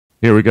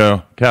Here we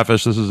go.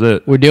 Catfish, this is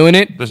it. We're doing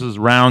it? This is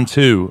round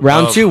 2.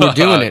 Round 2, we're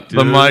doing it.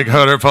 The Mike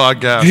Hoder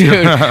podcast.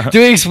 Dude, do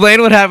we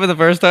explain what happened the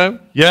first time?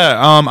 Yeah,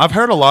 I've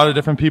heard a lot of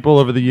different people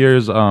over the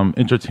years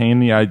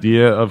entertain the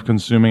idea of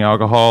consuming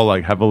alcohol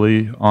like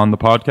heavily on the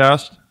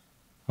podcast.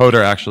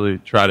 Hoder actually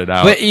tried it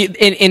out. But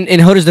in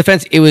Hoder's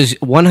defense, it was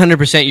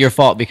 100% your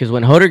fault because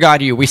when Hoder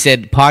got you, we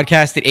said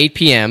podcast at 8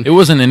 p.m. It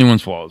wasn't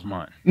anyone's fault. It was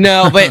mine.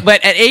 No, but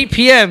at 8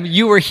 p.m.,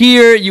 you were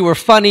here, you were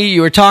funny, you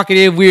were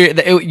talkative.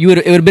 It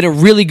would have been a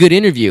really good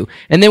interview.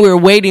 And then we were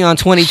waiting on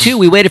 22.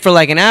 We waited for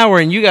like an hour,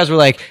 and you guys were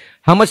like,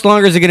 how much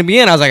longer is it going to be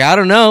in? I was like, I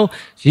don't know.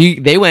 So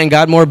they went and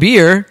got more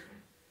beer.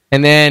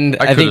 And then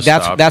I think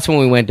that's when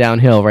we went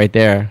downhill right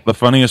there. The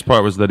funniest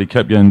part was that he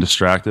kept getting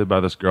distracted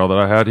by this girl that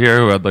I had here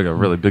who had like a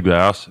really big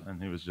ass,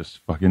 and he was just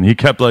he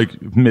kept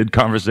like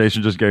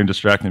mid-conversation just getting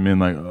distracted and being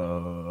like,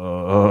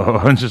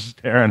 and just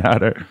staring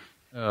at her.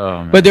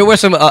 Oh, but there were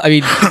some,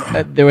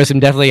 there were some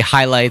definitely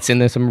highlights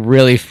and there's some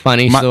really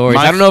funny stories.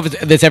 I don't know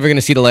if it's ever going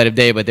to see the light of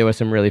day, but there were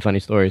some really funny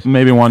stories.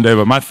 Maybe one day,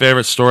 but my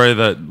favorite story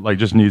that like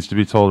just needs to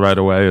be told right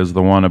away is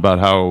the one about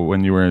how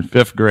when you were in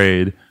 5th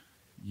grade,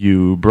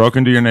 you broke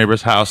into your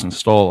neighbor's house and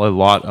stole a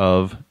lot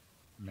of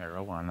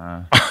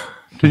marijuana.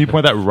 Can you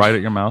point that right at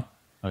your mouth?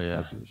 Oh, yeah.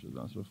 I should have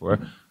done this before.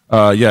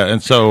 Yeah,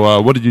 and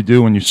so what did you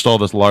do when you stole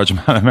this large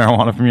amount of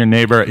marijuana from your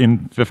neighbor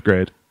in 5th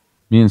grade?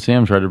 Me and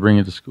Sam tried to bring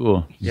it to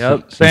school.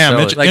 Yep. Sam,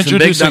 like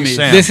introducing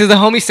Sam. This is the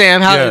homie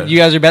Sam. You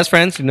guys are best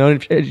friends? You've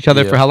known each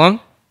other for how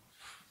long?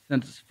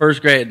 Since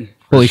 1st grade.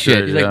 Holy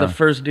shit. He's like the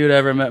first dude I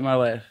ever met in my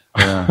life.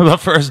 Yeah. The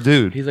first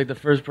dude. He's like the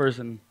first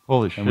person.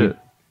 Holy shit.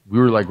 We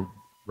were like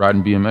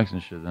riding BMX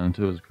and shit then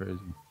too. It was crazy.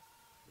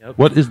 Yep.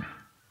 What is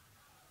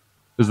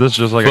this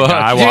just like a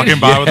guy walking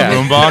by with a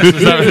boombox?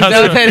 Is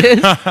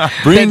that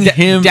Bring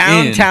him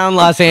downtown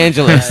Los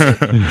Angeles.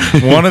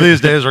 One of these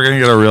days we're going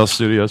to get a real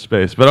studio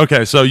space. But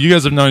okay, so you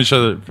guys have known each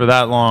other for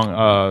that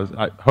long.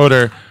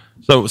 Hoder,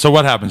 so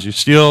what happens? You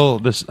steal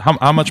this.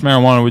 How much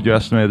marijuana would you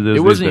estimate it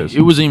is these days?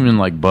 It wasn't even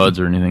like buds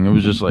or anything. It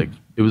was just like,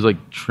 it was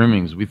like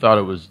trimmings. We thought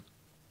it was,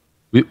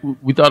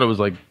 we thought it was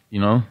like,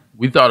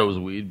 we thought it was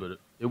weed, but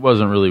it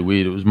wasn't really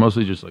weed. It was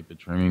mostly just like the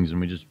trimmings,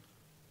 and we just,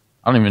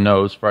 I don't even know.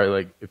 It was probably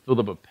like, it filled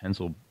up a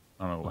pencil.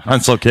 I don't know.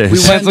 Pencil case.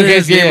 We went to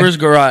his neighbor's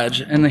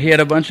garage, and he had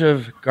a bunch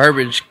of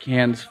garbage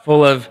cans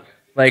full of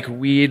like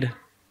weed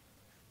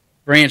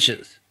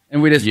branches,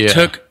 and we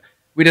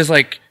just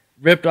like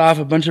ripped off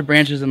a bunch of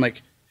branches and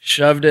like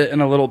shoved it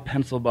in a little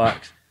pencil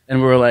box, and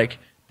we were like,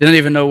 didn't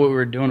even know what we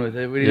were doing with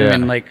it. We didn't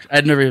even like.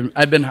 I'd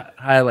been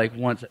high like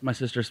once. My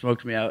sister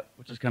smoked me out,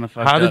 which is kind of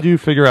fucked up. How did you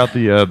figure out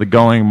the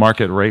going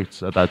market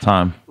rates at that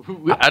time?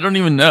 I don't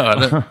even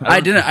know.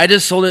 I didn't. I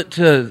just sold it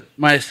to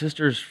my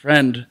sister's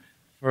friend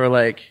for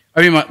like.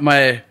 I mean,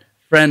 my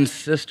friend's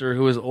sister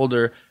who was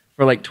older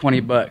for like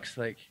 $20. Like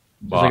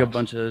just like a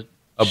bunch of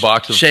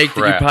box of shake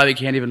crap that you probably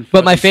can't even.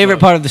 But my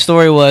favorite part of the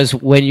story was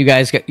when you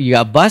guys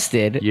got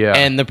busted,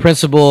 and the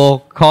principal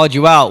called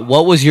you out.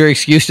 What was your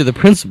excuse to the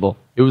principal?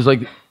 It was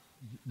like,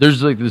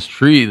 there's like this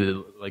tree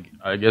that, like,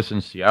 I guess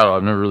in Seattle,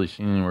 I've never really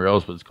seen anywhere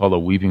else, but it's called a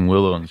weeping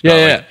willow. And it's got,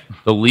 like,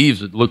 the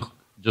leaves that look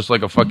just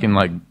like a fucking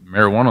like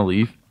marijuana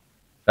leaf.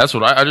 That's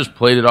what I just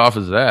played it off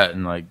as that,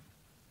 and like,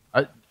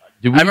 I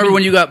remember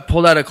when you got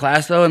pulled out of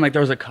class though, and like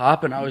there was a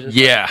cop, and I was just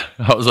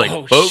I was like,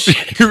 oh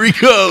shit. Here we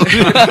go.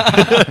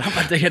 I'm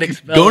about to get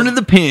expelled. Going to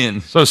the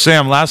pen. So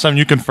Sam, last time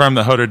you confirmed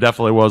that Hoder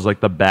definitely was like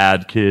the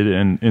bad kid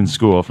in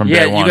school from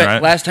day one,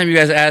 right? Last time you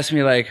guys asked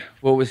me like,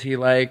 what was he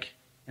like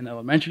in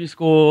elementary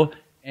school,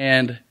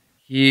 and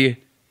he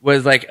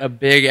was like a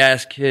big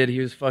ass kid. He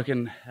was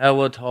fucking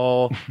hella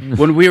tall.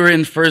 When we were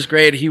in 1st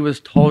grade, he was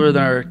taller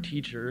than our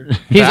teacher.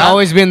 He's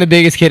always been the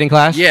biggest kid in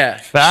class? Yeah.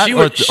 Fat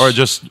or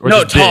just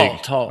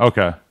big? Tall.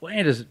 Okay.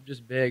 Bland is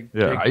just big.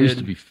 Yeah. Big I used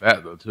to be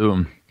fat though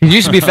too. You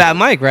used to be Fat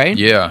Mike, right?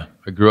 Yeah,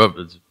 I grew up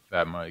as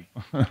Fat Mike.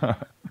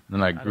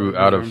 Then I grew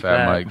out of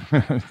Fat Mike.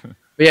 But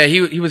yeah,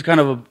 he was kind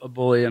of a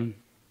bully in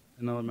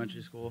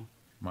elementary school.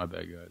 My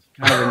bad, guys.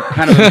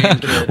 Kind of a mean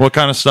kid. What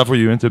kind of stuff were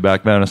you into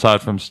back then,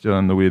 aside from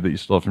stealing the weed that you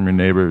stole from your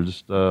neighbor?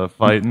 Just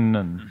fighting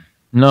and...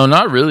 No,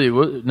 not really.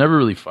 Never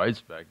really fights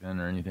back then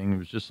or anything. It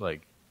was just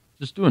like,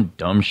 just doing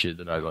dumb shit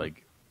that I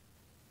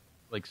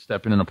like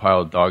stepping in a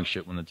pile of dog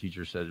shit when the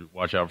teacher said,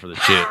 "Watch out for the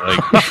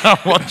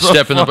shit." Like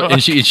stepping up,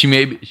 and she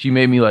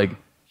made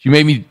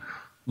me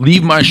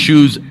leave my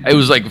shoes. It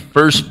was like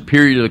first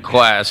period of the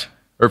class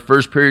or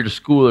first period of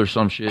school or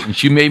some shit, and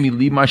she made me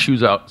leave my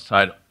shoes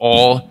outside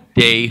all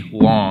day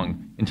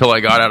long until I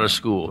got out of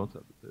school.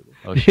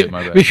 Oh shit,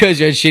 my bad. Because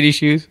you had shitty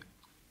shoes?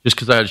 Just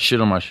because I had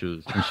shit on my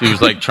shoes, and she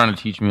was like trying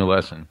to teach me a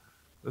lesson.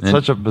 It's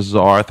such a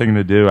bizarre thing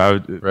to do. I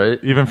would, right?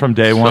 Even from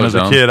day one as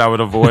dumb. a kid, I would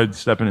avoid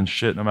stepping in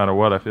shit no matter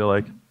what, I feel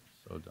like.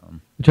 So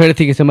dumb. I'm trying to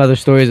think of some other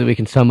stories that we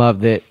can sum up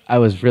that I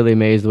was really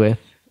amazed with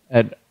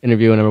at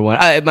interview number one.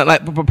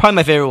 Probably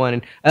my favorite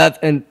one,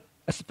 and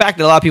the fact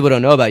that a lot of people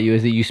don't know about you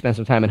is that you spent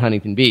some time in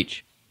Huntington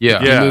Beach.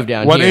 Yeah. Yeah. You moved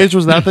down What here. age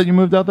was that you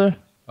moved out there?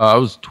 I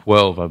was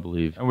 12, I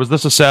believe. And was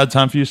this a sad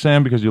time for you,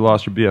 Sam, because you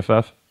lost your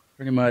BFF?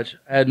 Pretty much.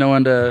 I had no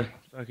one to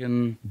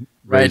fucking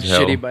ride Raise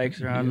hell. shitty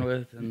bikes around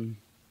with, and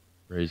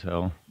Raise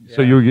hell.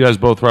 So you guys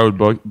both rode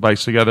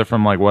bikes together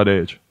from like what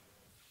age?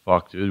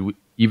 Fuck, dude.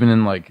 Even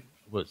in like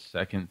what,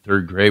 second,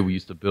 third grade, we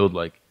used to build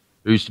like,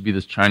 there used to be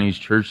this Chinese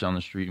church down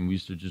the street, and we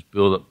used to just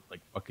build up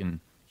like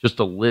fucking just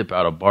a lip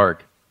out of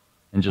bark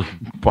and just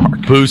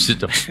boost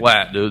it to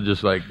flat, dude.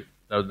 Just like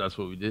that's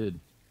what we did.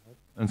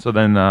 And so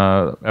then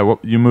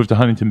you moved to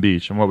Huntington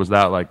Beach, and what was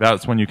that like?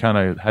 That's when you kind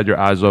of had your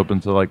eyes open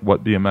to like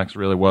what BMX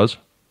really was?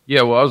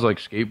 Yeah, well, I was like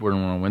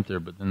skateboarding when I went there,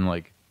 but then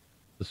like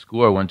the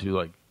school I went to,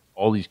 like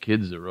all these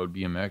kids that rode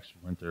BMX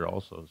went there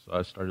also. So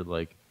I started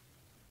like,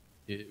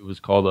 it was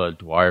called a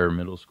Dwyer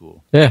Middle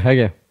School. Yeah, heck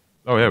yeah.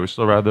 Oh yeah, we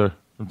still ride there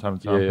from time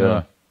to time.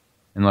 Yeah.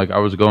 And like I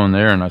was going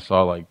there, and I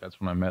saw like,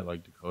 that's when I met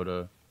like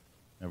Dakota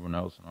and everyone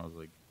else, and I was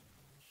like,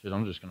 shit,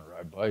 I'm just gonna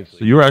ride bikes.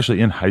 So you were actually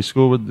in high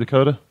school with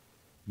Dakota?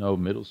 No,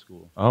 middle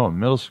school. Oh,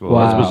 middle school.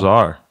 Wow. That's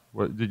bizarre.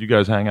 What, did you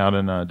guys hang out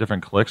in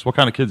different cliques? What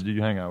kind of kids did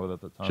you hang out with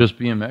at the time? Just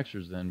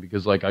BMXers then,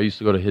 because like I used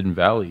to go to Hidden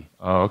Valley.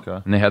 Oh, okay.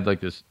 And they had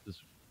like this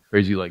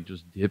crazy like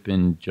just dip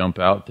in, jump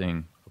out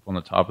thing up on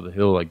the top of the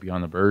hill, like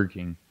behind the Burger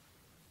King.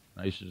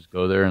 And I used to just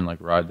go there and like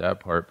ride that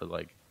part, but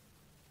like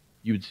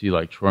you would see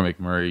like Troy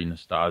McMurray,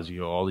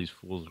 Nastasio, all these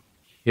fools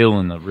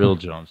killing the real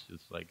jumps.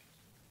 It's like,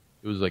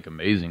 it was like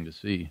amazing to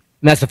see.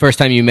 And that's the first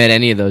time you met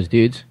any of those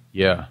dudes?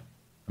 Yeah.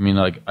 I mean,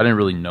 like I didn't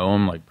really know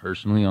them like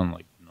personally on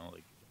like, you know,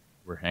 like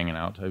we're hanging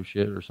out type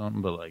shit or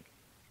something, but like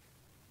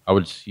I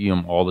would see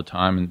them all the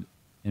time,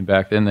 and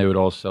back then they would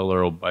all sell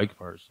their old bike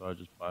parts, so I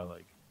just buy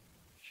like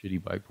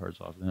shitty bike parts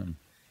off them.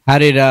 How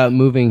did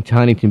moving to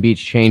Huntington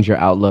Beach change your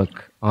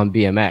outlook on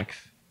BMX?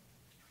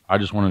 I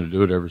just wanted to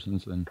do it ever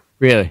since then.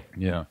 Really?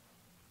 Yeah.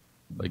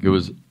 Like it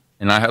was,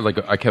 and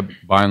I kept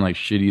buying like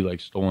shitty like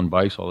stolen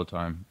bikes all the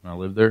time when I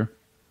lived there.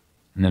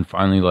 And then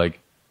finally, like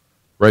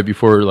right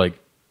before, like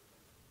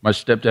my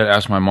stepdad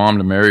asked my mom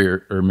to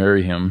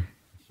marry him.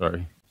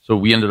 Sorry. So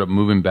we ended up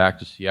moving back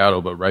to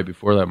Seattle, but right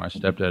before that, my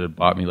stepdad had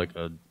bought me like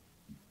a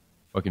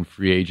fucking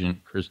free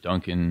agent Chris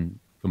Duncan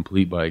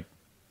complete bike.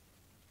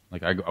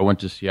 Like I went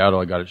to Seattle,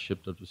 I got it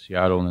shipped up to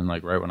Seattle, and then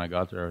like right when I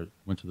got there, I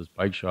went to this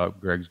bike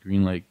shop, Greg's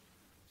Green Lake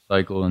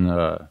Cycle, and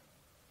I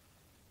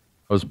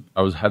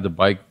had the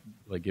bike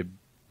like get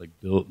like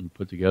built and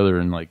put together,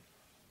 and like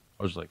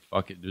I was like,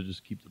 fuck it, dude,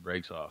 just keep the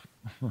brakes off.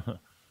 So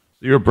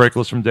you were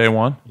brakeless from day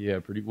one? Yeah,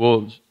 pretty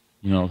well,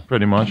 you know,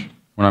 pretty much.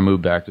 When I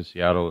moved back to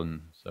Seattle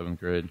in 7th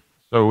grade.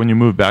 So when you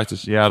moved back to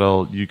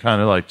Seattle, you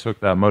kind of like took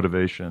that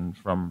motivation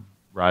from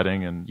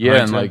riding and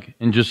like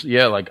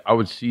I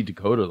would see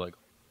Dakota like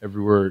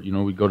everywhere. You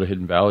know, we'd go to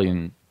Hidden Valley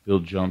and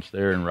build jumps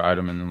there and ride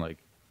them, and then like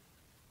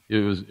it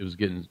was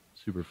getting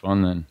super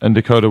fun then. And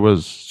Dakota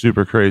was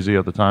super crazy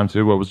at the time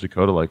too. What was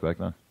Dakota like back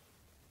then?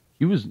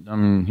 He was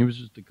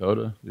just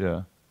Dakota.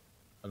 Yeah,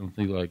 I don't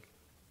think like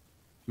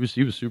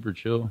he was super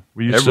chill.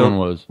 Everyone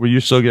was. Were you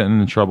still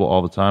getting in trouble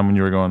all the time when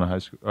you were going to high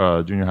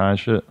school, junior high and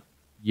shit?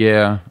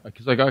 Yeah,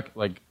 because I kind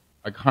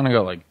of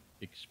got like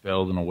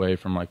expelled in a way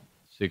from like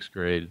 6th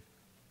grade,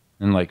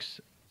 and like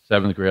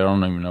 7th grade. I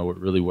don't even know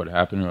what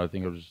happened. I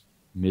think I was just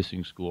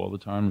missing school all the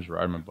time, just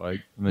riding my bike.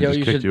 And they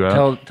just kicked you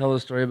out. Tell the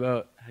story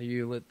about how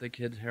you lit the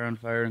kid's hair on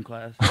fire in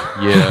class.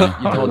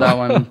 Yeah, you told that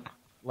one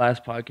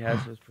last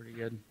podcast. It was pretty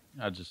good.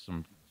 Yeah, just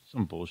some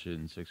bullshit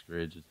in 6th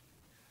grade. Just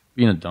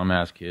being a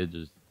dumbass kid.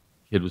 Just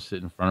kid was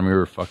sitting in front of me. We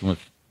were fucking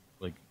with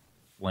like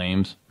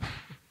flames,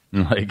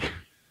 and like.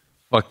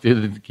 Fuck,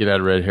 dude, the kid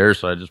had red hair,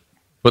 so I just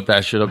put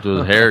that shit up to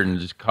his hair and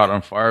just caught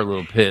on fire a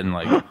little bit, and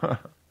like I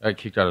got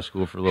kicked out of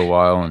school for a little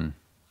while, and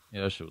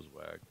yeah, that shit was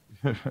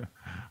whack.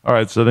 All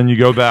right, so then you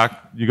go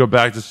back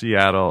to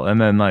Seattle,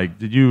 and then like,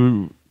 did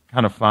you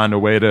kind of find a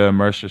way to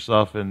immerse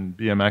yourself in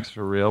BMX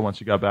for real once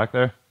you got back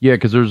there? Yeah,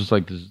 because there was just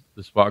like this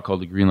spot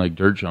called the Green Lake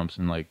Dirt Jumps,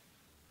 and like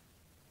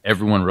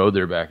everyone rode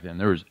there back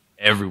then.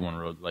 Everyone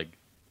rode, like,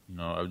 you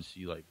know, I would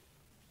see like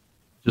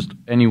just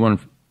anyone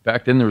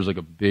back then. There was like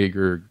a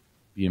bigger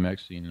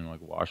BMX scene in like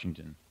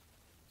Washington,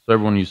 so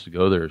everyone used to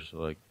go there. So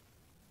like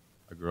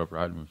I grew up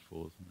riding with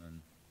fools, and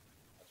then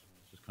it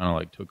just kind of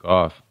like took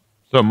off.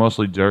 So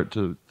mostly dirt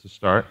to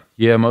start?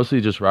 Yeah, mostly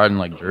just riding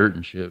like dirt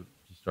and shit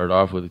to start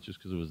off with, it just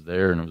because it was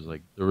there, and it was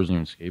like there wasn't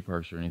even skate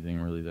parks or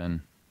anything really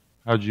then.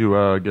 How'd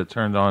you get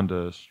turned on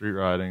to street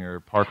riding or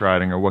park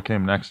riding, or what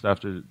came next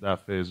after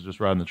that phase of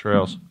just riding the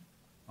trails?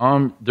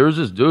 There was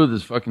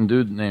this fucking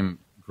dude named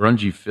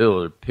Grungy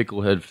Phil or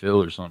Picklehead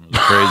Phil or something. It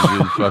was crazy.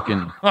 Dude,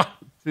 fucking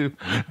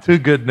two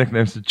good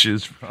nicknames to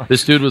choose from.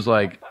 This dude was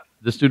like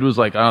I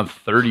don't know,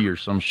 30 or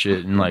some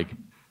shit, and like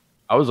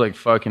I was like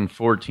fucking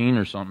 14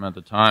 or something at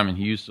the time, and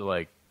he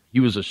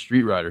was a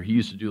street rider. He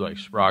used to do like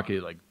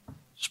sprocket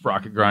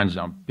grinds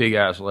down big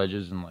ass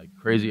ledges and like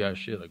crazy ass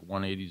shit, like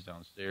 180s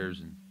downstairs.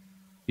 And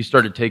he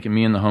started taking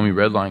me and the homie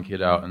Redline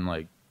kid out, and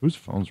like, whose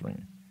phone's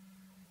ringing?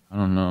 I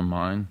don't know,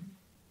 mine.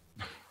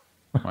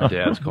 My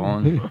dad's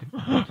calling.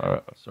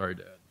 Sorry,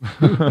 Dad.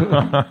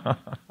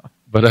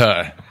 But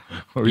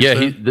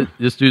yeah,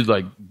 this dude's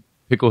like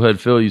Picklehead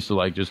Phil used to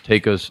like just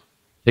take us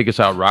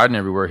out riding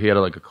everywhere. He had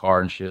like a car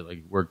and shit,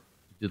 like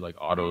did like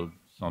auto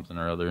something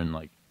or other, and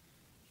like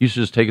he used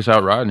to just take us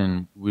out riding,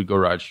 and we'd go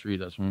ride street.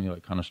 That's when we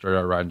like kind of started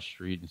out riding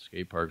street and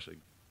skate parks, like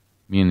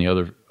me and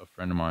a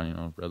friend of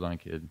mine, Redline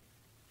Kid.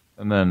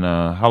 And then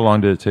how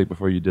long did it take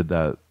before you did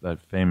that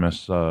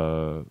famous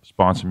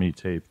sponsor me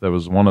tape? That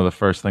was one of the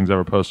first things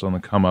ever posted on the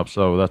come up.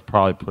 So that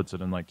probably puts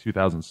it in like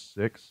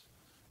 2006.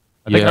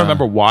 I think I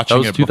remember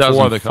watching it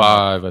before the come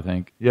up. 2005, I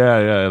think.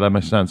 Yeah, that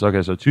makes sense.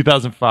 Okay, so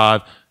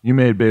 2005, you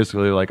made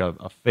basically like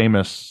a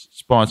famous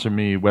sponsor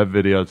me web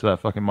video to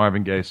that fucking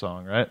Marvin Gaye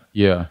song, right?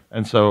 Yeah.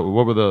 And so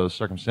what were the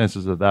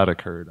circumstances that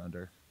occurred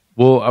under?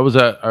 Well,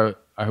 I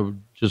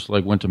just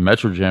like went to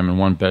Metro Jam and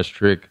won Best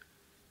Trick,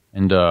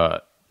 and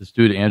this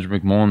dude Andrew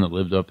McMullen that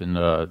lived up in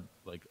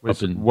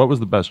what was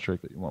the best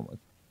trick that you won with?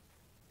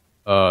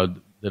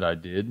 That I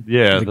did.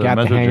 Yeah, the Gap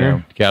to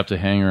Hanger. Gap to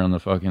Hanger on the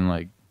fucking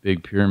like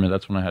big pyramid.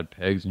 That's when I had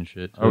pegs and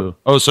shit too.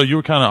 Oh, so you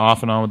were kind of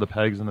off and on with the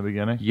pegs in the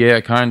beginning?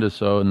 Yeah, kind of.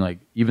 So, and like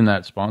even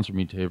that sponsor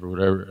me tape or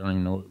whatever, I don't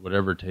even know,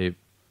 whatever tape,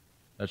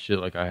 that shit,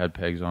 like I had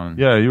pegs on.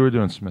 Yeah, you were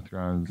doing Smith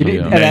grinds.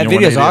 And that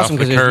video is awesome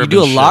because you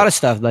do a lot of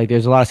stuff. Like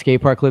there's a lot of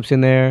skate park clips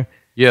in there.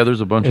 Yeah,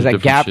 there's a bunch of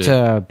different different There's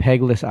that gap to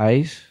pegless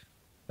ice.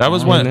 That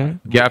was when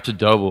gap to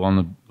double on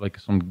the like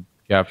some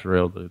gaps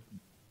rail. I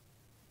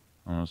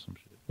don't know, some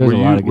shit.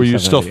 Were you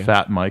still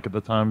Fat Mike at the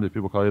time? Did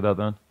people call you that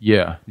then?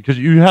 Yeah, because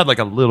you had like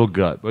a little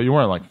gut, but you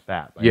weren't like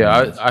fat.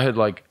 Yeah, I had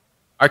like,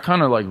 I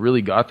kind of like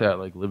really got that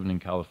like living in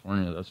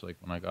California. That's like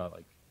when I got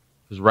like,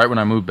 because right when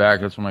I moved back,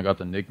 that's when I got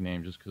the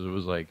nickname. Just because it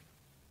was like,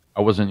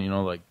 I wasn't,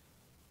 like,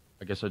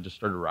 I guess I just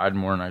started riding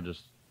more and I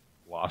just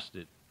lost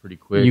it pretty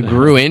quick. You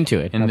grew into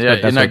it. And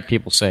that's what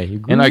people say. You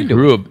grew and I into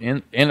grew it.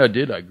 up, and I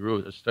did. I grew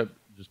it.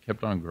 Just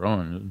kept on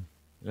growing.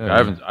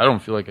 Yeah, I don't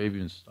feel like I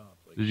even stopped.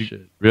 Like, Did you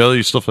shit. Really?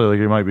 You still feel like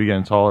you might be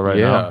getting taller right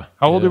now?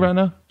 How old are you right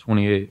now?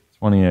 28.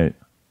 28.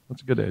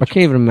 That's a good age. I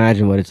can't even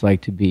imagine what it's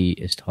like to be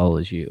as tall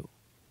as you.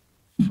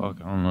 Fuck,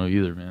 I don't know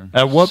either, man.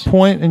 At what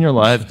point in your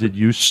life did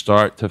you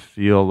start to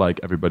feel like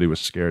everybody was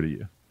scared of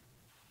you?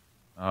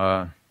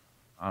 I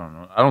don't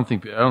know. I don't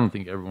think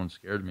everyone's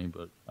scared of me,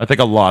 but I think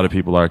a lot of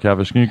people are.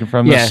 Cavish, can you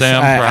confirm this,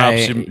 Sam?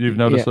 Perhaps you've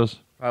noticed this.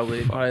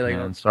 Probably like.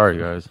 man, sorry,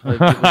 guys.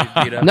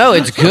 No,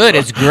 it's good.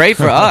 It's great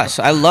for us.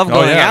 I love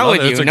going out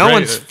with you. No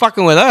one's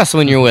fucking with us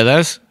when you're with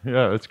us.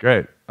 Yeah, it's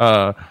great.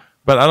 But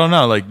I don't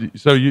know. Like,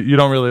 so you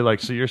don't really like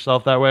see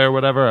yourself that way or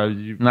whatever?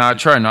 Nah, I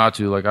try not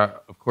to. Like,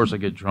 of course I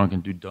get drunk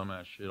and do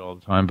dumbass shit all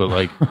the time, but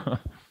like,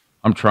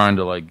 I'm trying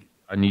to like,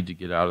 I need to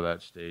get out of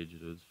that stage.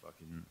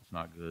 It's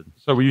not good.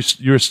 So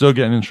you were still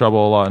getting in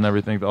trouble a lot and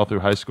everything all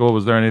through high school.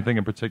 Was there anything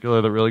in particular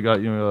that really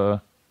got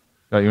you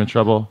in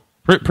trouble?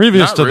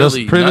 Previously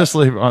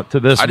to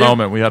this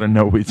moment, we had a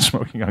no weed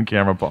smoking on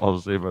camera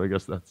policy, but I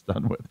guess that's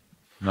done with.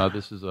 No,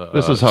 this is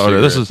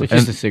Hoder. This is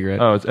just a cigarette.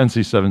 Oh, it's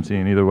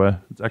NC-17. Either way,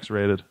 it's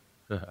X-rated.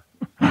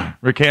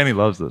 Rickani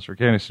loves this.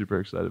 Rickani's super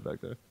excited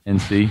back there.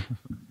 NC.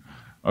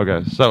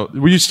 Okay, so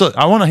were you still?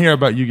 I want to hear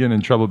about you getting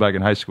in trouble back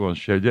in high school and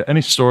shit.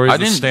 Any stories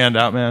that stand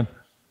out, man?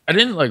 I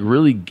didn't like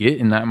really get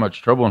in that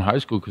much trouble in high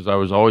school because I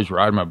was always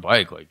riding my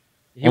bike. Like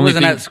he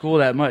wasn't at school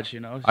that much,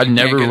 I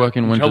never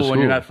fucking went to school when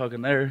you're not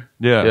fucking there.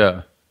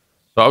 Yeah.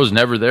 So I was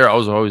never there. I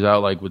was always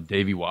out like with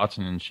Davey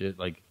Watson and shit,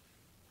 like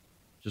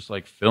just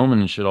like filming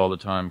and shit all the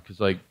time. Because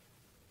like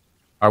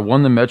I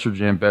won the Metro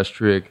Jam Best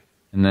Trick,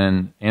 and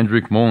then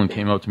Andrew McMullen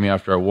came up to me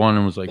after I won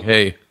and was like,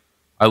 "Hey,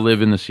 I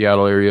live in the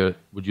Seattle area.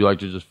 Would you like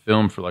to just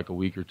film for like a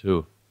week or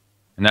two?"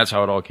 And that's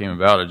how it all came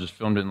about. I just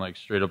filmed it in like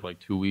straight up like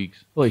 2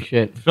 weeks. Holy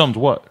shit! Filmed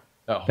what?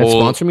 That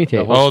sponsor me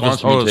tape.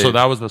 So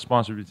that was the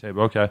sponsor me tape.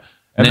 Okay.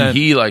 And then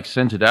he like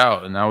sent it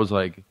out, and that was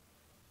like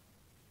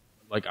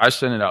I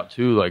sent it out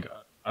too. Like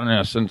I don't know,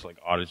 I sent it to like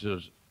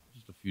auditors,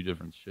 just a few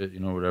different shit,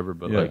 whatever.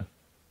 But like,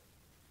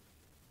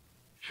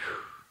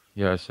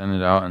 I sent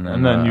it out, and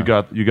then you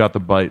got the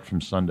bite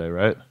from Sunday,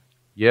 right?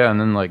 Yeah, and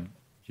then like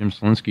Jim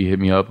Slinsky hit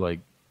me up like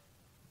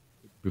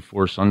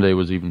before Sunday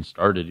was even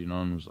started,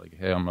 and was like,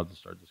 "Hey, I'm about to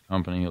start this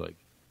company. Like,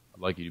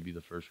 I'd like you to be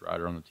the first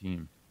rider on the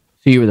team."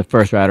 So you were the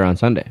first rider on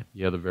Sunday?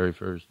 Yeah, the very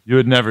first. You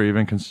had never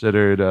even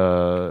considered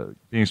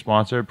being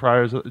sponsored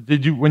prior?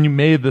 Did you, when you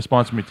made the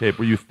Sponsor Me tape,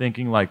 were you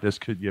thinking like this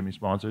could get me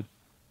sponsored?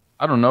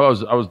 I don't know.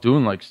 I was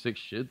doing like sick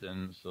shit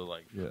then, so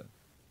like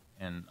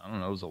and I don't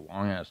know. It was a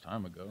long ass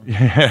time ago.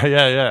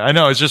 Yeah. I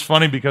know. It's just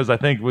funny because I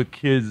think with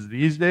kids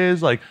these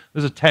days, like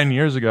this is 10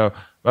 years ago,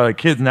 but like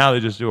kids now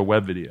they just do a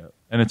web video,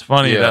 and it's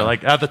funny that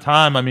like at the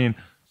time, I mean,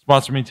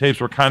 Sponsor Me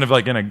tapes were kind of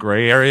like in a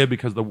gray area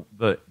because the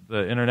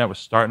internet was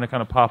starting to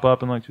kind of pop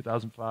up in like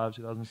 2005,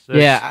 2006.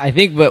 Yeah, I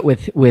think, but with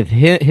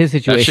his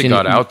situation, that shit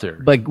got out there.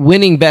 But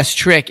winning Best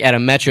Trick at a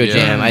Metro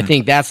Jam, I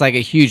think that's like a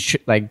huge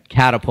like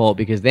catapult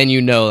because then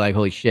like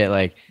holy shit,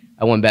 like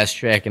I won Best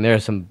Trick and there are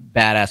some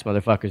badass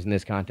motherfuckers in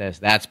this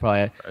contest. That's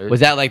probably was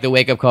that like the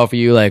wake up call for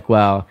you? Like,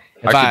 wow,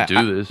 I could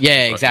do this.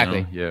 Yeah,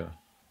 exactly. Yeah,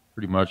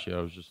 pretty much. Yeah,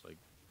 I was just like,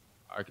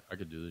 I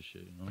could do this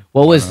shit.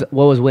 What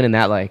was winning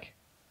that like?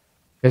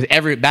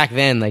 Because back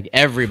then, like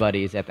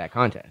everybody's at that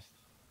contest.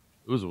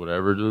 It was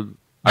whatever, dude.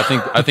 I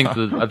think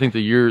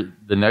the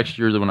next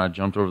year when I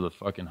jumped over the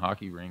fucking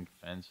hockey rink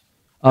fence.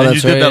 Oh, and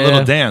you did that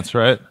little dance,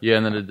 right? Yeah,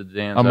 and then I did the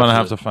dance. I'm gonna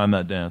have to find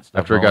that dance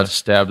after I got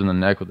stabbed in the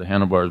neck with the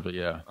handlebars. But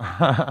yeah,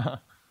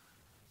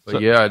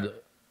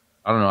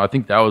 I don't know. I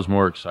think that was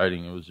more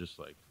exciting. It was just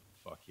like,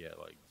 fuck yeah,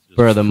 like just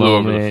For the flew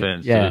over the moment,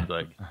 fence. yeah. Dude.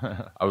 Like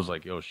I was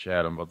like, yo,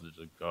 Shad, I'm about to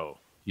just go.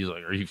 He's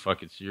like, are you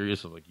fucking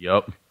serious? I was like,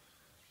 yup.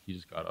 He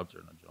just got up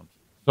there and I jumped.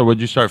 So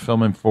what'd you start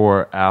filming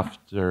for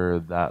after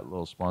that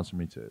little sponsor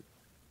me tape?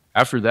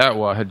 After that,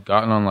 well, I had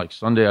gotten on like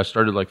Sunday. I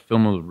started like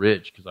filming with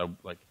Rich because I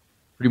like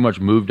pretty much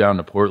moved down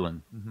to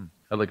Portland.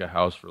 Had like a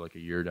house for like a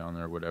year down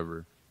there or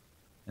whatever.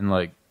 And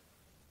like,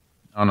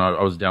 I don't know,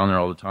 I was down there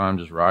all the time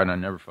just riding. I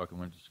never fucking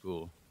went to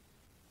school.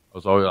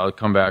 I'd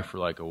come back for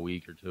like a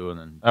week or two and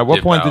then At what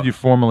dip point out. did you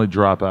formally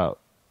drop out?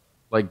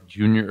 Like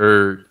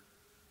junior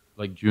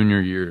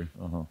year.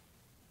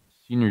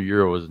 Senior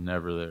year I was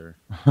never there.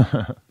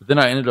 But then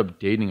I ended up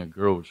dating a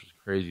girl, which was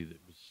crazy, that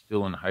was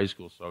still in high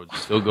school, so I would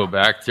still go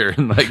back there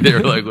and like they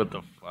were like, what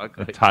the fuck?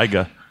 Like,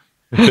 Tyga.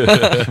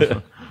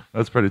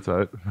 That's pretty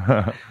tight.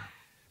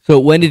 So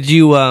when did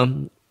you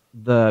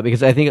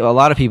because I think a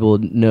lot of people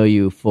know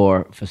you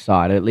for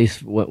Facade, at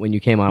least when you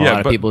came on a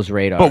lot of people's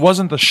radar. But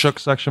wasn't the Shook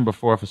section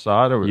before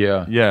Facade? Or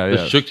yeah.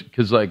 The Shook,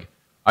 because like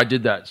I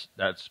did that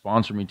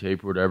sponsor me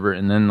tape or whatever,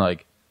 and then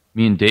like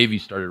me and Davey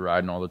started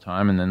riding all the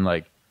time, and then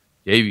like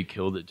Davey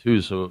killed it too.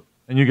 So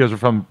and you guys were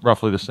from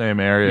roughly the same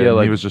area. Yeah, and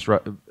like he was just how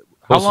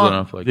close long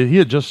enough, like- did he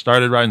had just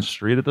started riding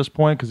street at this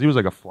point? Because he was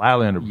like a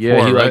flatlander before,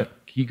 yeah, he right? like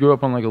he grew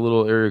up on like a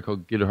little area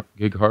called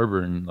Gig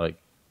Harbor, and like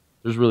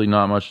there's really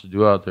not much to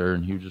do out there,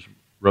 and he just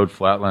rode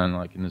flatland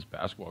like in this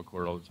basketball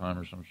court all the time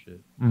or some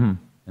shit. And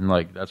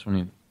like that's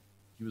when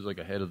he was like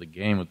ahead of the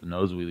game with the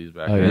nose wheelies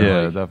back then.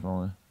 Yeah, like,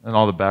 definitely. And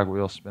all the back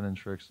wheel spinning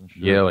tricks and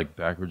shit. yeah, like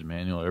backwards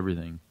manual,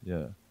 everything.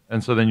 Yeah.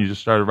 And so then you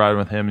just started riding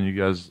with him, and you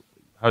guys,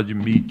 how'd you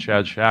meet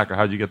Chad Shack, or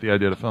how'd you get the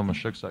idea to film a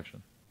Shook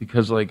section?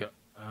 Because like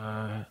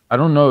I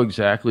don't know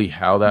exactly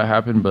how that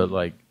happened, but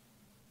like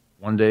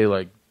one day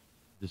like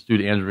this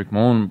dude Andrew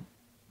McMullen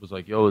was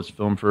like, yo, let's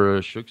film for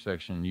a Shook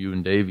section, you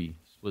and Davey,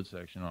 split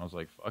section. I was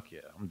like, fuck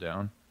yeah, I'm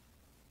down,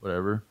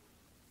 whatever.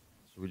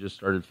 So we just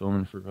started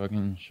filming for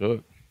fucking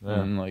Shook.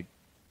 And like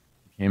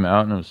it came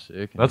out and it was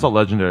sick. That's a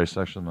legendary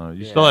section though.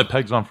 You still had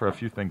pegs on for a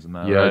few things in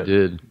that. Yeah, right? I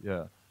did.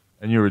 Yeah.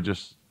 And you were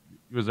just,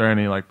 was there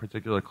any like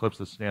particular clips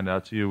that stand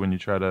out to you when you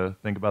try to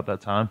think about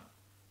that time?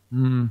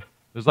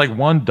 There's like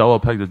one double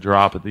peg to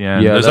drop at the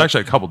end. Yeah, there's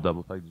actually a couple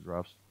double peg to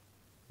drops.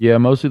 Yeah,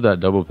 mostly that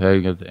double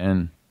peg at the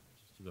end.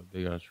 Just a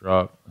big ass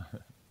drop.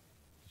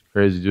 It's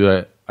crazy,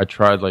 dude. I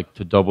tried like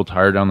to double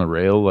tire down the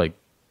rail like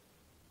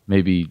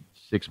maybe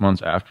 6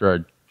 months after I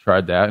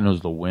tried that, and it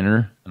was the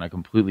winter, and I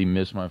completely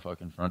missed my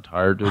fucking front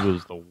tire, dude. It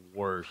was the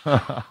worst.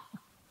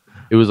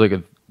 It was like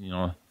a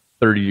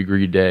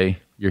 30-degree day.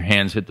 Your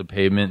hands hit the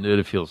pavement, dude.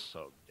 It feels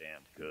so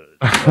damn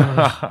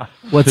good.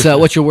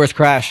 What's your worst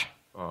crash?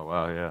 Oh,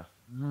 wow, yeah.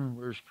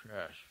 Worst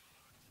crash,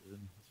 dude.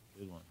 That's a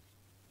good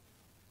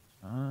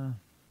one.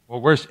 Well,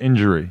 worst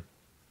injury.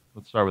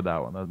 Let's start with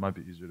that one. That might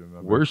be easier to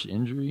remember. Worst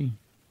injury?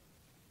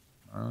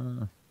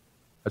 I'd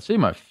say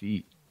my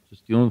feet.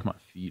 Just dealing with my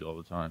feet all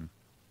the time.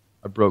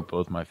 I broke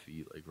both my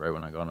feet like right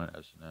when I got on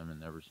S&M,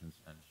 and ever since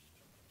then it's just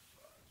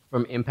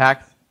been From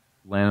impact?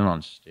 landing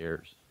on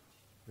stairs.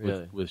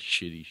 Really? With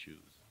shitty shoes.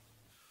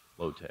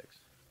 Loteks.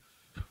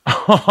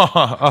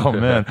 Oh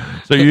man!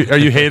 So are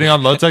you hating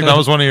on Lotek? That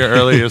was one of your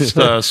earliest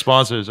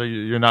sponsors.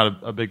 You're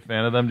not a big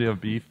fan of them? Do you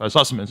have beef? I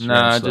saw some Instagram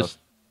Nah, stuff.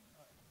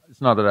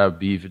 it's not that I have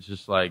beef. It's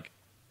just like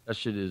that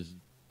shit is.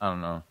 I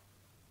don't know.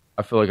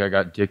 I feel like I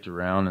got dicked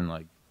around and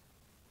like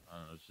I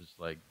don't know. It's just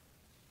like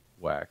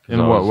whack.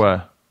 In what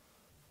way?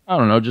 I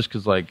don't know. Just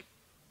because like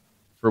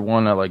for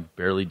one, I like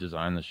barely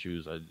designed the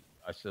shoes.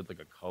 I said like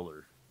a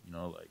color.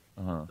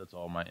 That's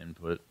all my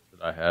input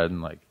that I had,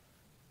 and like.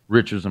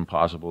 Rich was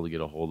impossible to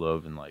get a hold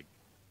of, and like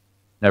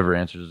never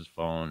answers his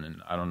phone,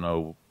 and I don't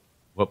know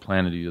what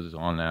planet he is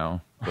on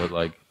now, but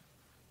like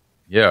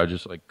I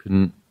just like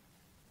couldn't.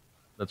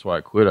 That's why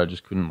I quit. I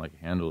just couldn't like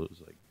handle it. It was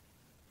like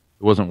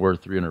it wasn't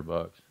worth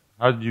 $300.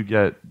 How did you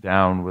get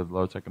down with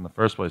Lotek in the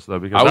first place, though?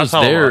 Because I was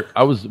there.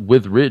 I was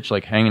with Rich,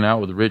 like hanging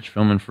out with Rich,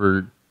 filming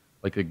for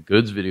like a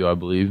Goods video, I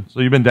believe.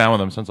 So you've been down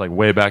with him since like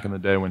way back in the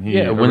day when he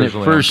when it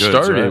first Goods,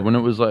 started, right? when it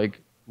was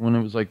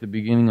like the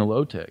beginning of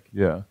Lotek.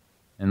 Yeah.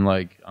 And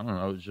like I don't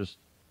know, it was just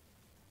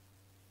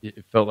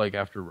it felt like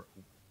after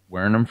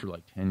wearing them for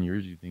like 10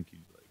 years, you think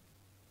you'd like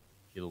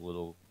get a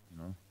little,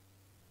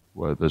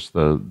 What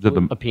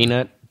A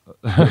peanut?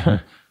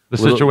 the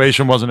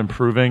situation wasn't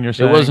improving. You're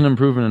saying it wasn't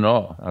improving at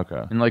all.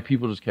 Okay. And like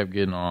people just kept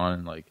getting on,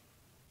 and like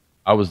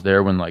I was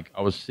there when like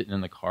I was sitting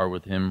in the car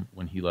with him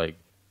when he like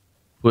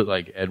put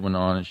like Edwin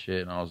on and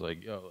shit, and I was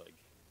like, yo, like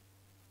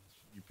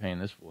you're paying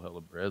this full hell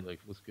of bread, like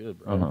what's good,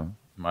 bro?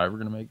 Am I ever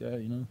gonna make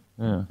that?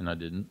 Yeah. And I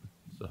didn't.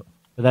 So.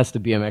 But that's the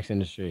BMX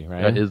industry,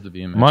 right? That is the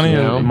BMX.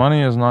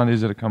 Money is not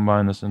easy to come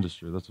by in this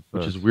industry. That's a fact.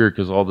 Which is weird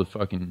because all the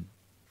fucking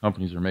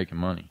companies are making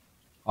money.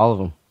 All of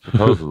them.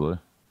 Supposedly.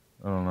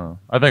 I don't know.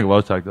 I think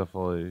Lotek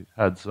definitely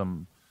had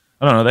some.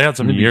 I don't know. They had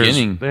some years.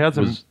 They had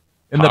some.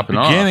 In the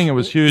beginning, it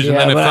was huge, and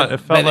then it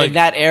felt in like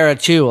that era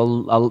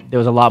too. There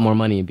was a lot more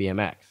money in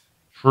BMX.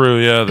 True,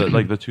 yeah,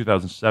 like the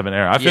 2007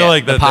 era. I feel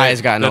like the that pie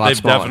has gotten a lot they've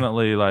smaller.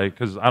 definitely like,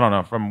 because I don't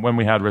know, from when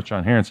we had Rich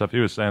on here and stuff, he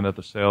was saying that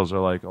the sales are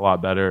like a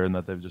lot better and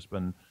that they've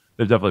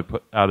definitely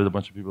added a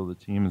bunch of people to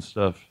the team and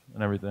stuff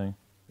and everything.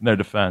 In their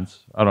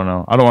defense, I don't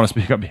know. I don't want to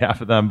speak on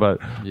behalf of them, but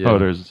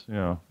Hoder's,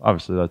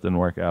 obviously that didn't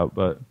work out,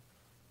 but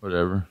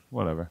whatever.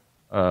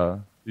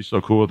 You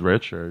still cool with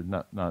Rich or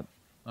not?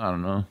 I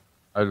don't know.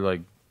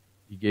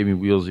 He gave me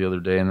wheels the other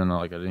day, and then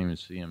I didn't even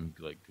see him.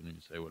 Like, couldn't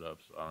even say what up.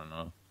 So I don't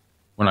know.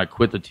 When I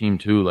quit the team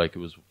too, like, it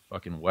was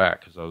fucking whack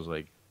because I was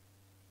like,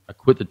 I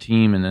quit the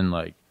team, and then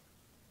like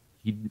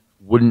he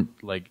wouldn't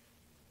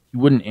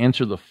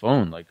answer the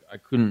phone. Like, I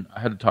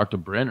had to talk to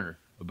Brenner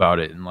about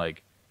it, and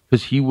like,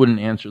 because he wouldn't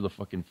answer the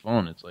fucking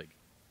phone. It's like,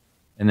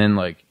 and then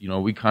like,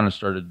 we kind of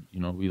started,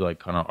 we like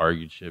kind of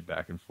argued shit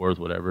back and forth,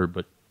 whatever.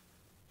 But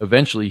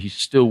eventually, he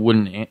still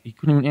wouldn't. He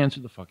couldn't even answer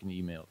the fucking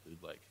email,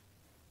 dude. Like,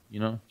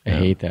 I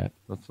hate that.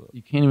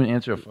 You can't even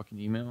answer a fucking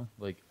email.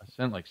 Like, I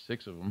sent like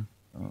 6 of them.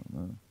 Oh,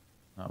 no.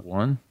 Not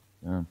one.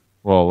 Yeah.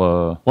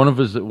 Well, one of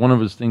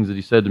his things that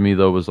he said to me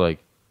though was like,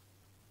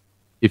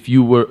 if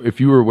you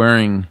were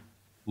wearing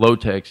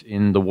Lotex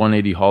in the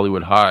 180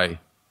 Hollywood High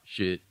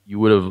shit, you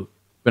would have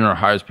been our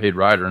highest paid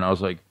rider. And I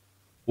was like,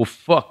 well,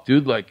 fuck,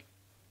 dude. Like,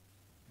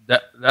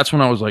 that's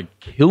when I was like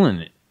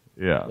killing it.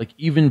 Yeah. Like,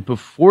 even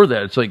before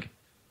that, it's like,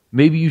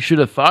 maybe you should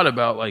have thought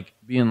about like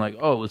being like,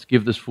 oh, let's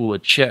give this fool a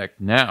check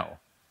now,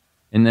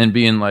 and then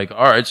being like,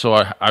 all right, so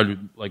I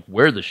like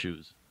wear the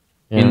shoes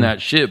in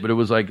that shit. But it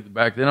was like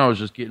back then I was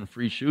just getting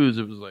free shoes.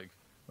 It was like,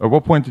 at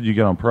what point did you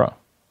get on pro?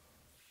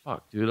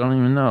 fuck, dude, I don't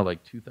even know.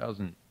 Like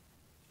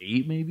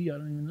 2008 maybe. I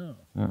don't even know.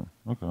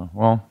 Yeah. Okay.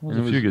 Well,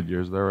 there's a few good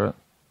years there, right?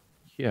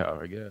 Yeah,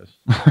 I guess.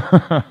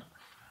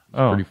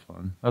 Pretty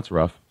fun. That's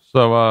rough.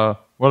 So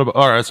what about?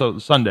 All right. So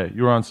Sunday,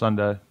 you were on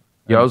Sunday.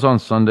 Yeah, I was on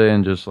Sunday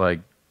and just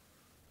like,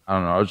 I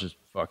don't know. I was just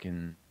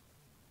fucking.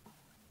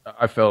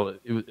 I felt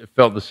it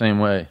felt the same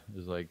way. It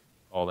was like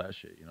all that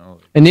shit, Like,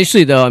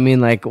 Initially, though, I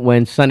mean, like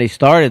when Sunday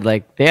started,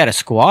 like they had a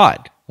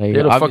squad. Like, they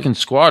had a fucking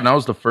squad, and I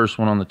was the first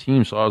one on the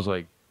team. So I was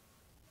like,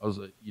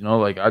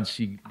 like I'd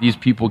see these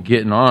people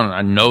getting on, and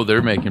I know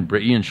they're making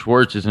bread. Ian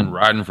Schwartz isn't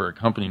riding for a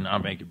company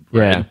not making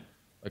bread. Yeah.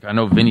 Like I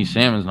know Vinny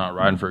Salmon's not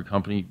riding for a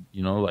company,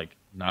 like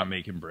not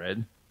making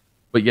bread.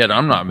 But yet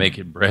I'm not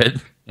making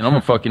bread, and I'm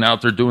fucking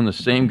out there doing the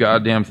same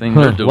goddamn thing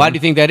they're doing. Why do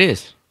you think that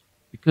is?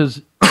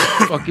 Because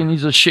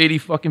he's a shady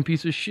fucking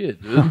piece of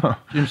shit, dude.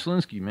 Jim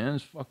Slinsky,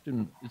 man,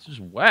 it's just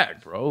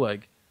whack, bro.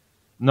 Like,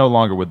 no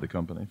longer with the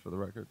company, for the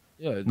record.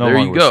 Yeah, no there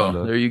you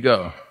go. There you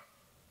go.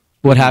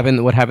 What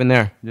happened? What happened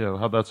there? Yeah,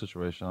 how'd that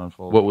situation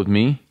unfold? What with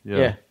me?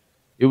 Yeah.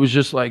 It was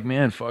just like,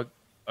 man, fuck.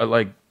 I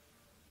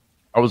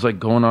was like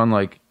going on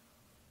like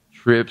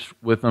trips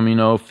with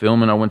them,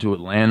 filming. I went to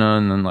Atlanta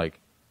and then like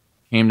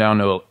came down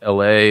to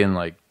LA and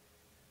like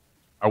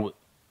I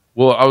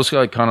was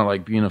like kind of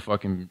like being a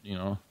fucking,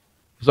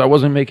 because I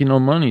wasn't making no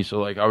money. So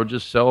like I would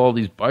just sell all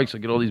these bikes. I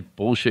get all these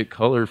bullshit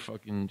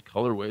fucking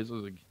colorways. I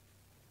was like,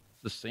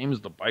 it's the same as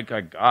the bike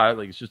I got.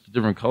 Like it's just a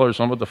different color.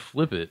 So I'm about to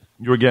flip it.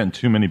 You were getting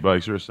too many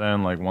bikes. You were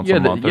saying like once a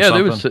month or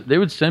something? They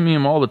would send me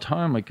them all the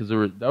time. Like, because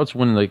that was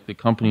when like the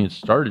company had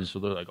started. So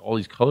they're like all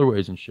these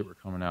colorways and shit were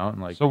coming out.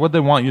 And like, so what they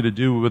want you to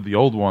do with the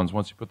old ones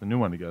once you put the new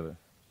one together?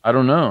 I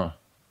don't know.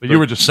 But you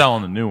were just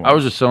selling the new ones. I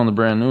was just selling the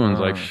brand new ones.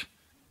 Like,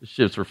 the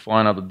shits were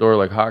flying out the door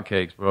like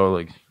hotcakes, bro.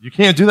 Like, you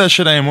can't do that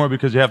shit anymore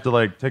because you have to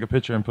like take a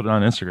picture and put it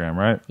on Instagram,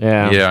 right?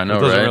 Yeah, I know.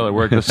 It doesn't really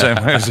work the same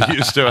way as it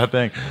used to. I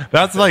think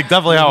that's like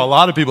definitely how a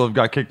lot of people have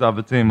got kicked off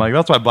the team. Like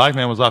that's why Black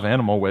Man was off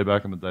Animal way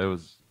back in the day.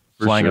 Was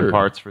slanging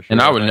parts for sure.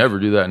 And I would never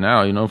do that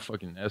now.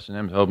 Fucking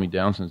S&M held me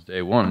down since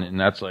day one, and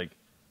that's like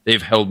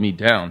they've held me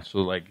down. So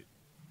like,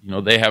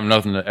 they have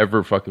nothing to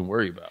ever fucking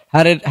worry about.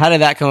 How did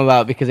that come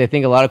about? Because I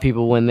think a lot of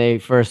people, when they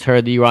first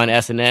heard that you were on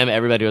S&M,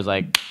 everybody was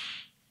like,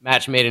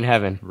 match made in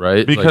heaven.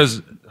 Right?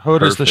 Because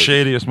Hoder's the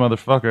shadiest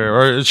motherfucker.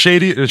 Or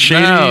shady.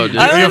 No, dude.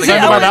 I don't say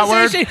that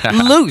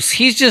word. Loose.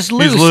 He's just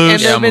loose. Loose.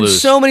 And there have been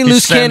so many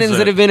loose cannons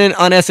that have been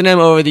on S&M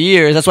over the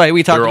years. That's why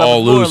we talked about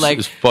all before. Loose like,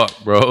 as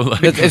fuck, bro.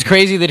 Like, it's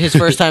crazy that his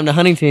first time to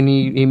Huntington,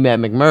 he met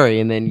McMurray,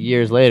 and then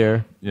years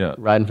later,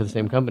 riding for the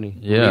same company.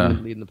 Yeah.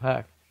 Leading the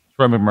pack.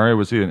 Fred McMurray,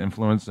 was he an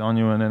influence on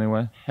you in any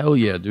way? Hell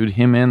yeah, dude.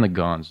 Him and the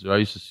Guns. Dude, I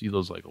used to see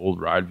those like old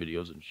ride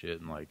videos and shit,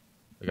 and like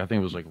I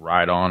think it was like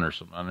Ride On or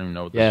something. I don't even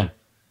know what this was.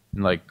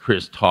 And like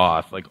Chris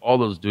Toth, like all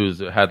those dudes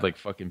that had like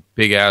fucking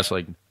big ass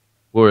like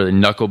what were they,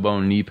 knuckle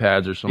bone knee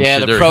pads or something? Yeah,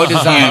 the pro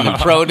design, the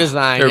pro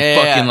design.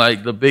 They're fucking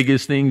like the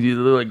biggest things.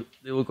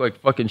 They look like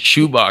fucking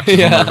shoeboxes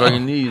on their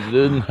fucking knees,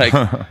 dude. And,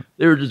 like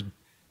they were just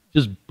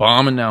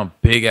bombing down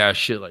big ass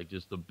shit, like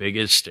just the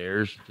biggest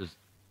stairs, just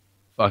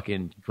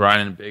fucking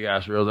grinding big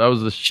ass rails. That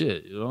was the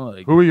shit,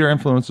 Like, who were your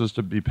influences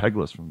to be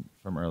pegless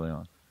from early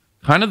on?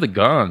 Kind of the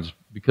Guns,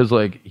 because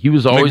like he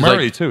was always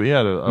McMurray like too. He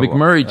had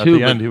McMurray at too.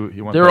 The end, he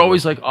went they're pegless.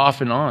 always like off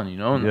and on,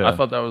 And I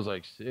thought that was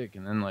like sick.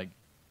 And then like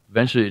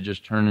eventually it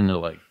just turned into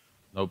like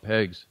no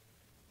pegs.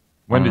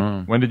 When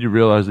did you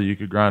realize that you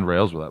could grind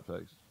rails without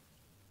pegs?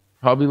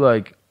 Probably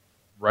like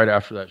right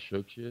after that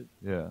Shook shit.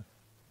 Yeah.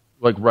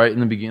 Like right in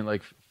the beginning,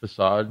 like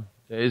Facade.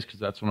 days because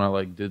that's when I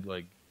like did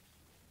like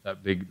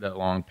that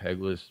long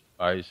pegless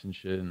ice and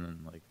shit, and then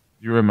like.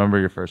 You remember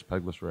your first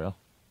pegless rail?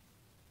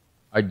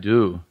 I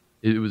do.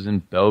 It was in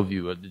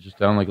Bellevue, just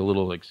down like a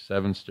little like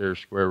 7-stair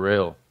square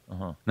rail.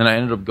 Then I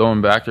ended up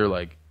going back there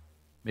like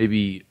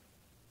maybe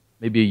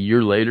a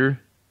year later,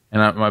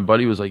 and my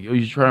buddy was like, "Oh,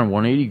 you should try and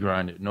 180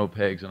 grind it, no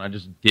pegs," and I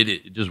just did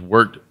it. It just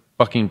worked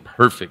fucking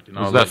perfect. And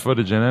was that like,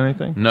 footage in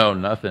anything? No,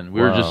 nothing.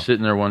 We were just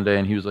sitting there one day,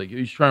 and he was like,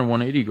 "You should try and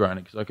 180 grind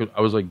it," because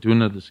I was like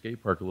doing it at the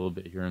skate park a little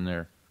bit here and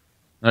there,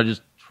 and I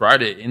just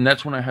tried it, and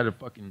that's when I had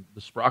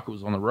the sprocket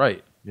was on the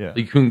right. Yeah, like,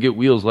 you couldn't get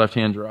wheels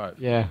left-hand drive.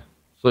 Yeah.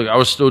 So like I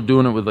was still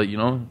doing it with like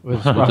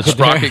with the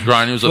sprocket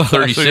grind. It was a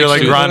 36. So you're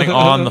like grinding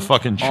on the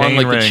fucking chain on,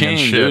 like, ring the chain, and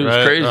shit, dude. It was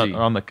right? crazy.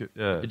 On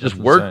the it just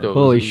worked though.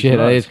 Holy shit,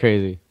 that is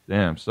crazy.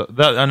 Damn. So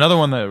another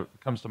one that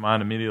comes to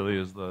mind immediately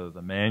is the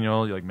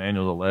manual. You like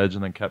manual the ledge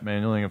and then kept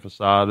manualing a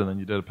facade, and then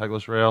you did a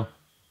pegless rail.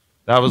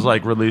 That was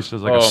like released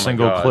as like a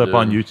single clip dude.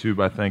 on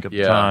YouTube, I think, at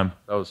the time.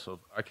 That was so.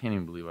 I can't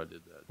even believe I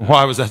did that.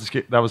 Why was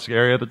that? That was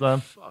scary at the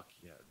time. Fuck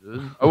yeah,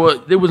 dude. Oh,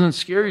 well, it wasn't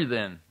scary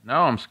then.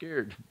 Now I'm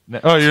scared.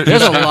 Oh,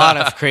 there's a lot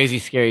of crazy,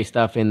 scary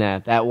stuff in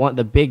that. That one,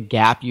 the big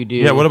gap you do.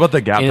 Yeah. What about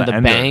the gap in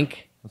the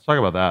bank? Let's talk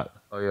about that.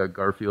 Oh yeah,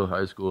 Garfield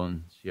High School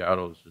in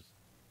Seattle was just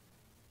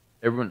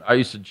everyone. I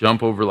used to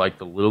jump over like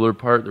the littler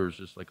part. There was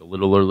just like a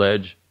littler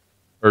ledge,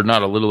 or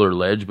not a littler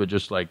ledge, but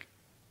just like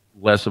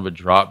less of a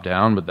drop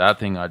down. But that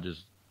thing, I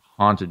just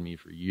haunted me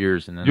for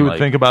years. And then you would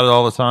think about it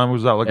all the time.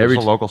 Was that like just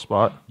a local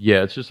spot?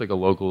 Yeah, it's just like a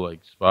local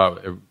like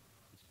spot.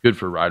 It's good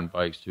for riding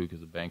bikes too because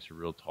the banks are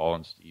real tall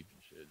and steep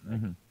and shit.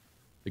 And like,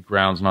 the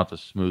ground's not the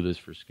smoothest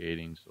for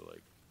skating, so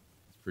like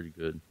it's pretty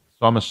good.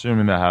 So I'm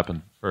assuming that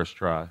happened first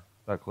try.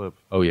 That clip.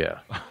 Oh yeah.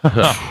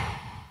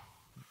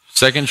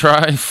 Second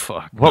try?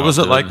 Fuck. What was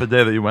it like the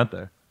day that you went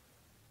there?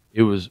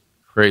 It was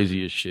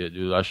crazy as shit,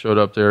 dude. I showed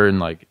up there and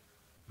like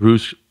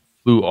Bruce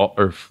drove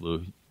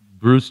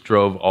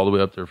all the way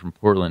up there from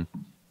Portland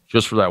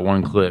just for that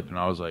one clip, and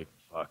I was like,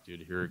 fuck,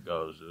 dude, here it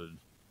goes, dude.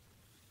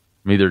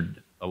 I'm either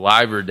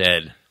alive or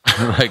dead.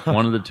 Like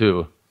one of the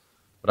two.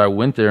 But I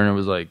went there and it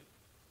was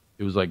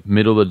like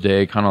middle of the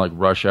day, kind of like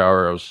rush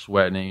hour. I was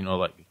sweating it, you know,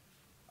 like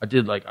I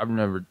did like I've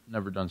never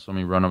done so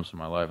many run-ups in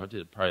my life. I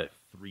did probably like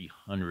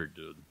 300,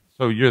 dude.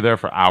 So you're there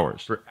for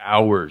hours. For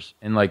hours.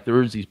 And like there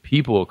was these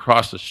people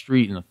across the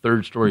street in a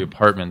 3rd-story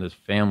apartment, this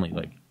family,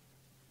 like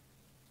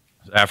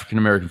this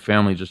African-American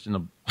family just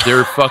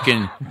they're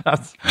fucking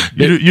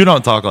you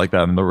don't talk like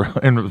that in the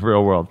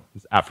real world.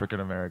 It's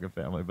African-American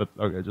family, but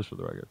okay, just for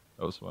the record.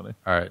 That was funny.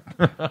 All right.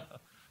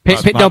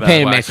 Don't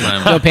pay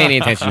any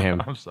attention to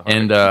him. I'm sorry.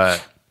 And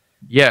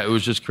yeah, it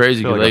was just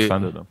crazy. I feel like I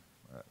offended him.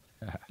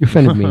 You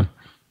offended me.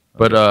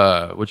 But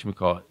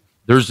whatchamacallit?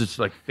 There's this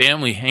like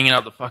family hanging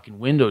out the fucking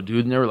window,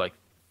 dude, and they were like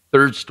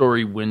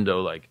 3rd-story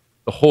window, like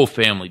the whole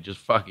family just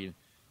fucking,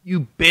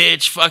 you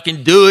bitch,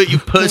 fucking do it, you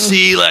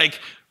pussy, like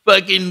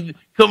fucking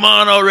come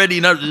on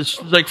already. Now this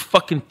is like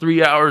fucking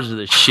 3 hours of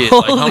this shit.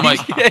 Like I'm like,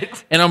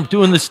 shit. And I'm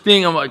doing this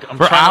thing. I'm like,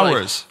 for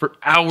hours. For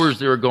hours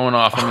they were going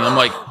off. I mean, I'm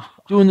like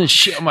doing this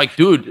shit. I'm like,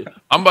 dude,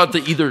 I'm about to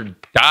either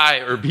die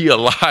or be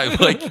alive.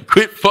 Like,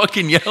 quit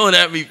fucking yelling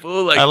at me,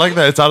 fool. Like, I like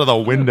that it's out of the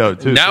window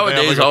too.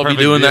 Nowadays, so I'll be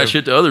doing that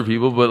shit to other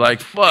people, but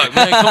like, fuck,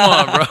 man, come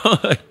on, bro.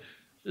 Like,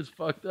 it's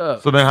fucked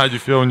up. So then, how'd you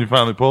feel when you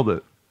finally pulled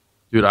it?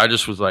 Dude, I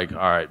just was like, all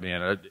right,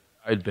 man.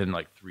 I'd been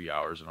like 3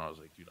 hours, and I was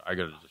like, dude, I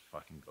gotta just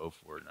fucking go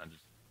for it. And I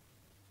just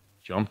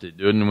jumped it,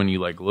 dude. And when you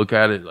like look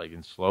at it like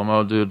in slow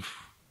mo, dude,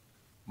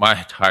 my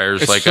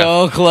tires it's like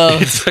so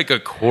close. It's like a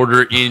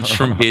 1/4 inch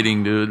from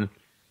hitting, dude.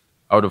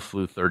 I would have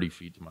flew 30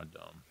 feet to my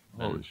dome.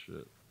 Holy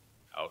shit!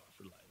 Out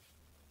for life.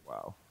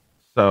 Wow.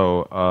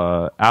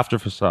 So after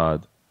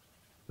Facade,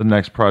 the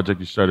next project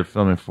you started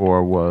filming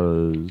for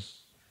was,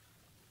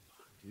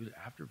 dude,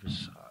 after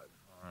Facade.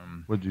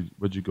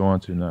 What'd you go on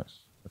to next?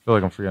 I feel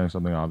like I'm forgetting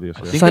something obvious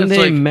here. Sunday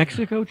like,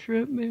 Mexico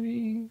trip,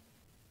 maybe.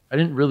 I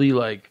didn't really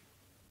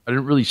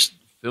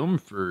film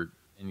for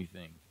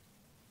anything.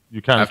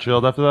 You kind of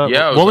chilled after that.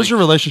 Yeah. What was your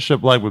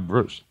relationship like with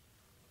Bruce?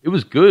 It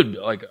was good.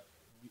 Like,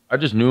 I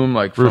just knew him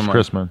like Bruce from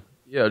Chrisman.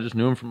 Yeah, I just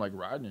knew him from like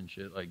riding and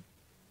shit, like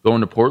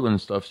going to Portland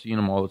and stuff, seeing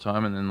him all the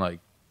time. And then like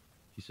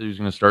he said he was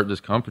gonna start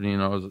this company,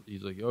 and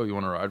he's like, "Oh, you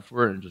want to ride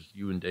for it?" And just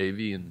you and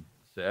Davey and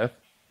Seth,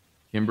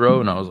 Kimbro,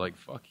 and I was like,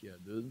 "Fuck yeah,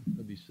 dude,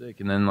 that'd be sick."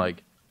 And then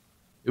like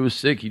it was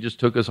sick. He just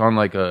took us on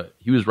like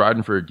he was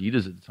riding for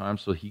Adidas at the time,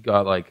 so he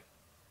got like.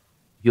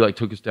 He like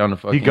took us down to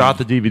fucking. He got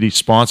the DVD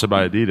sponsored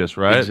by Adidas,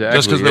 right? Exactly.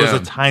 Just because there was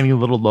a tiny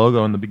little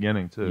logo in the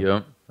beginning too.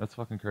 Yep. That's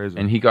fucking crazy.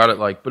 And he got it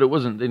like, but it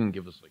wasn't. They didn't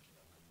give us like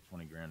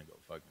 20 grand to go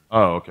fucking.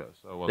 Oh, okay.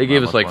 So they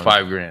gave us like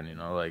 $5 grand, you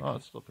know, like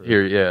it's still pretty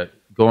here, yeah,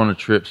 go on a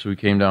trip. So we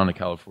came down to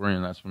California,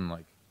 and that's when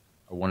like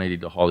a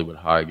 180 to Hollywood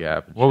High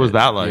gap. And what was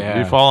that like? Yeah.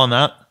 Did you fall on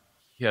that?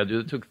 Yeah,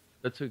 dude,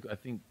 that took I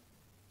think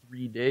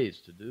 3 days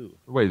to do.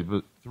 Wait,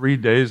 but 3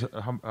 days?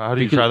 How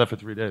do you try that for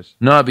 3 days?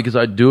 No, because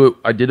I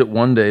did it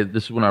one day.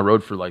 This is when I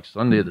rode for like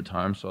Sunday at the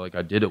time. So like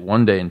I did it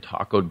one day and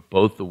tacoed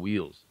both the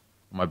wheels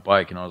on my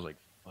bike, and I was like,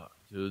 fuck,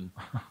 dude.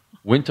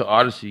 Went to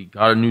Odyssey,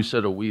 got a new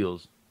set of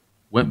wheels,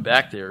 went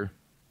back there.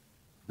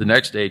 the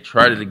next day,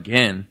 tried it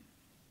again.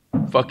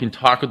 Fucking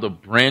tackled the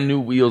brand new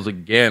wheels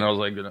again. I was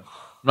like, I'm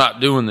not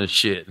doing this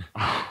shit.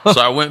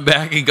 So I went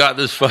back and got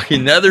this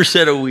fucking another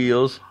set of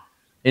wheels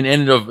and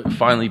ended up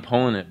finally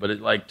pulling it. But it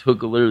like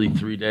took literally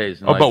 3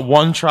 days. And, but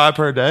one try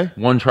per day?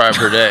 One try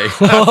per day. That's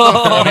the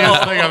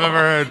funniest thing I've ever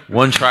heard.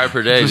 One try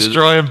per day.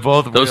 Destroying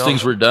both wheels. Those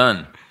things were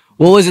done.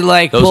 What was it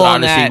like Those pulling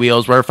Odyssey that?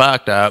 wheels were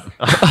fucked up.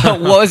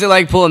 What was it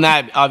like pulling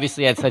that,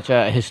 obviously, at such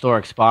a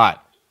historic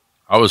spot?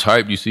 I was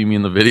hyped. You see me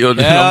in the video,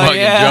 dude. Hell I'm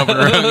fucking yeah. jumping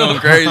around going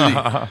crazy.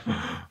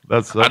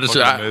 That's so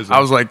amazing. I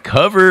was like,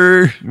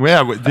 cover.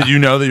 Yeah, did you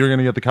know that you were going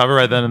to get the cover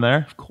right then and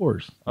there? Of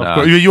course. Of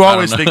course. You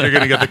always think you're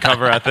going to get the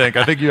cover, I think.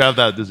 I think you have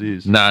that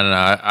disease. No.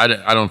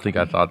 I don't think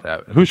I thought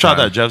that. Who shot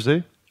that, Jeff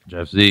Z?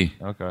 Jeff Z.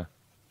 Okay.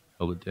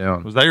 Held it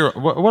down. Was that your...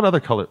 What other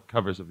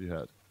covers have you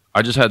had?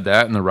 I just had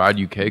that and the Ride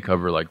UK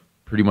cover, like,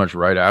 pretty much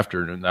right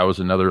after, and that was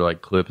another,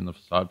 like, clip in the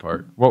facade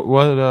part.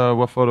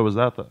 What photo was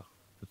that, though?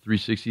 The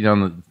 360 down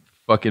the...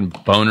 fucking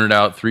bonered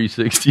out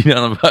 360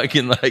 down the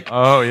fucking like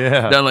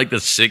down like the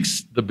big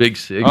 6 or the big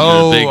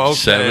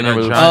 7 or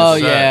whatever. Oh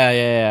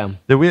yeah.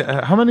 Did we?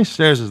 How many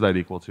stairs is that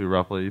equal to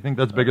roughly? You think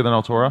that's bigger than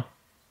El Toro?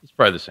 It's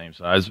probably the same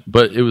size,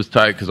 but it was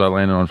tight because I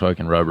landed on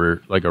fucking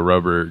rubber, like a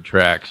rubber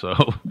track. So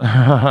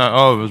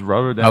oh, it was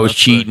rubber. Down I was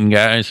cheating,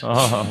 guys.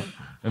 Oh,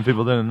 and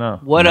people didn't know.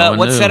 What No one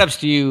what knew. setups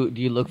do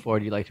you look for?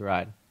 Do you like to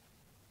ride?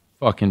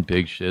 Fucking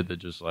big shit that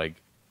just like.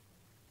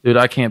 Dude,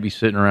 I can't be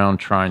sitting around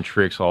trying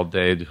tricks all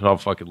day. Dude, I'll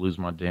fucking lose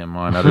my damn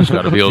mind. I just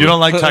got to be able You to...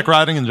 don't like tech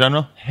riding in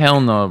general? Hell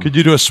no. Could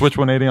you do a switch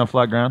 180 on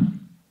flat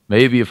ground?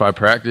 Maybe if I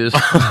practice.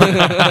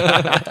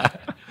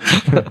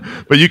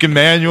 But you can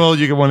manual,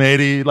 you can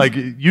 180. Like,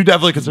 you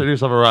definitely consider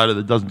yourself a rider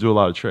that doesn't do a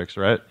lot of tricks,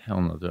 right?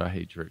 Hell no, dude. I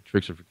hate tricks.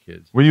 Tricks are for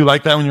kids. Were you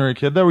like that when you were a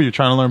kid, though? Were you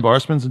trying to learn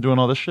bar spins and doing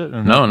all this shit?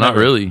 Or No, not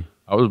never? really.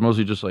 I was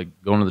mostly just like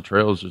going to the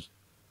trails, just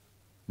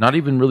not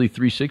even really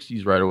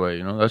 360s right away.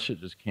 You know, that shit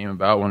just came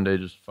about one day,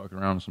 just fucking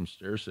around with some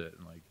stair set.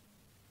 And like,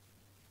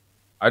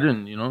 I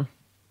didn't, you know,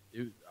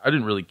 I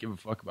didn't really give a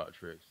fuck about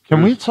tricks.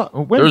 Can we talk?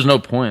 There was no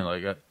point.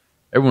 Like,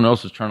 everyone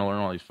else is trying to learn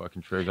all these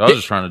fucking tricks. I was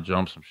just trying to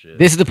jump some shit.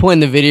 This is the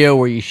point in the video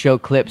where you show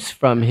clips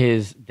from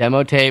his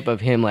demo tape of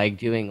him like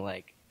doing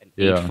like an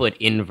 8-foot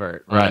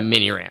invert on a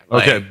mini ramp.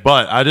 Okay,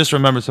 but I just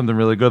remembered something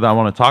really good that I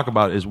want to talk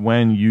about is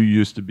when you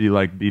used to be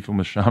like beefing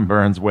with Sean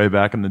Burns way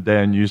back in the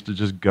day and you used to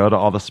just go to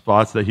all the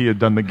spots that he had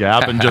done the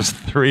gap and just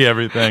three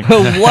everything.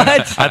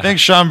 What? I think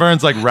Sean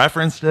Burns like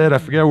referenced it. I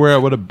forget where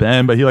it would have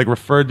been, but he like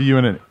referred to you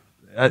in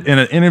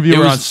an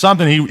interview or on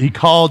something. He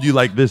called you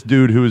like this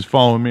dude who was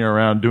following me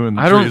around doing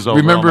the trees over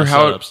all my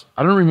setups.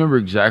 I don't remember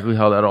exactly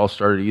how that all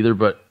started either,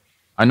 but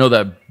I know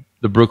that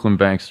the Brooklyn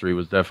Banks 3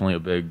 was definitely a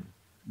big...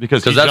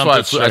 Because that's why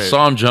I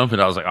saw him jumping.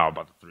 I was like, oh, I'm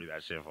about to 3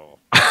 that shit full.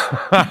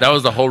 That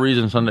was the whole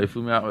reason Sunday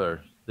flew me out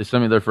there. They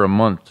sent me there for a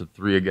month to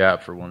 3 a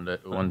gap for one day.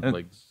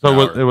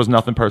 It was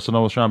nothing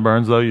personal with Sean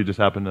Burns, though? You just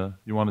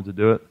you wanted to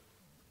do it?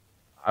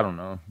 I don't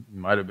know. It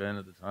might have been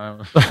at the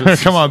time.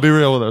 Come on, be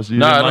real with us. You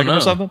didn't like him or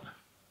something?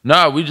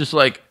 No, we just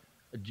like...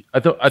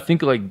 I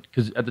think like...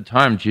 Because at the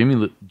time, Jimmy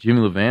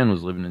Levan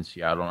was living in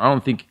Seattle. And I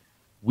don't think...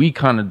 We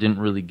kind of didn't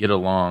really get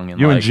along. And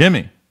you and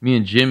Jimmy? Me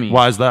and Jimmy.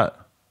 Why is that?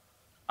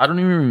 I don't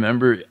even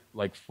remember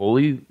like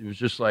fully. It was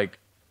just like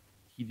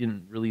he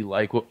didn't really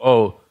like what.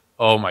 Oh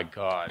my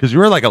god! Because you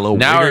were like a little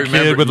bigger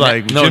kid with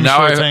like gym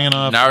shorts hanging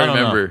off. Now I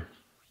remember.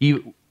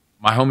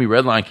 My homie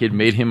Redline kid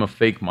made him a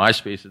fake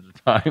MySpace at the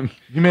time.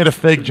 You made a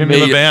fake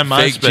Jimmy Levan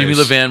MySpace. Fake Jimmy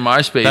Levan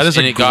MySpace. That is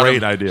and a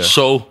great idea.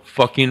 So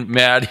fucking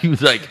mad. He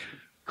was like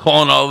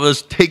calling all of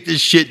us, "Take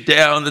this shit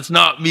down. That's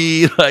not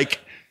me." Like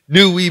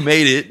knew we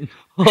made it.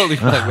 Holy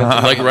fuck!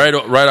 Like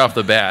right off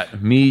the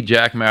bat, me,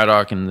 Jack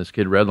Maddock, and this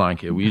kid Redline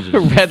kid. We just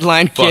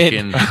Redline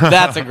kid.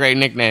 That's a great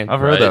nickname. I've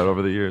heard that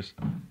over the years.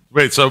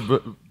 Wait, so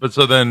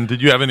then,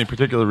 did you have any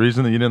particular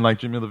reason that you didn't like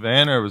Jimmy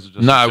Levan, or was it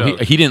just? Nah,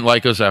 he didn't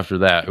like us after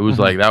that. It was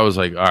like that was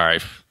like, all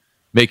right,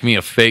 make me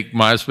a fake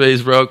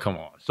MySpace, bro. Come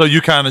on. So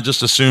you kind of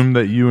just assumed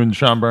that you and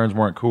Sean Burns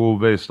weren't cool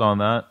based on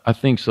that? I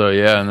think so,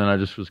 yeah. And then I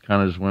just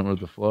went with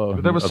the flow.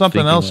 But there was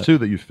something else too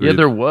that you threw. Yeah,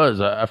 there was.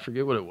 I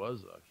forget what it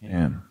was though.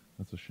 Man.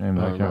 That's a shame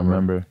that I can't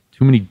remember.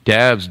 Too many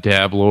dabs,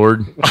 Dab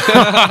Lord. Who's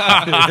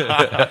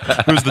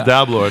the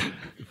Dab Lord?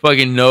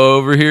 Fucking Noah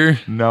over here.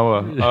 Noah.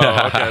 Oh,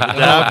 okay. The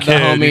Dab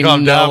kid. homie You call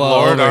him Dab Noah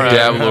Lord? over All right.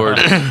 Dab Lord.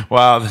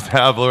 Wow, the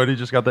Dab Lord. He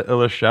just got the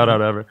illest shout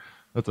out ever.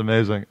 That's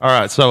amazing. All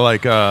right, so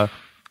like,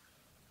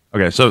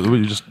 okay, so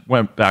we just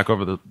went back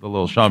over the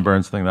little Sean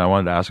Burns thing that I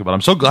wanted to ask about.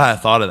 I'm so glad I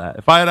thought of that.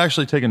 If I had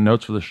actually taken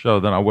notes for the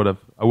show, then I would have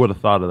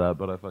thought of that,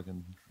 but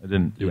I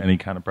didn't do any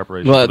kind of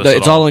preparation. Well, for this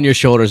it's all on your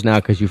shoulders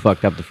now because you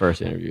fucked up the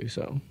first interview.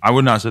 So I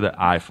would not say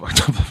that I fucked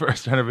up the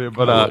first interview,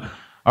 but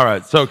all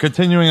right. So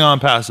continuing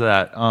on past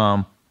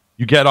that,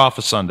 you get off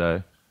a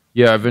Sunday.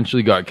 Yeah, I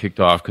eventually got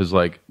kicked off because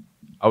like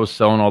I was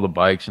selling all the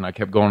bikes and I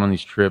kept going on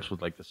these trips with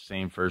like the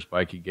same first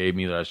bike he gave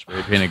me that I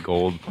spray painted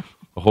gold,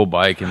 the whole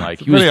bike, and like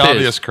it's a he was pretty pissed.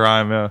 obvious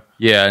crime, yeah.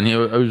 Yeah, and it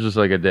was just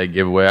like a dead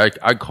giveaway.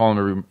 I call him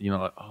every,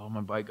 like, oh,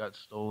 my bike got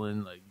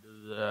stolen, like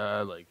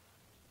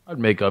I'd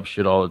make up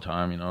shit all the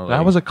time, you know.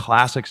 That was a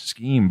classic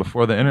scheme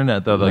before the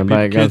internet, though. Like,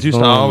 bike got kids used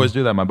to stolen. always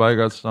do that. My bike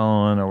got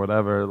stolen or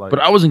whatever. Like, but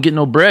I wasn't getting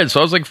no bread, so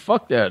I was like,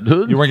 fuck that,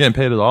 dude. you weren't getting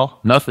paid at all?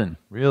 Nothing.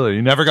 Really?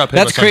 You never got paid?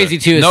 That's by Sunday? crazy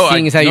too. No,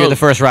 Seeing as how you're the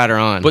first rider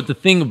on. But the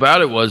thing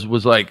about it was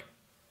like,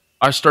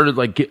 I started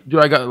like, dude,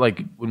 I got like,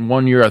 in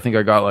 1 year, I think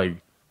I got like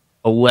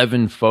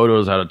 11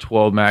 photos out of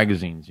 12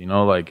 magazines, you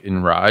know, like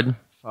in Ride.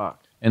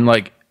 Fuck. And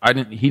like,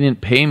 he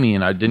didn't pay me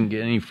and I didn't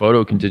get any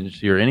photo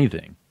contingency or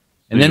anything.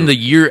 And then the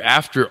year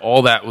after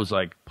all that was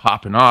like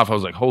popping off, I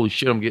was like, holy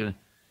shit, I'm getting.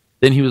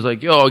 Then he was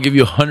like, yo, I'll give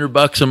you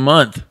 $100 a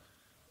month.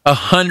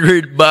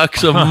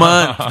 $100 a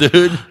month,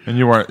 dude. And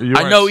you weren't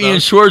I know Ian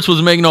Schwartz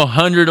was making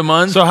 $100 a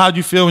month. So how'd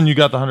you feel when you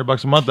got the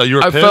 $100 a month? Though you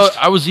were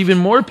pissed. I was even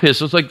more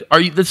pissed. I was like,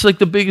 that's like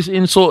the biggest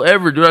insult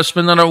ever, dude. I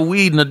spend that on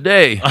weed in a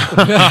day.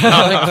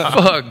 Like,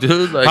 fuck,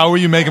 dude. Like, how were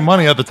you making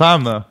money at the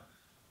time, though?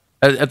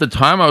 At the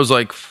time, I was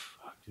like,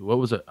 fuck, dude, what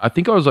was it? I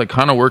think I was like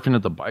kind of working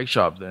at the bike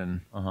shop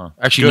then.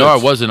 Actually, no, I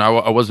wasn't.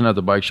 I wasn't at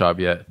the bike shop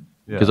yet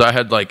because I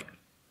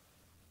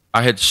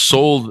had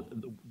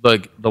sold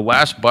like the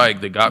last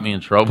bike that got me in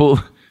trouble.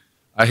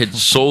 I had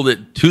sold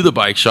it to the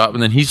bike shop,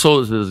 and then he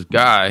sold it to this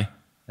guy,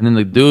 and then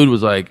the dude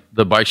was like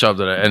the bike shop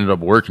that I ended up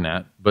working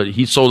at, but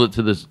he sold it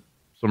to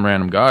some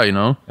random guy, you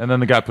know. And then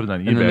the guy put it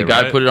on eBay. And then the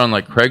guy put it on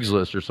like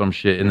Craigslist or some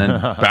shit, and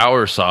then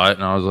Bauer saw it,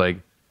 and I was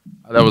like,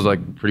 that was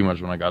like pretty much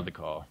when I got the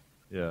call.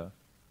 Yeah.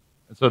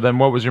 And so then,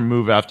 what was your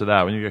move after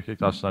that when you got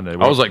kicked off Sunday?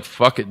 I was like,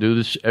 fuck it,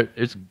 dude.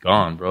 It's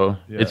gone, bro.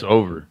 Yeah. It's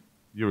over.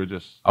 You were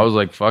just. I was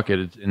like, fuck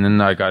it. And then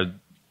like I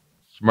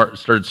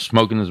started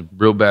smoking this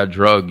real bad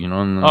drug, you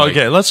know. And then,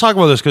 okay, let's talk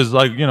about this because,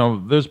 like, you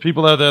know, there's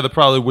people out there that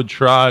probably would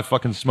try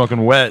fucking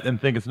smoking wet and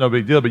think it's no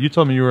big deal. But you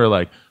told me you were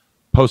like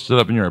posted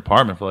up in your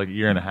apartment for like a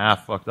year and a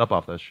half, fucked up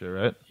off that shit,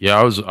 right? Yeah,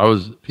 I was.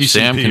 PCP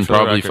Sam can for the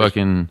probably record.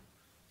 fucking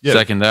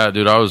second that,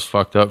 dude. I was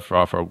fucked up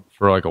for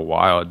like a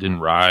while. I didn't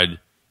ride.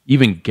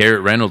 Even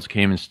Garrett Reynolds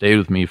came and stayed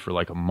with me for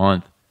like a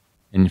month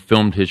and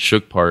filmed his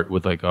shook part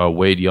with like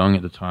Wade Young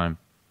at the time.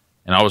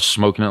 And I was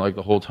smoking it like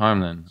the whole time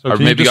then. So I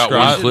can you maybe got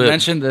describe- one You clip.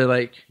 mentioned that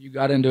like you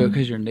got into it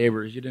because you're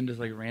neighbors. You didn't just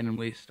like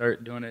randomly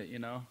start doing it, you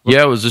know?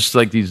 Yeah, it was just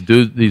like these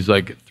dudes, these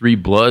like three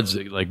bloods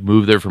that like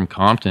moved there from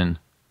Compton,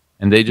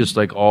 and they just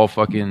like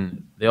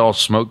they all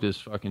smoked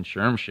this fucking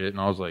Sherm shit, and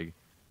I was like,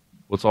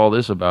 what's all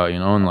this about, you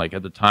know? And like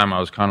at the time I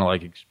was kind of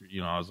like,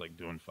 you know, I was like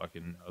doing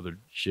fucking other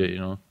shit, you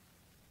know,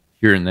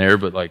 here and there,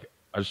 but like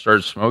I just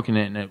started smoking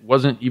it, and it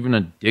wasn't even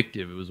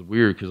addictive. It was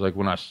weird because like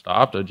when I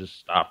stopped, I just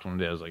stopped one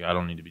day. I was like, I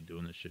don't need to be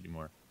doing this shit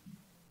anymore.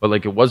 But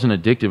like it wasn't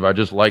addictive. I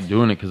just liked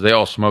doing it because they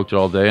all smoked it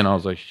all day, and I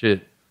was like,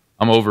 shit,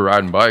 I'm over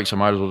riding bikes. I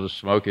might as well just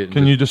smoke it.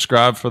 Can you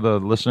describe for the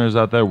listeners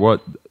out there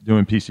what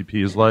doing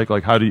PCP is like?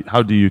 Like, how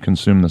do you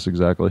consume this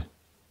exactly?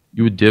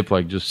 You would dip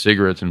like just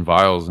cigarettes in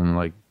vials, and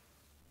like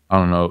I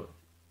don't know,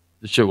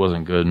 this shit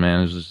wasn't good, man.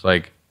 It was just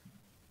like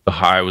the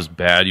high was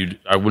bad.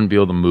 I wouldn't be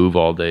able to move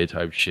all day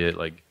type shit.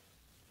 Like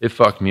it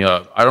fucked me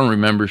up. I don't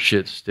remember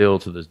shit still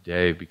to this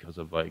day because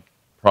of like.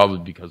 Probably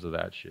because of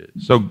that shit.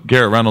 So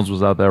Garrett Reynolds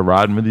was out there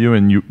riding with you,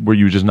 and were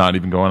you just not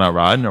even going out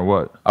riding, or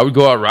what? I would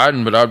go out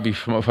riding, but I'd be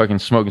fucking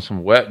smoking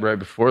some wet right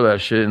before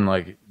that shit, and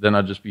like then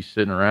I'd just be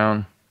sitting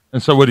around.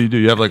 And so what do?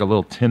 You have like a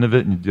little tin of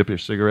it, and you dip your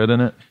cigarette in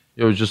it?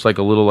 It was just like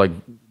a little like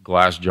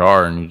glass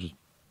jar, and you just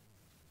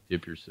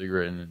dip your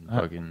cigarette in it and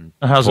fucking.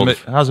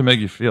 How's it make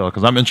you feel?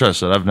 Because I'm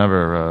interested. I've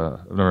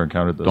never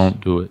encountered this. Don't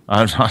do it.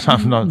 I'm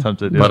not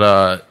tempted.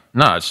 But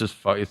no, it's just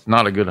it's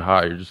not a good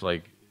high. You're just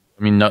like.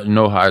 I mean,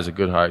 no high is a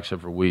good high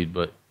except for weed,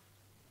 but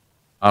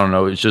I don't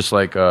know. It's just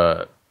like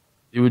it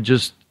would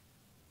just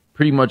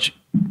pretty much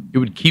it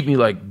would keep me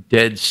like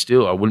dead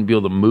still. I wouldn't be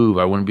able to move.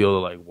 I wouldn't be able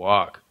to like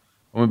walk.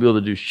 I wouldn't be able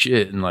to do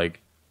shit, and like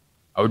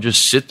I would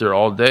just sit there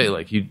all day.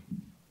 Like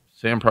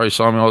Sam probably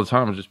saw me all the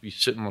time. I'd just be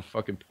sitting on the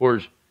fucking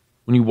porch.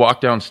 When you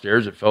walk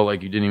downstairs, it felt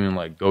like you didn't even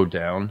like go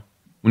down.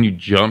 When you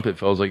jump, it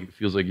feels like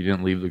you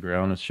didn't leave the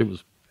ground. That shit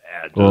was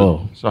bad. Dude.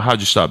 Whoa. So how'd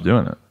you stop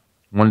doing it?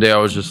 One day I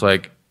was just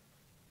like.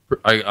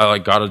 I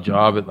like got a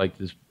job at like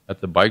this at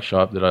the bike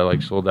shop that I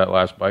like sold that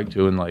last bike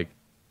to, and like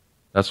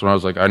that's when I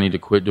was like I need to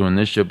quit doing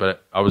this shit.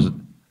 But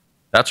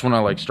that's when I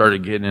like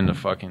started getting into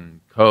fucking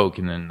coke,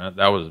 and then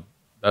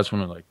that's when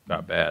it like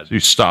got bad. So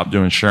you stopped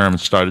doing Sherm and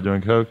started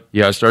doing coke?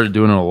 Yeah, I started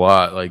doing it a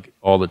lot, like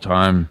all the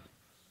time,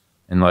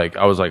 and like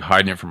I was like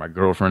hiding it from my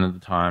girlfriend at the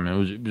time. And it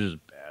was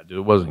just bad, dude.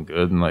 It wasn't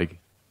good, and like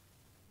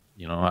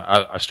you know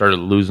I started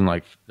losing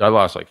I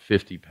lost like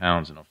 50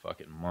 pounds in a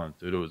fucking month,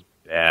 dude. It was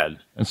bad.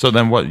 And so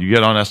then what? You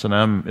get on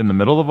S&M in the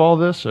middle of all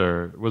this,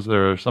 or was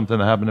there something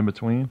that happened in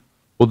between?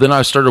 Well, then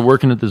I started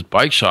working at this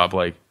bike shop.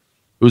 Like,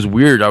 it was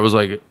weird. I was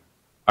like,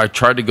 I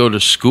tried to go to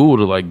school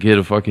to like get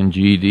a fucking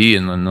GED,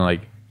 and then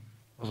like,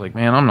 I was like,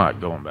 man, I'm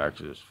not going back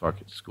to this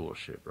fucking school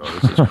shit, bro.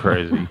 This is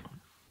crazy.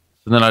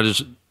 So then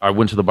I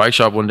went to the bike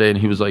shop one day, and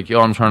he was like, yo,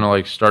 I'm trying to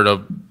like start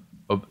up,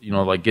 you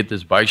know, like get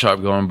this bike shop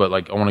going, but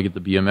like I want to get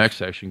the BMX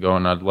section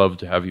going. I'd love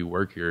to have you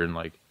work here and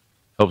like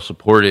help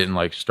support it and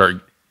like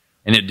start.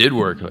 And it did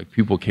work. Like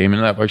people came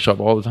into that bike shop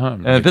all the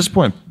time. And at this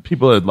point,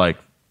 people had like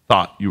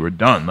thought you were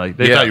done. Like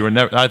they thought you were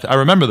never. I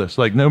remember this.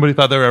 Like nobody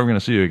thought they were ever going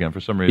to see you again for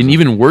some reason. And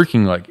even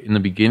working, like in the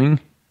beginning,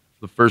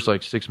 the first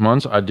like 6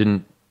 months, I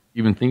didn't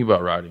even think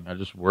about riding. I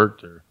just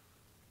worked, or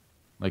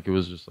like it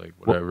was just like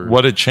whatever.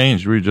 What had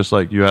changed? Were you just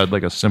like you had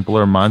like a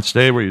simpler mind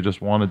state where you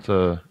just wanted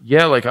to?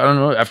 Yeah, like I don't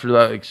know. After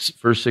that like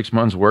first 6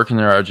 months working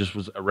there, I just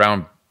was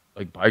around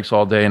like bikes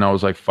all day, and I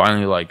was like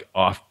finally like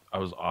off. I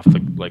was off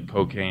the like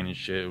cocaine and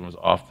shit, and was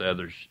off the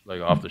other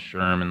like off the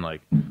Sherm, and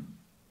like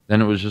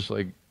then it was just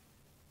like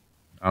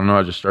I don't know.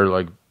 I just started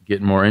like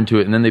getting more into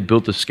it, and then they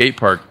built a skate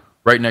park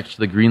right next to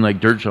the Green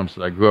Lake dirt jumps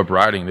that I grew up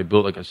riding. They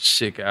built like a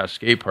sick ass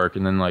skate park,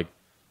 and then like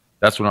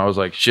that's when I was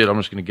like, shit, I'm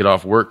just gonna get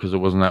off work because it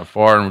wasn't that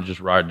far, and we'll just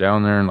ride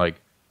down there, and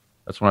like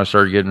that's when I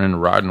started getting into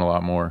riding a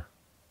lot more.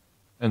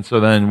 And so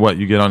then what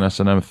you get on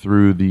S&M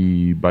through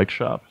the bike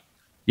shop?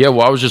 Yeah,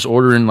 well, I was just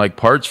ordering like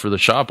parts for the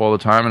shop all the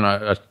time,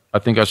 and I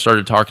think I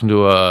started talking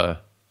to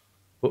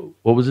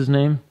what was his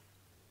name?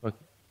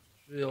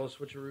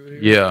 Switcheroo here.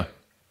 Yeah.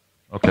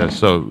 Okay,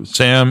 so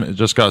Sam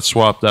just got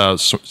swapped out.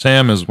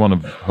 Sam is one of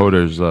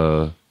Hoder's,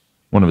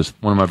 one of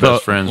my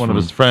best friends. One of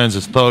his friends,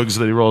 his thugs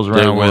that he rolls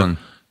around with.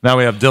 Now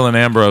we have Dylan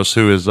Ambrose,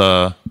 who is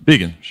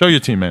vegan. Show your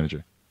team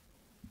manager.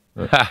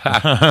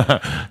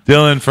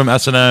 Dylan from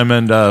S&M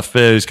and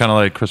Fizz, kind of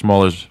like Chris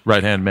Muller's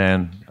right-hand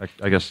man.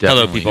 I guess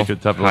Hello, people. You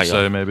could definitely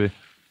say maybe.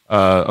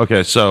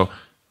 Okay, so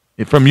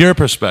from your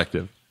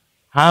perspective,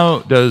 how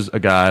does a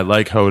guy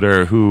like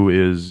Hoder, who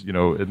is, you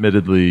know,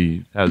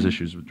 admittedly has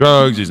issues with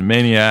drugs, he's a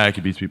maniac,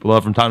 he beats people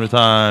up from time to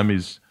time,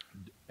 he's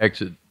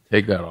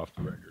take that off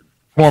the record.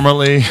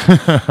 Formerly,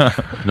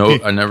 No,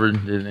 I never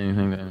did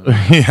anything.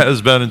 He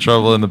has been in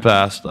trouble in the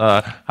past.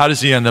 How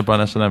does he end up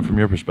on S&M from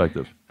your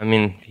perspective? I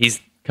mean, he's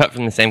cut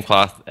from the same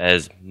cloth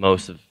as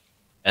most of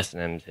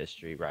S&M's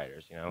history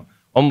riders, you know,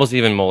 almost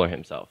even Moeller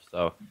himself.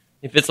 So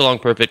he fits along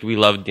perfect. We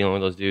love dealing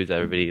with those dudes that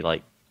everybody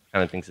like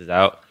kind of thinks is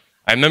out.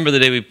 I remember the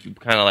day we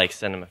kind of like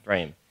sent him a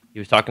frame. He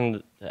was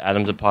talking to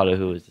Adam Zapata,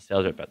 who was the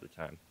sales rep at the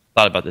time.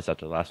 Thought about this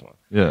after the last one.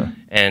 Yeah.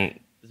 And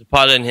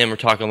Zapata and him were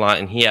talking a lot,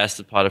 and he asked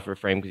Zapata for a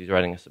frame because he's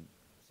riding some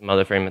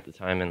other frame at the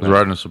time. And I was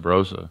riding a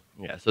Sabrosa.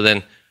 Yeah. So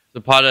then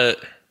Zapata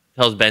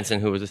tells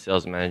Benson, who was the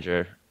sales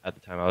manager at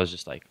the time, I was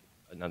just like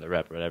another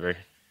rep or whatever.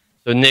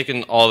 So Nick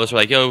and all of us were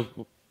like, yo,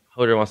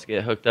 Hoder wants to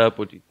get hooked up.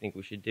 What do you think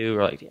we should do?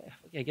 We're like,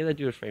 yeah, get that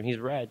dude a frame. He's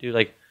rad, dude.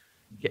 Like,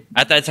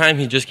 at that time,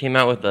 he just came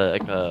out with a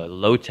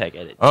Lotek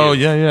edit. Oh,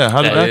 yeah.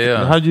 How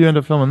did you end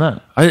up filming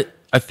that?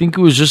 I think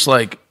it was just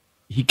like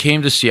he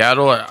came to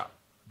Seattle.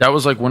 That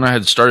was like when I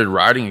had started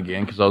riding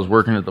again because I was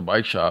working at the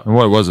bike shop. And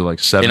what was it, like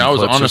 7 And I was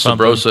clips on or a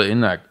something?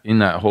 Sabrosa in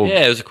that whole.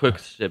 Yeah, it was a quick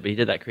shit, but he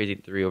did that crazy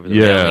 3 over the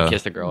Yeah. rail and he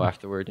kissed a girl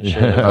afterward and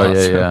shit. Oh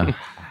yeah.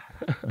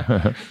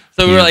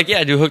 So we were like,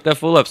 yeah, dude, hook that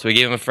fool up. So we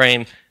gave him a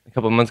frame. A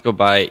couple of months go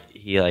by,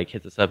 he like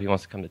hits us up. He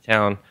wants to come to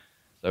town.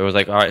 So it was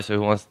like, all right, so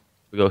who wants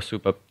to go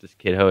swoop up this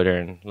kid Hoder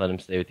and let him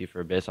stay with you for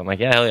a bit? So I'm like,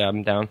 yeah, hell yeah,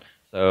 I'm down.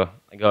 So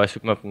I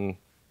swoop him up in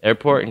the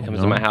airport, and he comes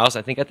to my house.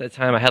 I think at that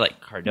time I had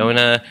like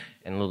Cardona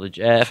and Little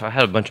Jeff. I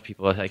had a bunch of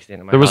people like staying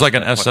at my house. There was like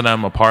an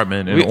S&M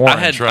apartment in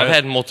Orange, right? I've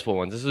had multiple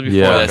ones. This was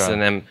before the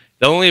S&M.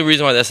 The only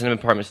reason why the S&M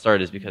apartment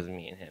started is because of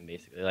me and him,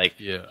 basically. Like,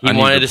 he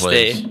wanted to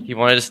stay. He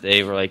wanted to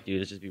stay. We're like, dude,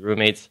 let's just be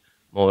roommates.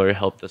 Mueller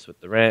helped us with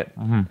the rent,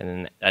 and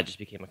then that just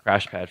became a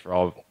crash pad for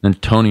all. And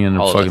Tony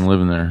ended up fucking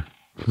living there.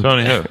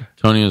 Tony who?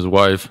 Tony, his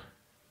wife,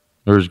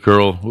 or his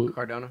girl.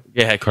 Cardona.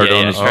 Yeah,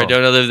 Cardona.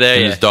 Cardona lived there.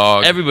 And his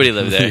dog. Everybody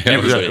lived there.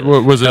 Everybody.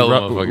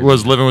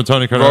 Was living with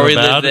Tony Cardona Rory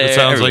bad? lived there. It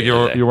sounds like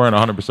Everybody you weren't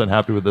 100%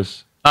 happy with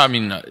this. I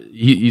mean,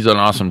 he's an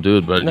awesome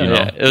dude, but No, you know,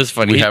 yeah, it was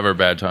funny. We have our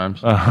bad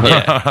times,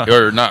 Yeah.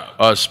 or not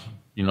us.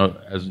 You know,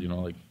 as you know,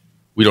 like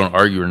we don't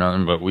argue or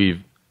nothing, but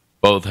we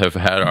both have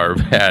had our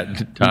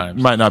bad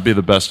times. Might not be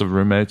the best of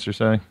roommates, you're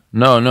saying?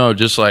 No,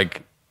 just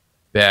like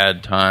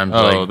bad times.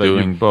 Oh, like that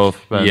doing you've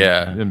both been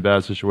yeah, in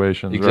bad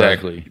situations.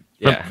 exactly. Right?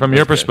 Yeah, From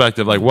your that's good.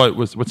 perspective, like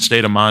what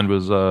state of mind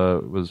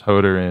was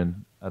Hoder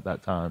in at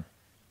that time?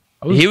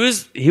 He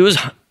was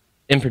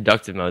in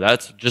productive mode.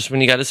 That's just when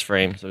he got his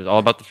frame. So it was all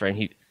about the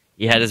frame.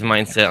 He had his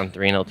mindset on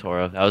 3 and El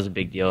Toro. That was a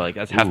big deal. Like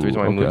that's half the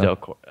reason why I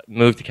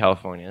moved to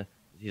California.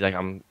 He's like,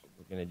 we're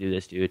gonna do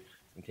this, dude. It's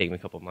gonna take me a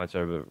couple months,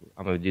 but I'm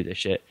gonna do this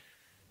shit.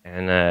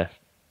 And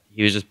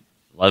he was just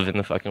loving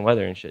the fucking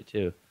weather and shit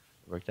too.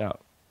 It worked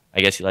out.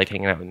 I guess he liked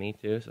hanging out with me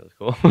too, so it was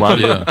cool.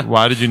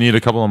 Why did you need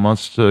a couple of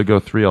months to go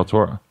 3 El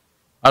Toro?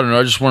 I don't know.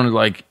 I just wanted to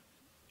like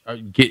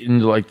get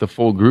into like the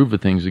full groove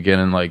of things again,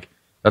 and like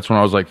that's when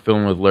I was like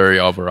filming with Larry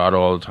Alvarado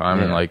all the time,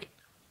 and like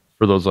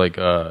for those like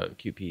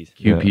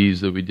QPs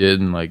that we did,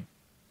 and like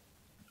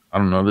I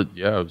don't know that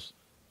it was.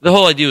 The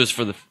whole idea was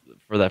for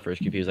that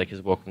first QP was like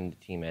his welcome to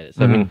team edit.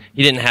 So I mean,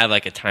 he didn't have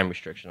like a time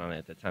restriction on it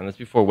at the time. That's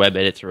before web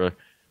edits were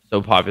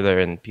so popular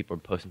and people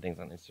were posting things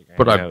on Instagram.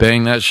 But I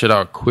banged that shit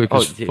out quick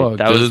as fuck.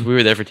 We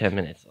were there for 10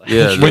 minutes. Like,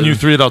 Yeah, When you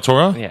 3 El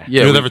Toro? Yeah.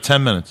 You were there for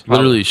 10 minutes.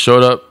 Literally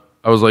showed up.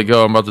 I was like,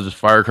 "Yo, I'm about to just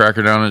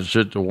firecracker down and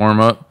shit to warm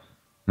up, and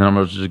then I'm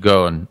about to just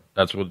go." And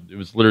that's what it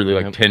was. Literally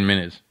like 10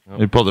 minutes.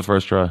 You pulled it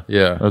first try.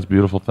 Yeah. That's a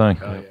beautiful thing.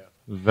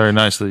 was very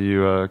nice that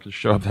you could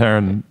show up there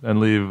and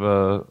leave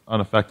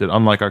unaffected,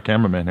 unlike our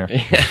cameraman here.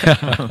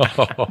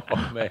 Oh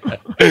man,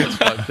 it's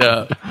fucked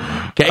up.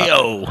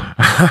 KO.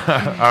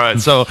 All right.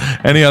 So,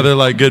 any other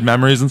like good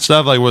memories and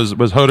stuff? Like,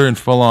 was Hoder in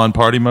full on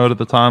party mode at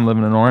the time,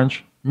 living in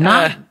Orange?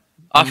 Not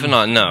off and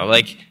on. No,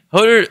 like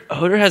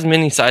Hoder has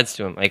many sides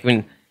to him. Like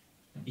when.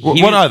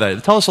 What are they?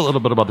 Tell us a little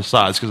bit about the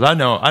sides, because I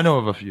know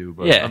of a few,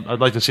 but yeah. I'd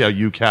like to see how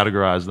you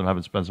categorize them.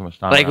 Having spent so much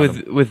time. Like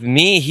them. with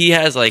me, he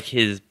has like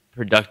his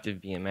productive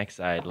BMX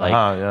side, like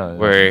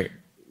where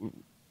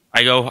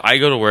I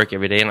go to work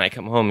every day and I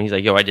come home and he's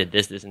like, "Yo, I did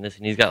this, this, and this,"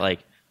 and he's got like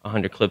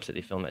 100 clips that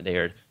he filmed that day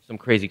or some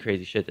crazy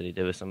shit that he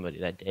did with somebody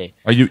that day.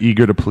 Are you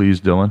eager to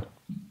please Dylan?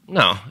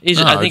 No,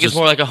 I think it's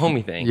more like a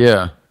homie thing.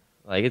 Yeah,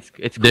 like it's.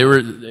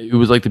 Cool. It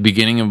was like the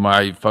beginning of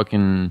my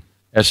fucking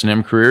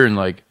S&M career, and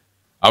like.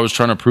 I was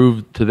trying to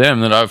prove to them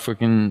that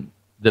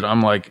that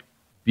I'm like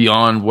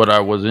beyond what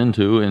I was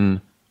into and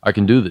I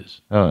can do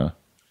this. Oh, yeah. It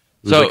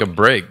was like a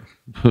break.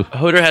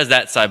 Hoder has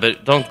that side,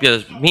 but don't get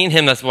us. Me and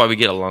him, that's why we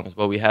get along as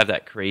well. We have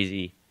that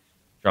crazy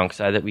drunk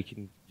side that we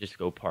can just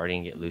go party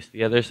and get loose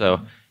together.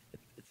 So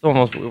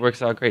it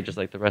works out great, just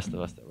like the rest of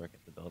us that work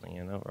at the building.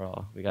 You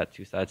know, we got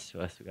two sides to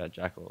us. We got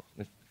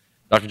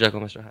Dr. Jekyll,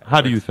 and Mr. Hyde.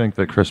 How do you think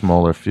that Chris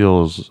Moeller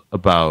feels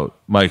about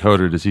Mike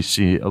Hoder? Does he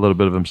see a little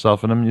bit of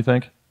himself in him, you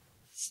think?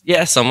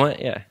 Yeah, somewhat.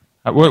 Yeah.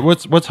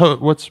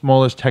 What's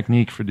Moeller's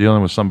technique for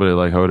dealing with somebody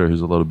like Hoder, who's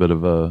a little bit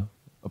of a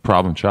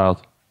problem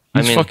child?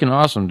 He's fucking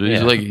awesome, dude. Yeah.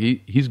 He's like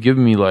he's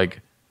given me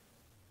like,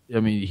 I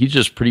mean, he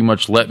just pretty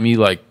much let me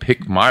like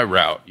pick my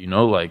route, you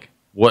know, like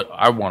what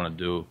I want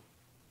to do.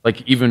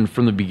 Like even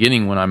from the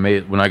beginning when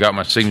I got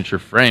my signature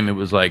frame, it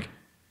was like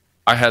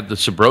I had the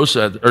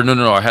Sabrosa,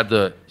 I had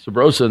the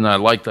Sabrosa and I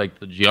liked like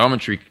the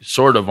geometry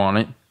sort of on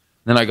it.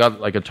 Then I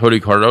got like a Todi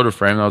Cardotta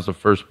frame. That was the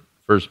first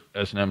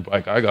S&M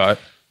bike I got,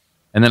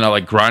 and then I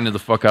like grinded the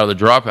fuck out of the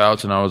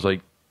dropouts, and I was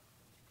like,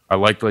 I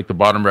liked like the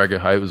bottom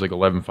bracket height was like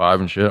 11.5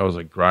 and shit. I was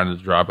like grinding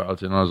the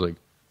dropouts, and I was like,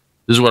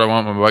 this is what I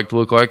want my bike to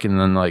look like. And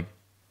then like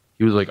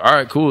he was like, all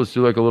right, cool, let's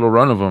do like a little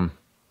run of them.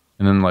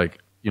 And then like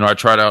I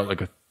tried out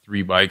like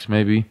 3 bikes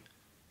maybe.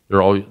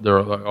 They're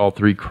all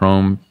 3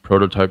 chrome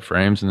prototype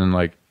frames, and then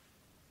like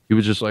he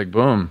was just like,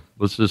 boom,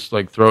 let's just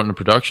like throw it into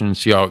production and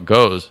see how it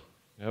goes.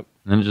 Yep.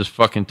 And then it just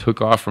fucking took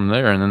off from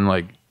there, and then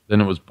like. Then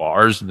it was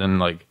bars. And then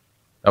like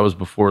that was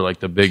before like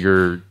the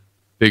bigger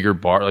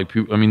bar. Like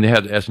I mean, they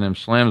had S&M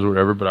slams or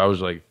whatever, but I was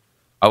like,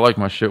 I like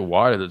my shit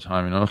wide at the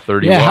time, you know,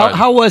 30 wide. Yeah,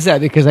 how was that?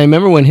 Because I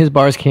remember when his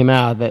bars came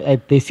out,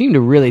 that they seemed to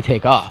really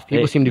take off.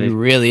 People seemed to be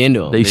really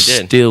into them. They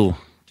still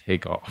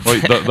take off.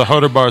 Wait, the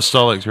Hoder bar is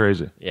still like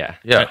crazy. Yeah.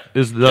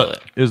 Is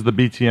the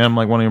BTM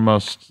like one of your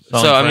most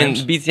selling frames?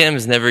 I mean, BTM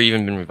has never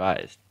even been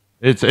revised.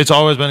 It's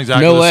always been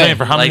exactly the same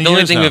for how many years? The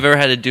only thing now? we've ever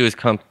had to do is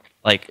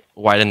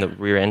widen the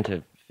rear end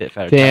to fit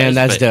fatter Damn, tires,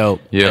 that's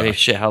dope. Yeah. I mean,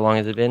 shit, how long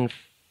has it been?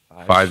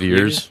 5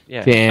 years.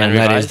 Yeah. Damn,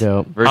 that is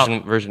dope.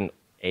 Version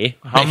A.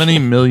 How many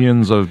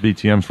millions of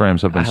BTM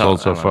frames have been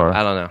sold so far?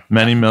 I don't know.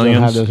 Many Don't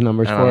millions? have those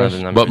numbers for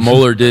us. But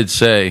Moeller did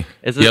say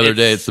the other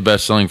day it's the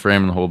best selling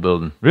frame in the whole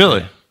building.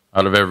 Really?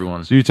 Out of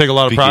everyone. So you take a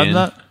lot of pride in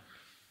that?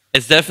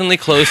 It's definitely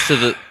close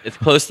to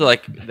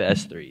like the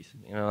S3s.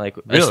 You know, like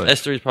really?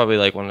 S3 is probably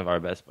like one of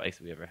our best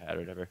bikes we ever had or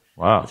whatever.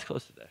 Wow. It's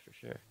close to that for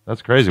sure.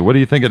 That's crazy. What do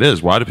you think it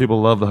is? Why do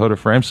people love the Hoder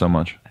frame so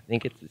much? I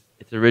think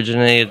it's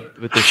originated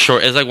with the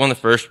short. It's like one of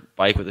the first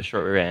bike with a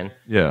short rear end.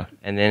 Yeah.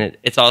 And then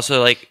it's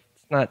also like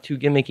it's not too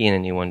gimmicky in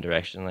any one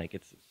direction. Like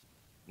it's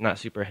not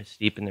super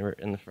steep in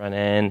the front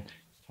end.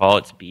 It's tall.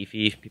 It's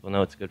beefy. People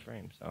know it's a good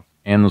frame. So.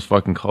 And those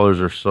fucking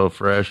colors are so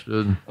fresh,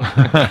 dude.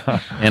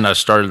 And I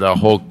started the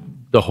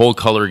whole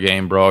color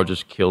game, bro. I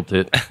just killed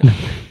it.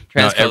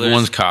 Now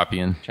everyone's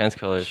copying.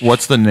 Transcolors.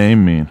 What's the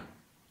name mean?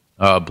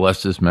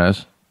 Bless this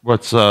mess.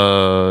 What's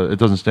it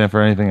doesn't stand for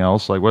anything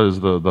else? Like, what is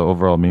the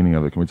overall meaning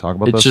of it? Can we talk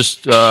about this? It's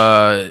just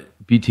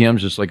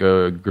BTM's just like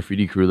a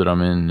graffiti crew that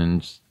I'm in,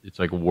 and it's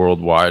like a world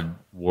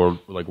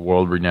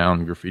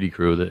renowned graffiti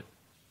crew that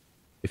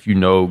if you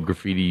know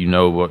graffiti, you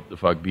know what the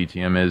fuck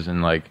BTM is.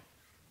 And like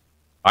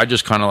I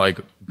just kind of like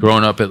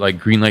growing up at like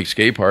Green Lake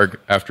Skate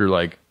Park after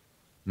like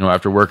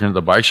after working at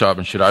the bike shop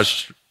and shit, I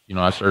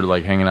started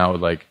like hanging out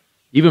with like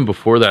even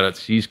before that at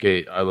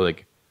Seaskate, I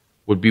like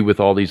would be with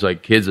all these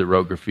like kids that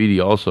wrote graffiti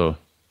also.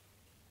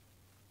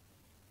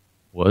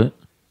 What?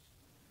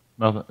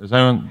 Nothing. Is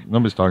anyone?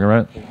 Nobody's talking,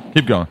 right?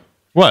 Keep going.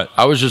 What?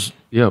 I was just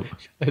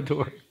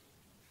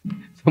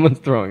Someone's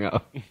throwing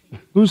up.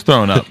 Who's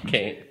throwing up?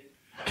 Kane.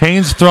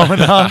 Kane's throwing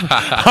up.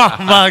 Oh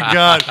my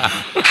god!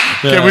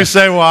 Can we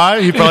say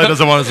why? He probably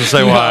doesn't want us to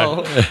say why.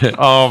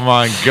 Oh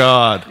my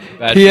god!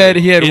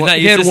 He's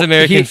not used to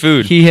American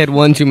food. He had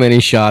one too many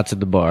shots at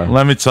the bar.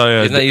 Let me tell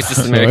you, he's not used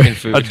to American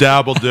food. A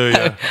dab will do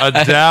you. A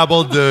dab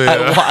will do you.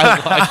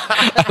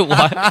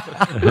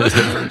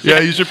 Yeah,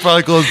 you should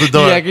probably close the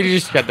door. Yeah, can you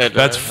just cut that?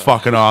 That's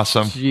fucking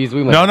awesome. Jeez,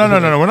 we No,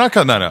 we're not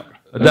cutting that out.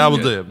 A dab will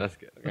do you. That's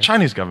good. Okay. The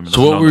Chinese government.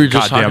 So what doesn't were know we the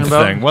just goddamn talking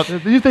about? thing. What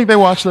do you think they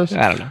watch this?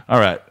 I don't know. All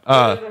right.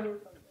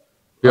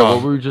 Yeah,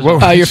 what were we just?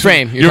 Your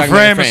frame. You're Your talking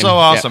about frame is so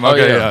awesome. Yeah.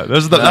 Okay, Oh, yeah. yeah.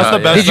 That's the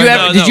best. Did you thing.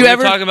 ever? Did you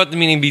ever? talking about the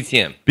meaning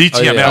BTM? BTM?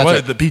 Oh, yeah. Yeah,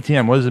 what, the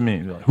BTM. What does it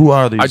mean? Like, who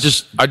are these?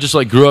 I just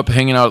like grew up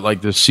hanging out at,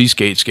 like the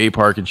skate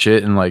park and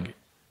shit, and like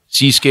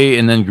skate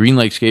and then Green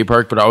Lake skate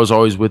park. But I was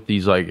always with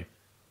these like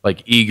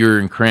Eager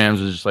and Crams,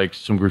 just like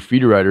some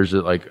graffiti writers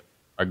that like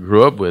I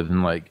grew up with,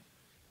 and like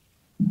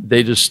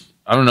they just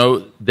I don't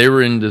know, they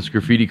were in this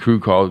graffiti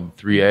crew called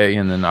 3A,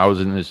 and then I was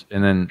in this,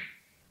 and then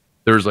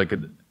there was like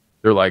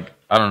they're like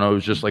I don't know, it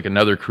was just like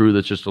another crew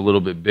that's just a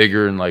little bit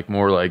bigger and like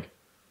more like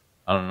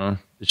I don't know,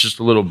 it's just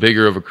a little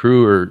bigger of a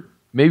crew, or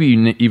maybe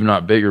even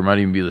not bigger, might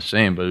even be the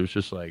same, but it was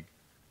just like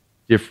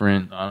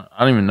different. I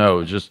don't even know.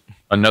 It was just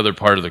another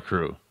part of the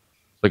crew.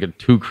 It's like a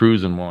 2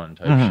 crews in one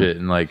type shit.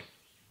 And like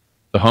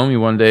the homie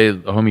one day,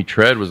 the homie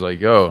Tread was like,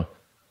 "Yo,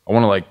 I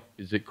want to like,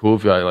 is it cool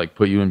if I like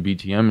put you in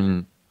BTM?"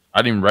 And I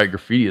didn't even write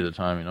graffiti at the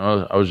time, you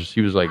know.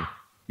 He was like,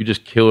 "You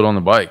just kill it on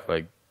the bike.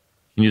 Like,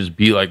 can you just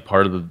be like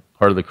part of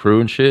the crew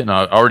and shit?" And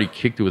I already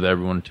kicked it with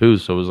everyone too,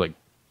 so it was like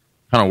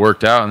kind of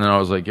worked out. And then I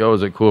was like, "Yo,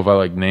 is it cool if I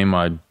like name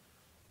my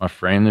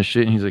frame this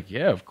shit?" And he's like,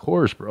 "Yeah, of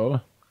course,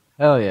 bro."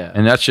 Hell yeah.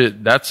 And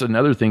that's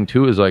another thing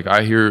too, is like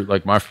I hear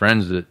like my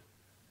friends that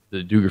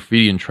do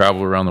graffiti and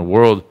travel around the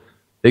world,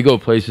 they go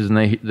places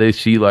and they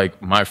see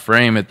like my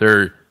frame at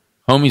their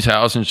homie's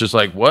house, and it's just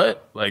like,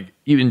 what? Like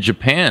even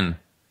Japan.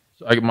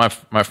 So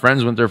my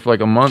friends went there for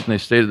like a month, and they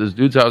stayed at this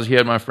dude's house. He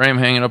had my frame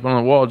hanging up on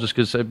the wall just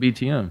because it said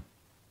BTM.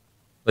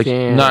 Like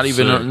Damn, not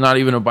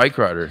even a bike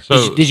rider.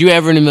 So Did you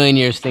ever in a million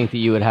years think that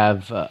you would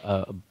have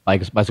a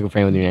bicycle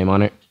frame with your name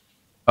on it?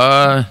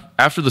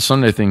 After the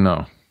Sunday thing,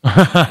 no.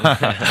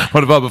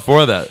 what about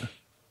before that?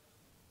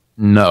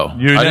 No,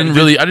 I didn't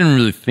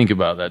really think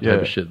about that type Yeah.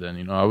 of shit then.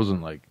 You know, I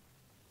wasn't like.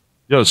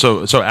 Yo,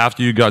 so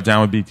after you got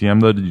down with BTM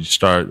though, did you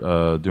start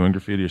doing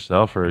graffiti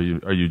yourself, or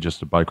are you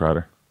just a bike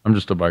rider? I'm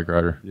just a bike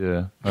rider.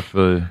 Yeah, I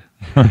feel you.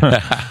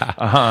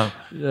 Yeah.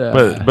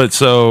 But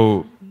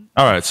so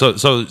all right, so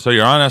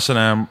you're on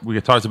S&M. We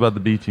talked about the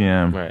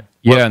BTM, Right.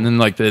 Yeah, and then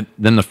like then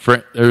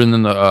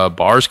the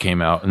bars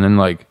came out, and then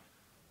like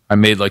I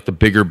made like the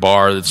bigger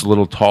bar that's a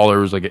little taller.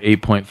 It was like an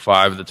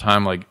 8.5 at the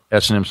time. Like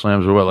S&M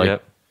slams were what, like.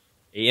 Yep.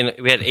 We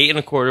had 8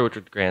 1/4, which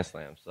were Grand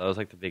Slams. So that was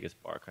like the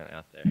biggest bar kind of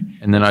out there.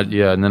 And then I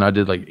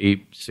did like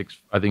 8.6.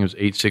 I think it was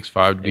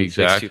 8.65 to be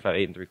exact. 8.625,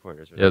 8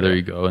 3/4. Yeah, there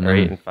you go. And or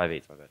then 8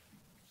 5/8. My bad.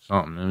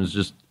 something. It was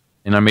just,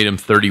 and I made them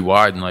 30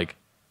 wide, and like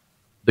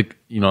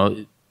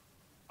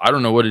I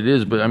don't know what it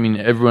is, but I mean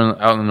everyone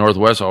out in the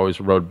Northwest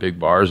always rode big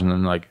bars, and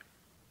then like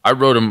I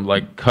rode them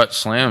like cut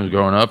slams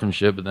growing up and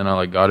shit. But then I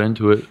like got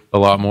into it a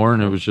lot more,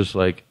 and it was just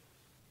like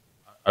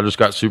I just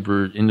got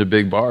super into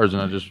big bars,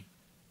 and I just.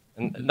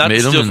 And not to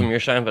steal from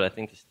your shine, but I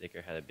think the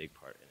sticker had a big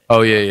part in it.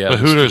 Oh yeah. The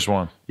Hooters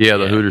one. Yeah,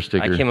 the Hooter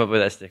sticker. I came up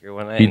with that sticker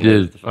one night. He and it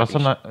was did. the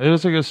fucking It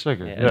was a good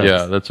sticker. Yeah.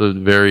 Yeah, that's a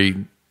very.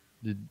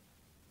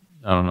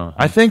 I don't know.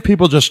 I think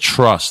people just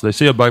trust. They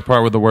see a bike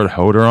part with the word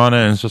Hoder on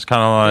it, and it's just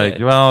kind of like,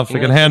 Yeah. well, if it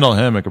can handle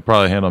him, it could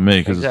probably handle me,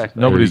 because Exactly.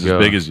 nobody's There as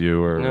you big go. as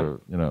you, or No.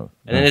 you know.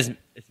 And then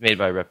it's made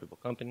by a reputable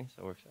company,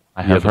 so it works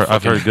out.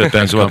 I've heard good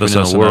things about this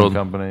company in the world.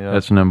 company. Yeah.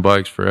 S&M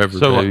bikes forever.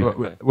 So,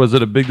 baby. was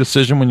it a big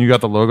decision when you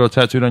got the logo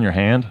tattooed on your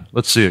hand?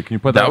 Let's see it. Can you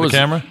put that on the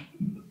camera?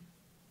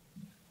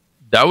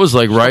 That was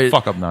like right.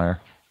 Fuck up,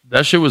 Nair.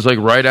 That shit was like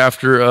right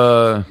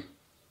after.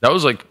 That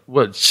was like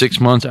what 6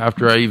 months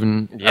after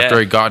after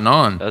I gotten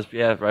on. That was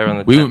right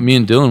around the time. Me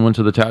and Dylan went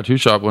to the tattoo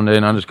shop one day,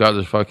 and I just got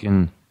this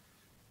fucking.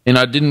 And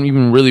I didn't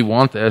even really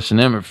want the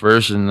S&M at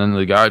first, and then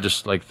the guy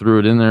just like threw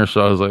it in there,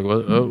 so I was like, "What?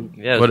 Oh,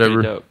 Yeah, it was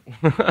whatever." pretty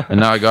dope.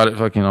 And now I got it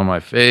fucking on my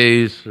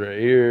face right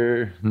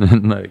here, and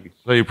then like,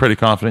 So you're pretty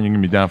confident you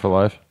can be down for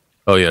life?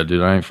 oh yeah,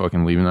 dude, I ain't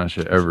fucking leaving that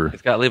shit ever.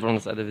 It's got a label on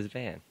the side of his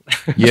van.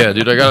 Yeah,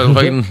 dude, I got a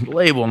fucking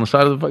label on the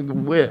side of the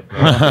fucking whip.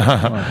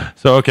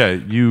 So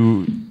okay,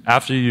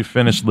 after you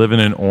finished living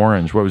in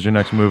Orange, what was your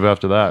next move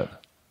after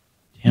that?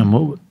 Damn,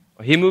 what?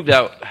 He moved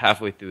out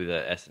halfway through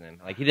the S&M.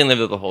 Like he didn't live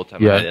there the whole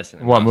time. Yeah. I had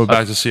S&M. What, moved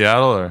back to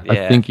Seattle, or?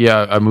 Yeah. I think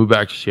I moved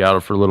back to Seattle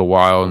for a little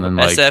while, and then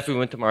like SF, we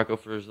went to Marco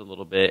for a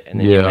little bit, and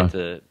then Yeah. you went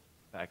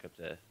back up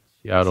to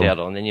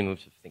Seattle, and then you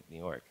moved to New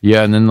York.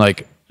 yeah, and then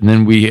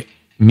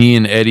me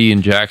and Eddie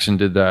and Jackson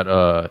did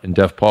that in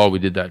Def Paul. We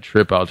did that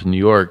trip out to New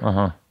York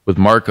with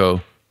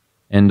Marco,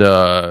 and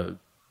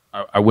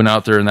I went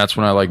out there, and that's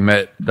when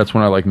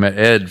I met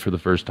Ed for the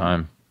first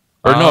time.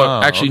 Or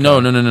no, actually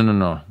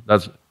no.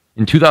 That's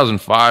in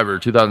 2005 or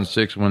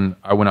 2006 when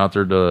I went out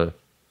to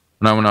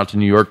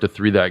New York to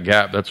 3 That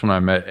Gap. That's when I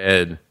met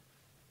Ed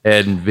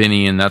and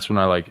Vinny, and that's when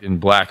I in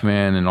Black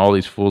Man and all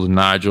these fools,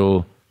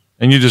 Nigel.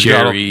 And you just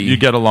Jerry. you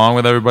get along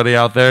with everybody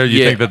out there? You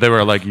Yeah. think that they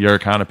were like your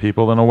kind of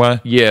people in a way?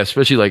 Yeah,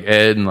 especially like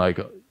Ed and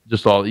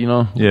just all,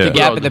 Yeah. The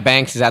Gap at the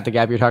Banks, is that the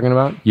Gap you're talking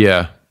about?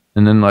 Yeah.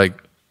 And then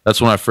that's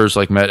when I first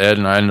met Ed,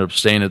 and I ended up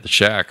staying at the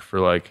Shack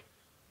for I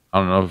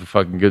don't know, for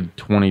fucking good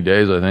 20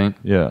 days, I think.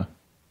 Yeah.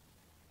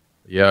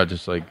 Yeah,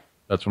 just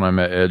that's when I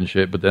met Ed and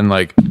shit. But then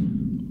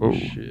Oh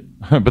shit.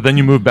 But then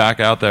you moved back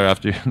out there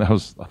after that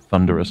was a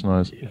thunderous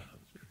noise.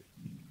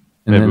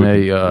 And then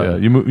they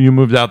you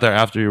moved out there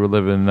after you were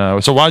living.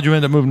 So why'd you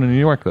end up moving to New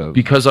York though?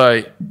 Because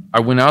I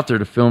went out there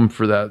to film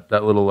for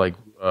that little like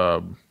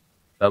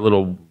that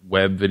little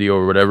web video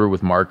or whatever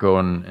with Marco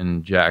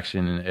and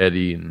Jackson and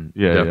Eddie and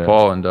Jeff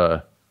Paul, and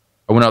I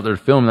went out there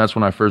to film. And that's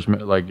when I first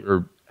met,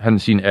 hadn't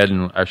seen Ed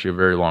in actually a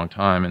very long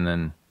time. And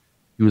then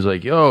he was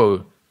like,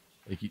 "Yo,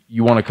 like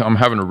you want to come? I'm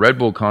having a Red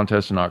Bull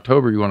contest in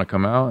October. You want to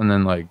come out?" And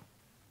then like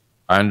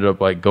I ended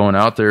up like going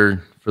out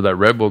there for that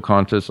Red Bull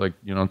contest, like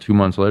 2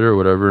 months later or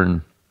whatever.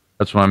 And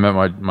that's when I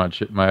met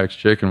my ex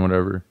chick and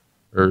whatever.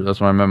 Or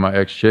that's when I met my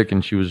ex chick,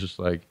 and she was just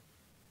like,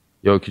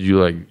 "Yo, could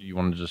you you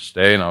want to just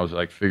stay?" And I was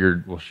like,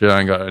 figured, well, shit, I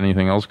ain't got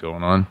anything else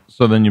going on.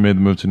 So then you made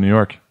the move to New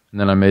York. And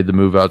then I made the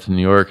move out to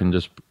New York, and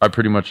I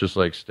pretty much just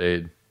like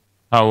stayed.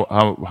 How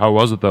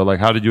was it though? Like,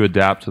 how did you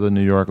adapt to the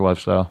New York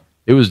lifestyle?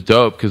 It was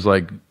dope because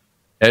like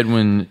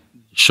Edwin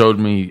showed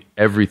me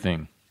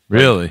everything.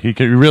 Really, he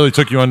really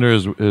took you under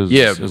his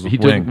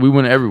wing. We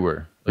went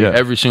everywhere.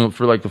 Every single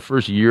for like the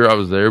first year I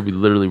was there, we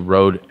literally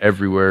rode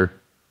everywhere,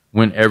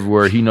 went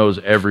everywhere. He knows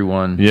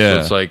everyone. Yeah, so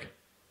it's like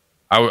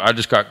I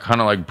just got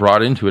kind of like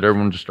brought into it.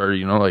 Everyone just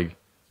started, like,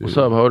 "What's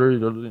up, Hoder?"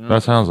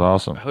 That sounds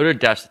awesome. Hoder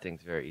adapts to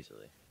things very easily.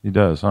 He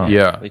does, huh?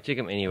 Yeah. We take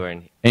him anywhere,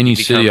 and any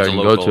city I can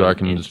go to, I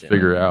can just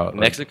figure it out.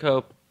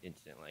 Mexico,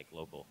 instant, like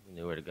local. We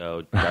knew where to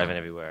go, driving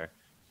everywhere.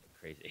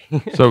 Crazy.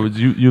 So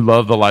you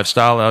love the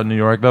lifestyle out in New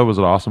York, though? Was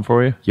it awesome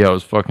for you? Yeah, it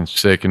was fucking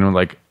sick, and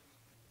like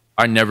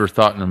I never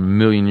thought in a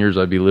million years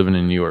I'd be living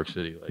in New York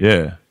City. Like,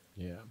 yeah.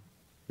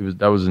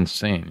 That was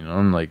insane,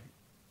 and like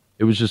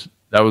that was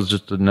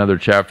just another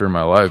chapter in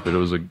my life, but it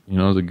was a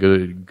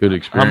good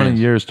experience. How many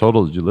years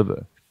total did you live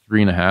there?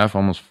 3.5,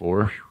 almost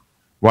 4.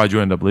 Why'd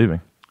you end up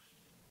leaving?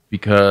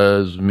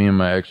 Because me and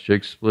my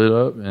ex-chick split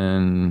up,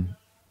 and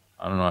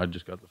I don't know, I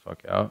just got the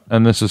fuck out.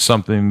 And this is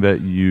something that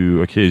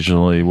you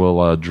occasionally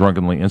will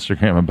drunkenly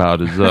Instagram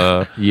about is...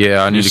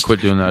 yeah, I need to quit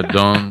doing that.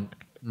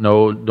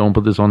 Don't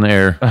put this on the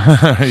air.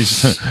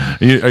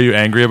 Are you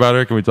angry about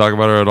her? Can we talk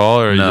about her at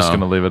all, or are you just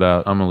going to leave it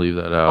out? I'm going to leave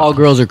that out. All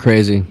girls are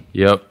crazy.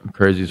 Yep,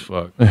 crazy as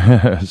fuck.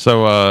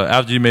 So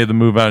after you made the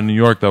move out of New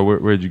York, though,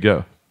 where'd you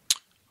go?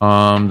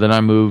 Then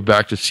I moved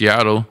back to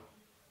Seattle,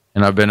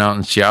 and I've been out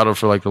in Seattle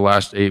for like the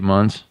last 8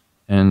 months.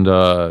 And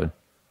I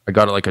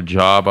got like a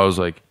job. I was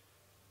like,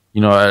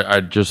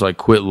 I just like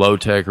quit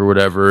Lotek or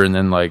whatever, and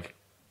then like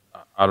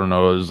I don't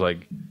know, it was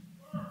like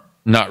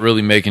not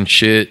really making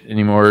shit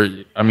anymore.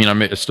 I mean,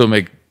 I still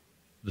make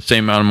the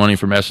same amount of money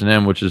from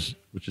S&M, which is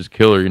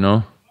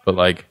killer, But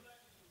like,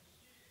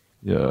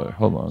 yeah,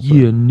 hold on.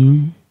 Yeah,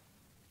 new. Can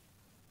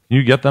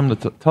you get them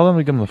to tell them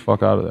to get them the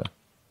fuck out of there?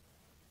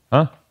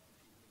 Huh?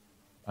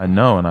 I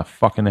know, and I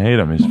fucking hate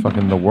him. He's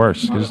fucking the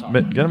worst. Just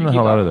get him the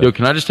hell out of there. Yo,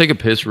 can I just take a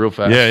piss real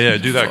fast? Yeah,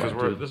 do that,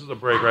 because this is a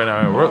break right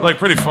now. We're like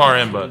pretty far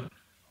in, but...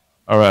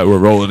 All right, we're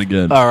rolling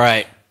again. All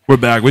right. We're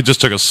back. We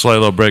just took a slight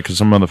little break because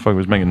some motherfucker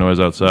was making noise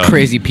outside.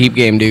 Crazy peep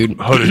game, dude.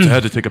 Hoder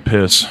had to take a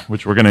piss,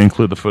 which we're going to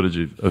include the footage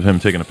of him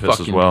taking a piss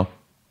as well.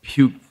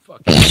 Puke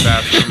fucking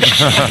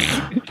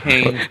bathroom.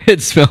 Pain.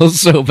 It smells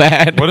so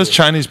bad. What is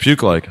Chinese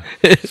puke like?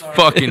 It's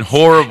fucking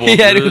horrible, he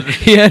had an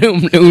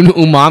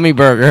umami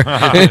burger.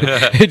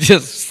 It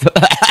just...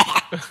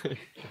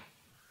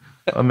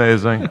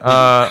 Amazing.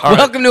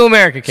 Welcome to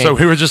America, King. So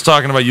we were just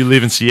talking about you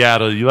leaving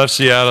Seattle. You left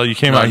Seattle. You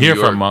came out here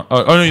for a month.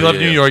 Oh no, you left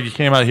New York. You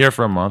came out here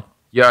for a month.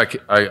 Yeah,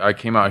 I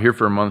came out here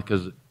for a month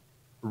because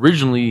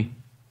originally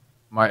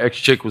my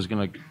ex-chick was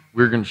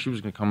she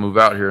was gonna come move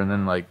out here, and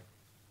then like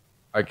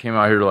I came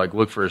out here to like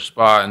look for a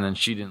spot, and then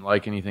she didn't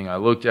like anything I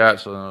looked at,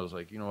 so then I was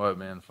like, you know what,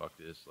 man, fuck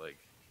this. Like,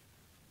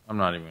 I'm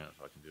not even gonna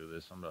fucking do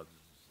this. I'm about to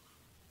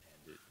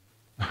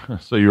just end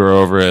it. So you were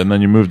over it, and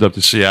then you moved up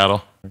to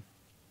Seattle.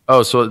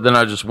 Oh, so then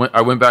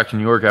I went back to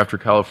New York after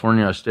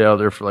California. I stayed out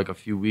there for like a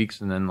few weeks,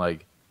 and then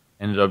like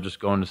ended up just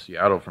going to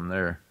Seattle from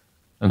there.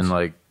 And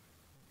like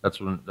that's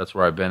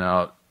where I've been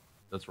out.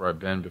 That's where I've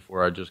been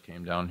before I just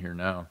came down here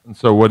now. And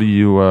so what are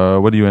you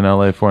in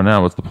LA for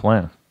now? What's the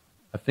plan?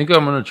 I think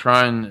I'm gonna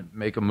try and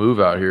make a move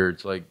out here.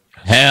 It's like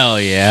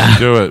hell yeah,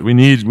 do it. We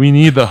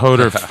need the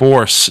Hoder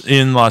force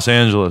in Los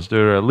Angeles, dude,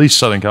 or at least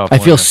Southern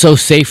California. I feel so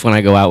safe when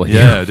I go out with you.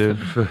 Yeah, dude.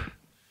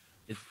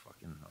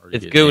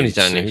 It's good when he's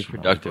down there. He's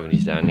productive when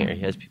he's down here. He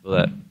has people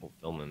that will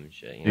film him and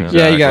shit. Exactly,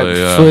 yeah, you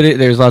got footage.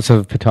 There's lots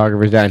of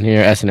photographers down here.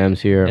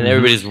 S&M's here, and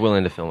everybody's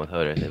willing to film with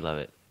Hoder. They love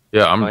it.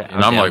 Yeah, I'm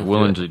like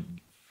willing to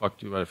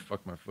fuck my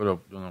foot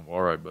up doing a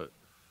wall ride, but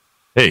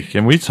hey,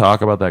 can we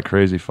talk about that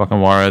crazy fucking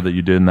wall ride that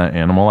you did in that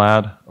animal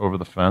ad over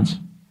the fence?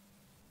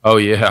 Oh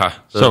yeah.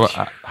 So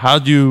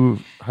how'd you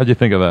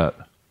think of that?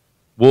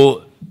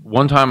 Well,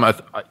 one time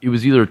it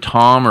was either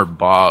Tom or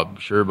Bob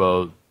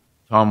Sherbo.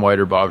 Tom White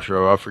or Bob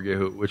Sherbo, I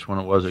forget which one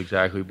it was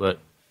exactly, but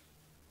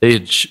they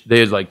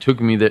had like took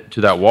me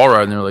to that wall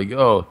ride, and they're like,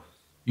 "Oh,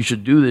 you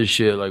should do this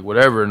shit, like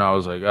whatever." And I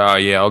was like, "Oh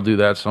yeah, I'll do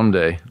that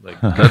someday." Like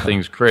that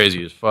thing's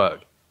crazy as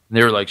fuck. And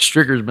they were like,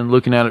 "Stricker's been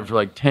looking at it for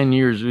like 10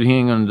 years, dude. He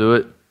ain't gonna do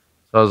it."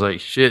 So I was like,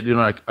 "Shit, dude."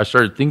 And I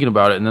started thinking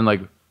about it, and then like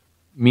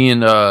me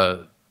and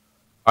after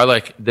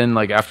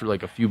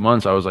like a few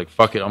months, I was like,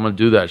 "Fuck it, I'm gonna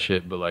do that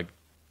shit." But like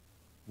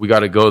we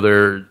got to go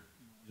there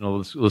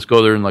let's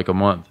go there in like a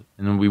month.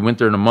 And then we went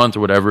there in a month or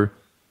whatever.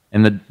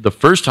 And the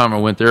first time I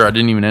went there, I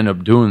didn't even end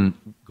up going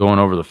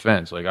over the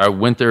fence. Like I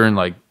went there and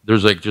like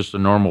there's like just a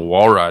normal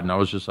wall ride, and I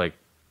was just like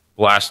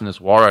blasting this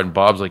wall ride. And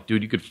Bob's like,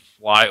 dude, you could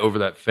fly over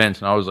that fence.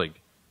 And I was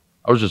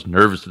just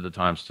nervous at the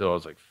time. Still, I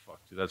was like, fuck,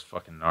 dude, that's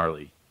fucking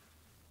gnarly.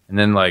 And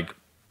then like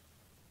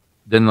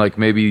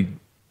maybe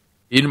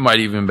it might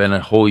even been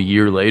a whole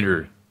year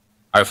later.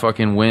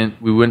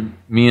 We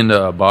went, me and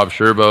Bob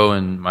Sherbo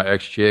and my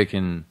ex chick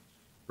and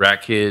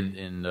Rat Kid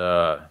and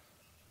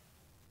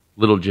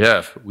Little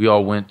Jeff. We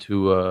all went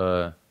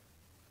down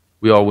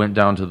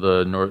to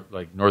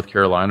the North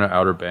Carolina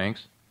Outer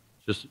Banks.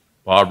 Just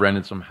Bob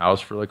rented some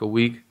house for like a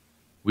week.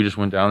 We just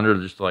went down there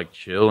just to like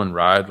chill and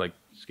ride like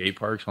skate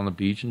parks on the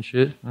beach and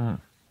shit. And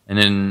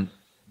then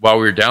while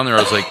we were down there,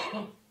 I was like,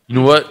 you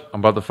know what? I'm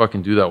about to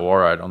fucking do that wall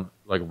ride on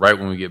like right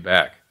when we get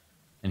back.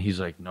 And he's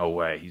like, no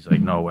way. He's like,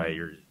 no way.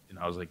 And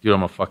I was like, dude, I'm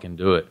gonna fucking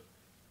do it.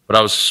 But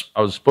I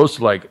was supposed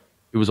to like,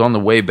 it was on the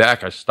way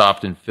back. I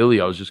stopped in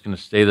Philly. I was just gonna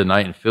stay the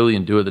night in Philly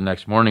and do it the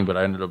next morning. But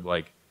I ended up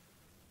like,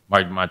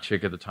 my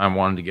chick at the time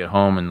wanted to get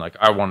home, and like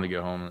I wanted to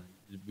get home.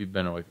 We've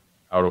been like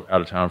out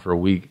of town for a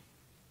week,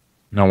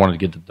 and I wanted to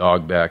get the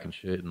dog back and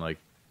shit. And like,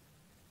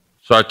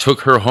 so I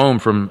took her home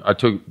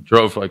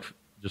drove like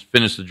just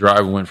finished the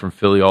drive, went from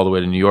Philly all the way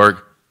to New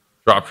York,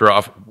 dropped her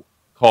off,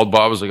 called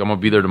Bob, was like, I'm gonna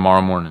be there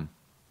tomorrow morning.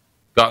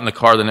 Got in the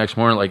car the next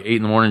morning, like 8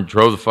 in the morning,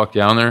 drove the fuck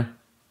down there.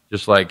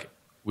 Just like,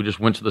 we just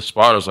went to the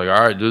spot. I was like,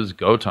 all right, dude, it's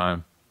go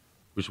time.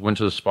 We just went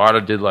to the spot. I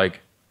did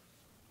like,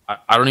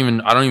 I don't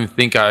even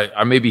think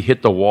I maybe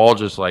hit the wall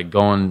just like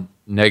going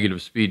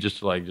negative speed just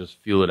to like just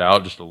feel it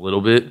out just a little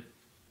bit. And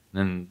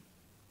then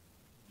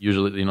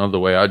usually, you know, the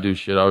way I do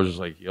shit, I was just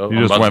like, yo.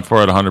 You just went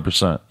for it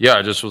 100%. Yeah,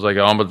 I just was like,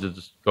 I'm about to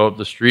just go up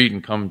the street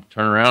and come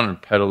turn around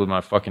and pedal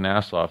my fucking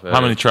ass off.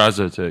 How many tries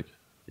did it take?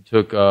 It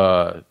took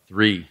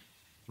 3.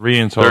 3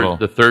 in total.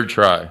 The third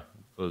try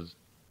was.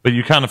 But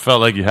you kind of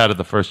felt like you had it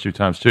the first 2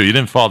 times too. You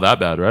didn't fall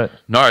that bad, right?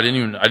 No, I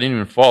didn't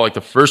even fall. Like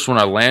the first one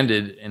I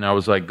landed and I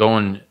was like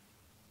going.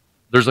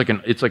 There's like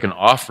it's like an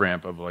off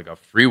ramp of like a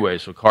freeway,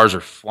 so cars are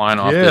flying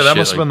off. Yeah, this that shit.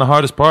 must have been the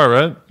hardest part,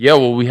 right? Yeah,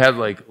 well, we had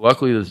like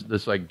luckily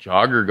this like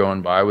jogger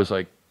going by was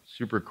like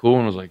super cool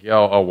and was like, yeah,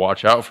 I'll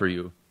watch out for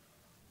you.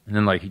 And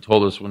then like he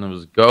told us when it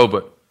was go,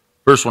 but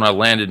first when I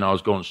landed and I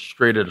was going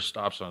straight at a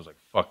stop sign, I was like,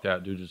 fuck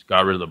that, dude, just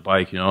got rid of the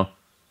bike, you know.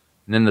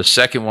 And then the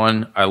second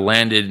one, I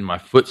landed and my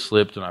foot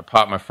slipped and I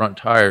popped my front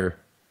tire.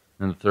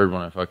 And the third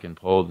one, I fucking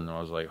pulled and I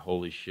was like,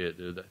 holy shit,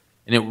 dude.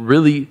 And it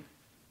really,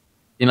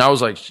 and I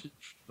was like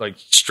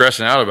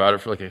stressing out about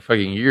it for like a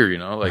fucking year, you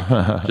know, like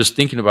just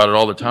thinking about it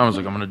all the time. I was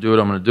like, I'm going to do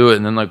it.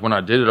 And then like when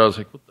I did it, I was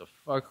like, what the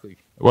fuck? Like,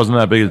 it wasn't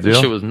that big a deal? This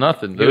shit was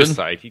nothing, dude. He was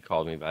psyched. He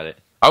called me about it.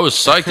 I was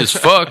psyched as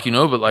fuck, you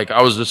know, but like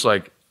I was just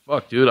like,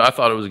 fuck, dude. I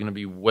thought it was going to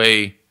be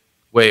way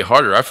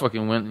harder. I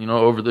fucking went, you know,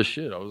 over this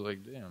shit. I was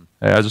like, damn.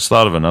 Hey, I just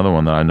thought of another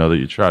one that I know that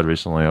you tried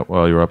recently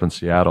while you were up in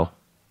Seattle.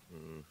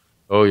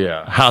 Oh,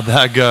 yeah. How'd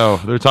that go?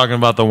 They're talking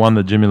about the one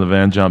that Jimmy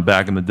Levan jumped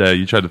back in the day.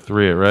 You tried to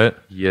 3 it, right?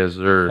 Yes,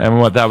 sir. And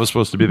what, that was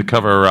supposed to be the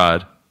cover of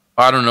Ride?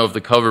 I don't know if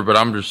the cover, but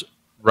I'm just,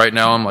 right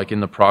now I'm like in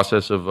the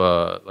process of,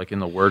 like in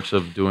the works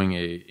of doing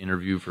a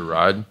interview for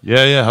Ride.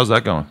 Yeah. How's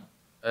that going?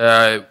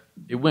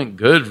 It went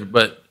good,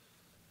 but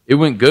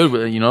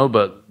you know,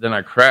 but then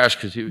I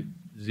crashed because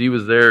Z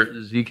was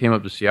there. Z came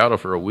up to Seattle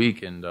for a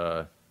week, and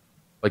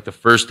like the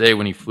first day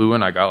when he flew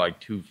in, I got like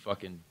 2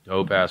 fucking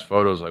dope ass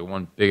photos, like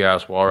one big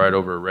ass wall ride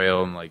over a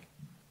rail, and like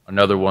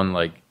another one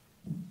like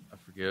I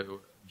forget,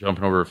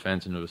 jumping over a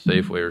fence into a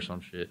Safeway or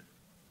some shit.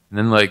 And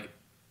then like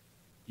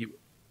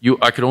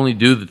I could only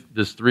do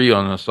this 3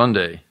 on a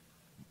Sunday.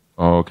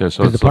 Oh, okay.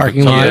 So it's the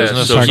parking lot.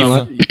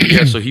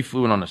 Yeah, so he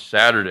flew in on a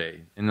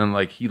Saturday, and then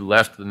like he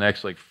left the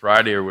next like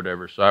Friday or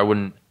whatever, so I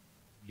wouldn't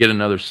get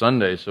another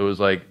Sunday. So it was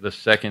like the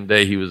second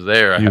day he was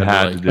there, I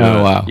had to do it.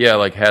 Wow. Yeah,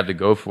 like had to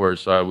go for it.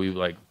 So we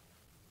like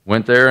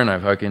went there and I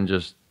fucking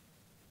just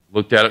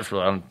looked at it for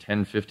like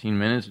 10, 15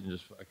 minutes and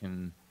just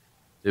fucking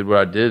did what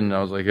I did. And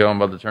I was like, yo,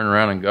 I'm about to turn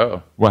around and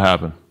go. What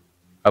happened?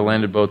 I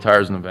landed both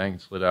tires in the bank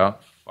and slid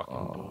out.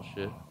 Fucking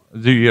bullshit.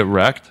 Did you get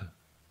wrecked?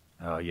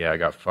 Oh yeah, I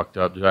got fucked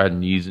up. Dude, I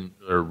had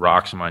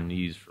rocks in my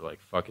knees for like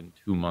fucking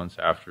 2 months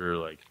after,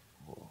 like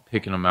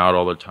picking them out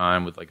all the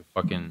time with like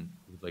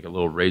a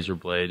little razor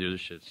blade. Dude,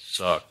 this shit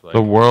sucked. Like,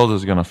 the world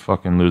is gonna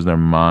fucking lose their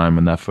mind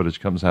when that footage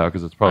comes out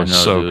because it's probably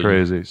so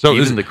crazy. So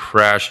even the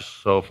crash is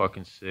so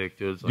fucking sick,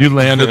 dude. Like, you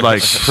landed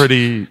like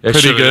pretty good.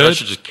 I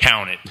should just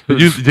count it.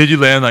 Did you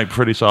land like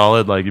pretty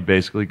solid? Like you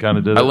basically kind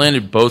of did. I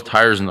landed both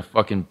tires in the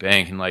fucking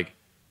bank, and like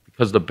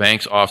because the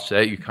bank's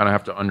offset, you kind of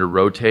have to under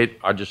rotate.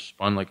 I just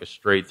spun like a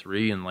straight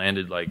 3 and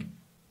landed like,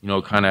 you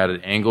know, kind of at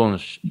an angle, and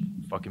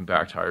the fucking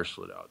back tire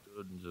slid out,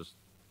 dude, and just.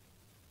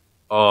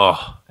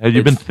 Oh, had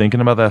you been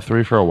thinking about that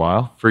 3 for a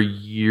while? For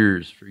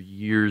years and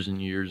years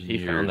and years.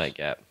 He found that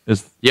gap.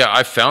 Yeah,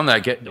 I found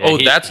that gap.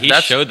 Yeah, he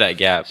showed that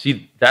gap.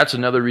 See, that's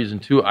another reason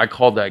too. I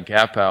called that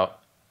gap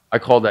out I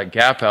called that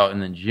gap out,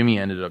 and then Jimmy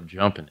ended up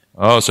jumping it.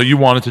 Oh, so you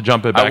wanted to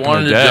jump it back in the day. I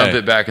wanted to jump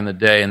it back in the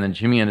day, and then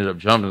Jimmy ended up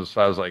jumping it, so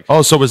I was like...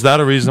 Oh, so was that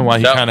a reason why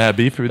he kind of had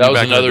beef with you back in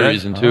the day? That was another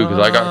reason, too, because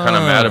I got kind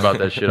of mad about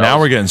that shit. Now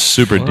we're getting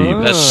super deep.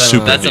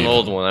 That's an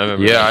old one. I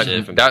remember that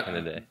shit from back in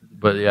the day.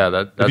 But yeah,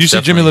 that's if you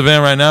see Jimmy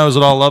Levan right now, is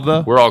it all love,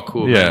 though? We're all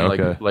cool, yeah, man.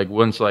 okay. Like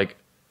once, like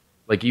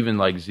even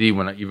like Z,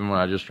 even when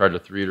I just tried to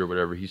 3 it or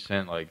whatever, he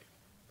sent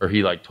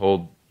he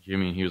told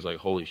Jimmy, and he was like,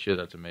 "Holy shit,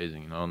 that's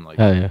amazing," you know, and like,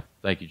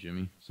 thank you,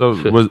 Jimmy. So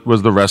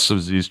was the rest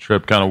of Z's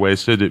trip kind of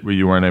wasted? Where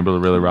you weren't able to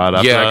really ride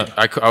after that?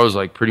 Yeah, I was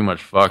like pretty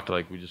much fucked.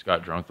 Like we just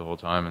got drunk the whole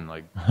time, and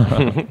like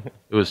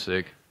it was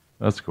sick.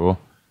 That's cool.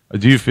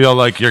 Do you feel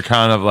like you're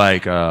kind of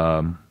like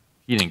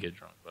he didn't get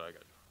drunk, but I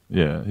got drunk.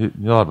 Yeah,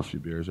 you'll have a few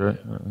beers, right?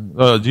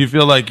 Yeah. Do you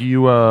feel like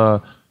you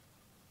are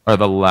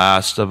the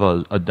last of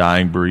a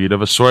dying breed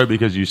of a sort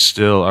because you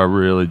still are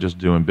really just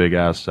doing big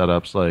ass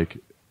setups? Like,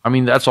 I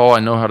mean, that's all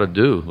I know how to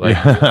do. Like,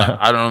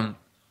 I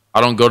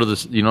don't go to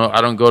this, you know,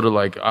 I don't go to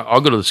like,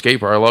 I'll go to the skate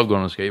park. I love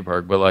going to the skate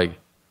park, but like,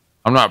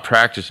 I'm not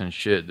practicing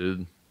shit,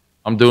 dude.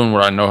 I'm doing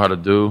what I know how to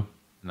do,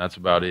 and that's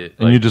about it.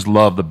 And you just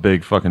love the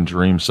big fucking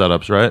dream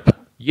setups, right?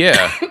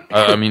 Yeah.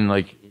 I mean,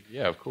 like,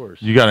 yeah, of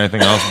course. You got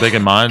anything else big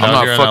in mind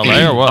out here in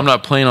LA or what? I'm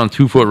not playing on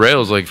 2-foot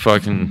rails like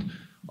fucking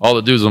all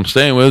the dudes I'm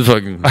staying with,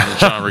 fucking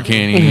Sean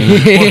Ricani,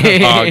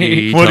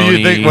 Augie, What Tony. do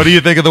you think? What do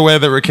you think of the way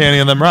that Ricani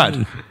and them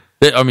ride?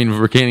 I mean,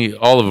 Ricani,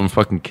 all of them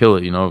fucking kill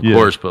it, you know, of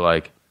course, but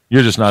like,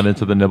 you're just not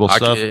into the nibble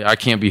stuff? I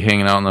can't be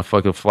hanging out on the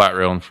fucking flat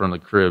rail in front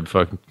of the crib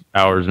fucking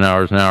hours and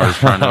hours and hours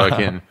trying to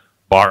fucking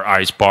bar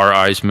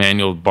ice,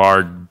 manual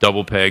bar,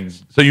 double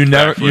pegs. So you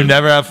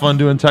never have fun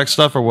doing tech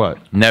stuff or what?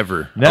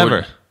 Never.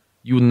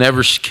 You will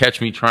never catch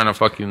me trying to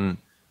fucking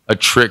a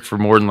trick for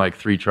more than like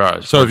 3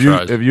 tries. So if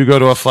you go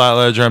to a flat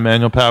ledge or a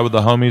manual pad with the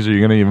homies, are you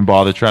going to even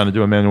bother trying to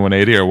do a manual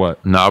 180 or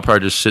what? No, I'll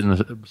probably just sit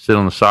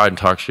on the side and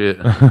talk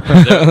shit.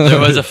 there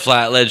was a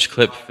flat ledge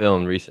clip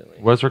filmed recently.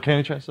 What's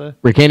Ricani trying to say?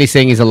 Ricani's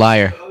saying he's a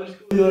liar.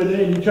 The other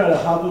day, and you try to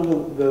hop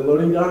over the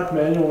loading dock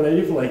manual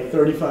 180 for like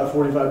 35,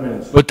 45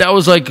 minutes. But that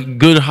was like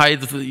good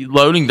height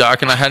loading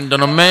dock, and I hadn't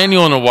done a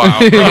manual in a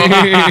while, bro.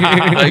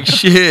 Like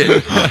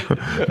shit.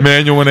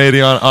 Manual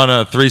 180 on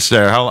a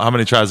 3-stair. How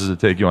many tries does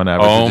it take you on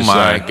average? Oh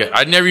my god!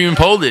 I never even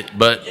pulled it,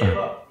 but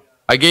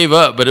I gave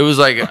up. But it was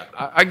like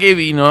I gave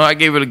it, I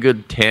gave it a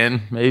good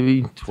 10,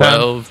 maybe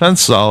 12.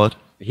 10's solid.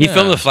 He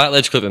filmed a flat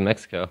ledge clip in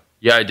Mexico.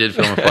 Yeah, I did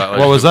film a flat ledge.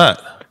 What was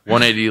that?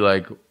 180,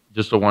 like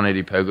just a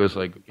 180 pegos,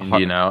 like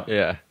Indian out.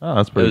 Yeah. Oh,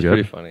 that's pretty good. It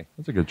was pretty funny.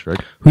 That's a good trick.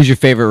 Who's your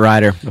favorite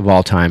rider of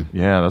all time?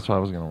 Yeah, that's what I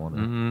was going to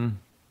wonder.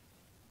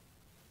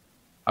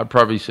 I'd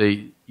probably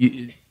say,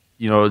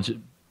 it's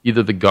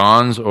either the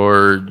Gons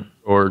or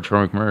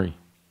Troy McMurray.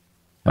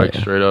 Like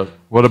straight up.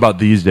 What about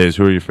these days?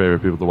 Who are your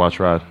favorite people to watch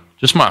ride?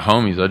 Just my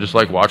homies. I just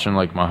like watching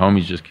like my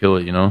homies just kill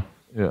it, you know?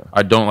 Yeah.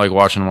 I don't like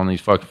watching them on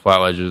these fucking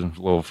flat ledges and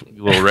little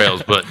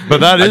rails, but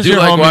that is your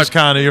like homies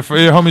kind of. Your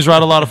homies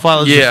ride a lot of flat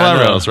ledges and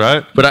flat rails,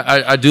 right? But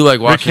I do like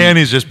watching.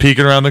 Ricani's just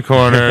peeking around the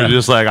corner,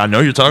 just like, I know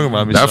you're talking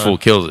about me. That fool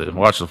kills it.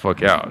 Watch the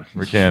fuck out.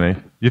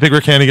 Ricani. You think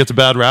Ricani gets a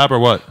bad rap or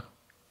what?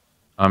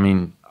 I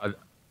mean,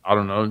 I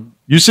don't know.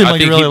 You seem like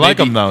you really like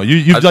him though.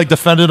 You've like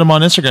defended him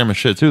on Instagram and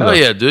shit too. Oh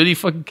yeah, dude, he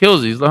fucking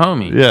kills it. He's the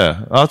homie.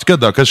 Yeah, oh, that's good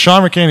though, because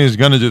Sean Ricani is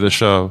going to do the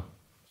show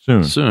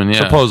soon. Yeah.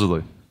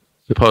 Supposedly.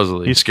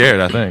 He's scared,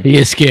 I think. He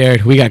is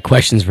scared. We got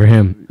questions for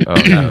him. Oh,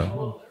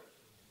 no.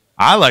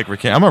 I like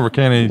Ricani. I'm a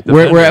Ricani.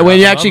 When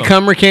you actually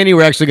come, Ricani,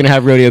 we're actually going to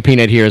have Rodeo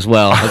Peanut here as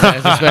well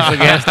as a special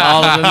guest.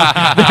 All of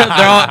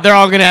them. They're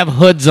all going to have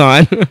hoods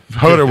on.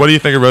 Hoder, what do you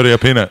think of Rodeo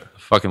Peanut?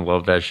 Fucking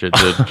love that shit,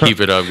 dude. Keep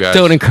it up, guys.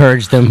 Don't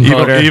encourage them,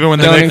 Hoder. Even when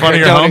they make fun of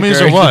your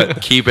homies or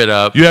what? Keep it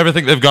up. You ever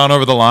think they've gone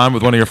over the line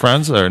with one of your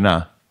friends or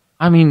nah?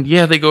 I mean,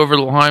 yeah, they go over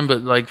the line,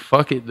 but like,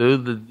 fuck it,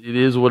 dude. It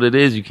is what it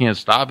is. You can't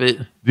stop it.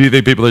 Do you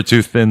think people are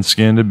too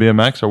thin-skinned in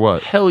BMX or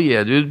what? Hell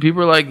yeah, dude.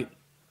 People are like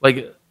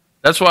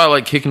that's why I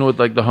like kicking with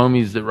like the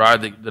homies that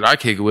ride that I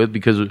kick it with,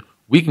 because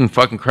we can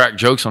fucking crack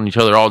jokes on each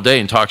other all day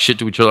and talk shit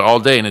to each other all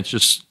day, and it's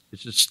just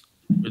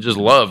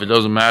love. It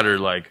doesn't matter.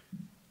 Like,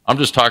 I'm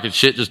just talking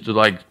shit just to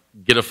like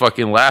get a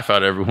fucking laugh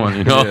out of everyone,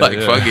 you know? Fuck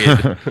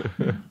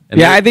it.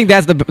 Yeah, I think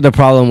that's the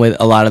problem with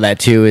a lot of that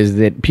too, is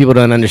that people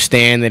don't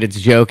understand that it's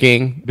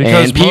joking,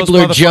 because and people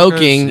are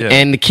joking,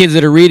 and the kids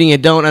that are reading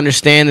it don't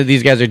understand that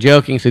these guys are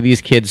joking, so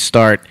these kids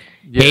start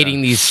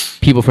hating these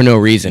people for no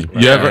reason.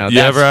 You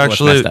ever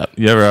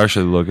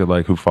actually look at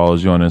like who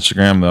follows you on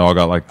Instagram? They all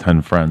got like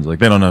 10 friends. Like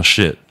they don't know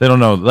shit. They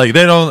don't know. Like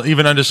they don't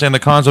even understand the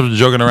concept of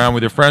joking around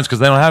with your friends because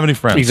they don't have any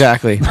friends.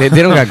 Exactly. They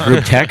don't got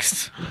group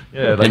texts.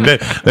 Yeah, like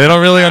they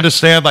don't really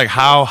understand like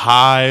how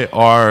high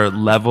our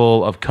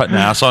level of cutting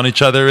ass on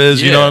each other is.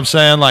 You know what I'm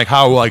saying? Like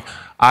how like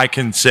I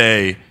can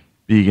say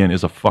vegan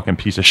is a fucking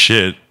piece of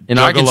shit. And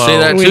I can say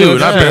that too.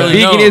 And I barely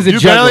vegan know. is a You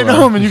juggalo. barely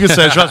know him, and you can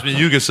say, trust me,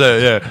 you can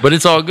say, yeah. But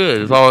it's all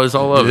good. It's all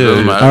love. It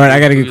doesn't matter. All right, I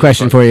got a good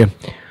question for you.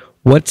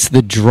 What's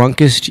the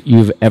drunkest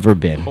you've ever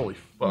been? Holy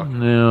fuck.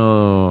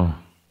 No.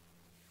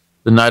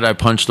 The night I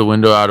punched the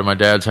window out of my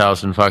dad's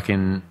house and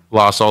fucking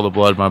lost all the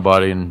blood in my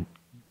body and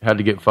had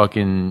to get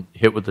fucking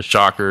hit with the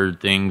shocker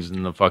things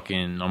in the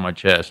fucking on my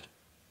chest.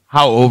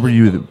 How old were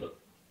you?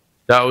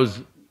 That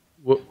was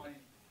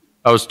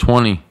I was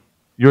 20.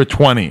 You were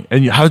 20,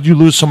 and how did you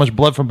lose so much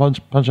blood from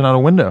punching out a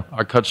window?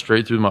 I cut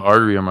straight through my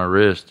artery on my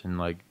wrist, and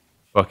like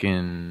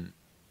fucking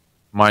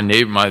my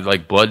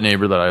like blood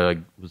neighbor that I like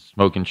was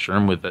smoking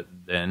sherm with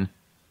then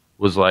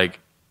was like,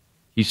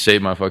 he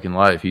saved my fucking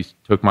life. He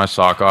took my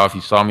sock off. He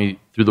saw me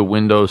through the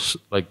windows,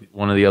 like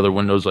one of the other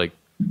windows, like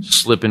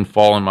slip and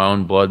fall in my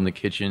own blood in the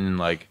kitchen, and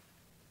like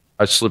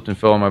I slipped and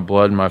fell in my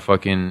blood, and my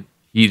fucking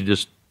he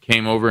just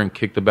came over and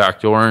kicked the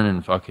back door in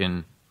and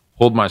fucking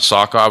pulled my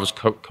sock off. I was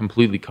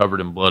completely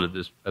covered in blood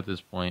at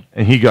this point.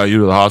 And he got you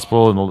to the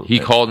hospital? He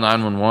called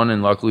 911,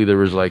 and luckily there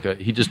was like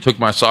he just took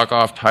my sock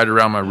off, tied it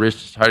around my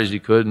wrist as tight as he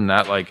could, and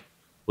that like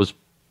was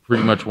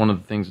pretty much one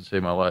of the things that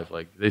saved my life.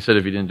 Like they said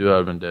if he didn't do it, I'd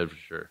have been dead for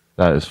sure.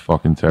 That is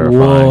fucking terrifying.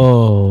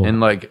 Whoa. And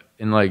like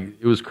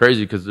it was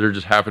crazy because there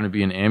just happened to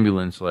be an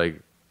ambulance.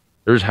 Like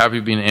there just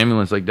happened to be an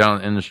ambulance like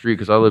down in the street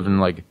because I live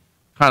in like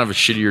kind of a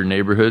shittier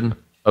neighborhood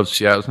of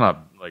Seattle. It's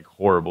not like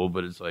horrible,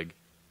 but it's like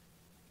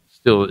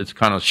still it's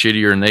kind of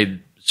shittier, and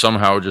they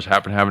somehow just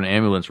happen to have an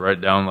ambulance right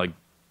down like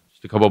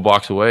just a couple of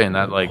blocks away, and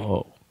that like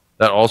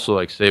that also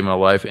like saved my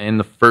life. And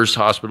the first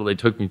hospital they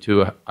took me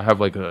to, I have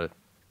like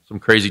some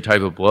crazy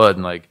type of blood,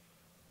 and like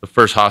the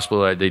first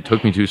hospital that they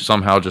took me to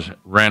somehow just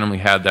randomly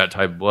had that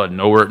type of blood.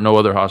 No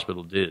other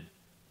hospital did.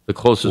 The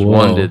closest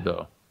one did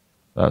though.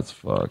 That's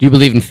fucked. Do you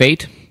believe in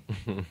fate?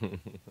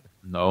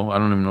 No, I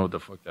don't even know what the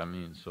fuck that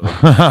means. So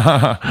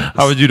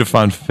how would you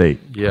define fate?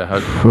 yeah,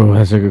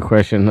 That's a good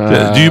question.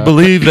 Do you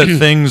believe that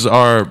things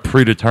are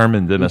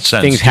predetermined in a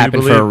sense? Things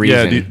happen for a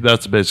reason. Yeah,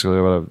 that's basically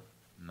what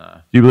nah,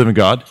 do you believe in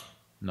God?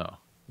 no.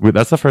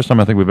 That's the first time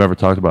I think we've ever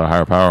talked about a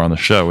higher power on the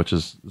show, which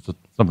is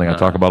something I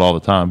talk about all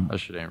the time. That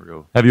shit ain't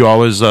real. Have you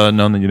always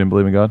known that you didn't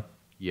believe in God?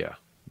 Yeah.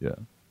 Yeah.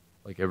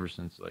 Like ever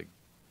since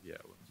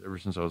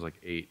I was like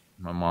 8,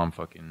 my mom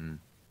fucking.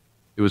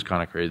 It was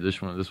kind of crazy.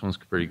 This one's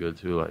pretty good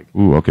too. Like,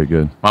 Ooh, okay,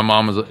 good. my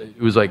mom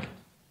it was like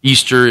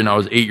Easter, and I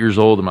was 8 years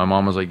old, and my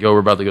mom was like, "Yo, we're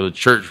about to go to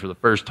church for the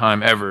first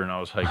time ever," and I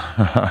was like,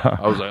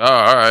 "Oh,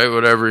 all right,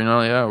 whatever,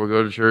 yeah, we'll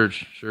go to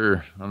church,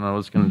 sure. I don't know what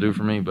it's gonna do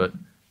for me," but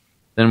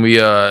then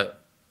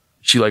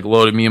she like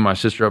loaded me and my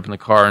sister up in the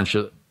car, and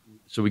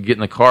so we get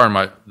in the car,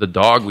 and the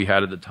dog we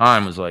had at the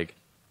time was like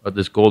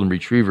this golden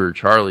retriever,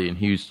 Charlie, and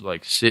he used to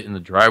like sit in the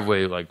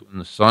driveway like in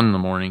the sun in the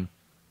morning.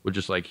 Would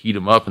just like heat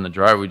him up in the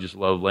driveway. We just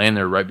loved laying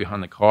there right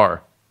behind the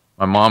car.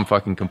 My mom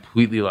fucking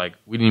completely like,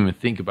 we didn't even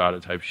think about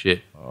it type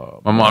shit.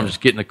 My mom just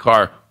get in the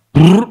car,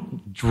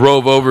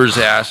 drove over his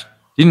ass.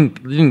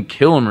 Didn't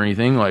kill him or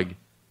anything. Like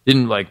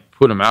didn't like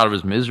put him out of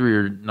his misery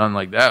or nothing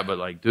like that. But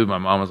like, dude, my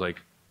mom was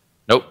like,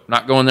 nope,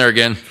 not going there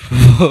again.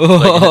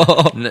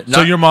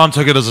 So your mom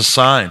took it as a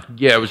sign.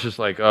 Yeah, it was just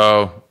like,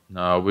 oh.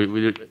 No,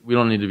 we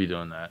don't need to be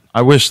doing that.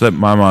 I wish that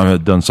my mom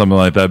had done something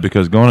like that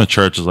because going to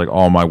church is like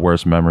all my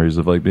worst memories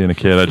of like being a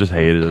kid. I just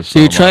hated it so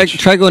Dude, much.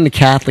 try going to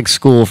Catholic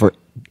school for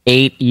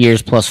 8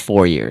 years plus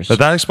 4 years. But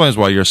that explains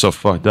why you're so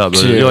fucked up.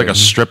 Dude. You're like a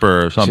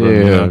stripper or something.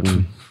 You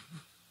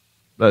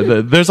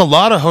know? There's a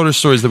lot of Hoder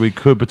stories that we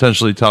could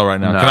potentially tell right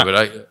now. No, but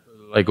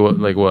like what?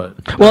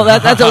 Well,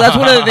 that's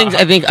one of the things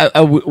I think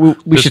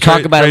we should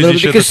talk about a little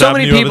bit because so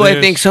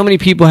many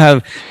people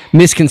have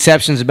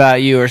misconceptions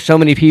about you, or so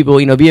many people,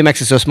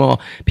 BMX is so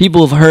small.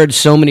 People have heard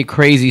so many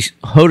crazy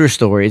Hoder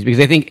stories because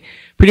I think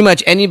pretty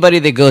much anybody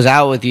that goes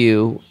out with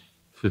you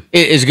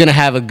is going to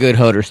have a good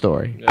Hoder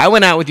story. Yeah. I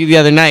went out with you the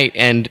other night,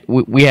 and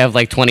we have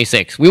like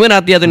 26. We went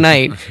out the other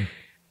night.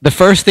 The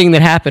first thing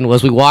that happened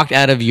was we walked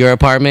out of your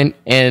apartment,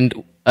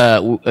 and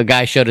a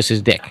guy showed us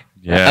his dick.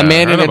 Yeah, a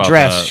man in a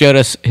dress showed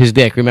us his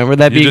dick. Remember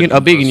that,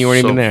 Began? Began, you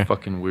weren't even there.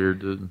 Fucking weird,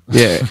 dude.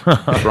 Yeah.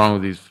 What's wrong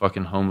with these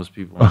fucking homeless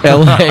people?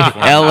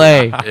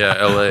 L.A. Yeah,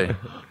 L.A.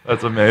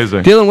 That's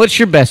amazing. Dylan, what's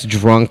your best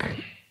drunk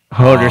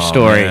Hoder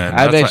story? Man.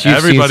 I bet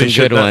you've seen some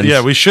good ones.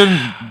 Yeah, we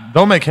shouldn't.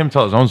 Don't make him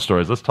tell his own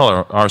stories. Let's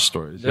tell our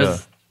stories.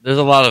 There's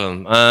a lot of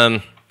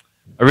them.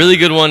 A really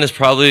good one is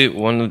probably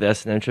one of the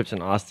S&M trips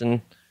in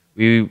Austin.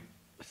 We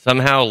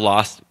somehow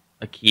lost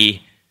a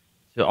key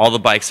to all the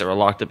bikes that were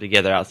locked up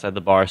together outside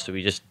the bar, so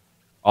we just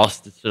all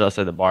stood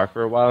outside the bar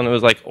for a while, and it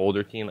was like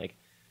older team, like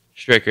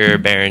Stricker,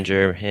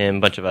 Behringer, him, a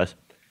bunch of us.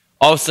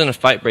 All of a sudden, a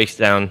fight breaks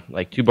down,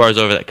 like 2 bars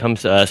over, that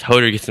comes to us.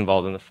 Hoder gets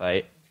involved in the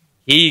fight.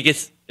 He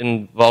gets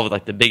involved with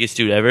like the biggest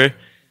dude ever, and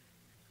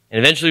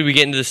eventually we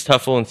get into this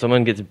tuffle, and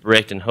someone gets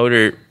bricked, and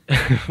Hoder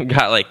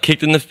got like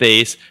kicked in the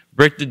face,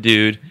 bricked the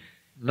dude.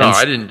 No,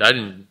 I didn't.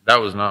 That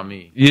was not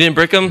me. You didn't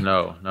brick him?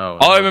 No.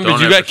 All I remember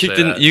is you got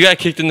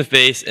kicked in the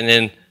face, and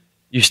then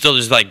you still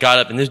just like got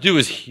up, and this dude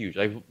was huge,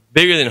 like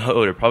bigger than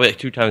Hoder, probably like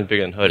 2 times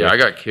bigger than Hoder. Yeah, I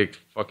got kicked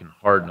fucking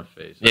hard in the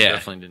face. I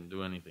definitely didn't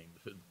do anything.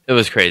 It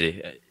was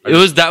crazy.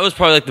 That was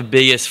probably like the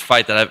biggest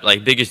fight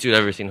biggest dude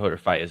I've ever seen Hoder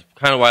fight. Is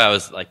kind of why I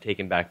was like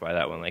taken back by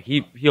that one. Like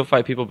he'll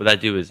fight people, but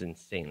that dude was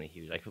insanely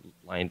huge, like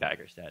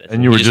linebacker status.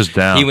 And you were just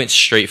down. He went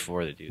straight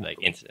for the dude, like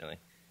instantly.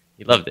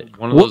 He loved it.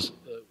 One of those.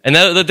 And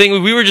the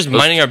thing, we were just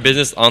minding our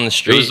business on the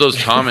street. It was those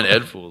Tom and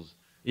Ed fools.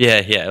 Yeah,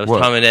 it was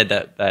Tom and Ed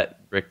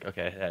that Rick.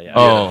 Okay, yeah.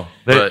 Oh,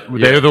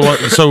 they're the one.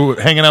 So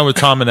hanging out with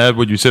Tom and Ed,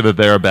 would you say that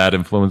they're a bad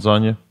influence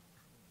on you?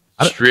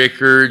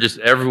 Stricker, just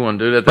everyone,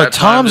 dude. At But that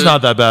time, Tom's dude,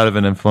 not that bad of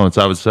an influence,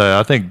 I would say.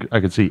 I think I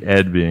could see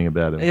Ed being a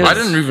bad influence. I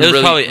didn't even It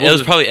was really. it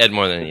was probably Ed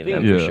more than any of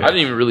them. Yeah. For sure. I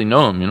didn't even really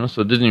know him,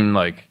 so it didn't even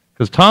like.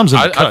 Because Tom's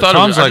I thought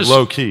Tom's I like just,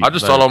 low key. I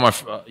just thought all my,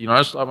 I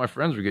just thought my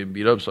friends were getting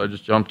beat up, so I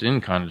just jumped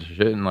in kind of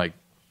shit, and like,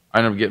 I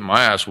ended up getting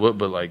my ass whooped,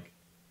 but like,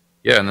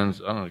 yeah, and then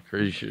I don't know,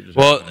 crazy shit. Just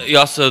happened. You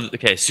also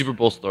Super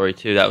Bowl story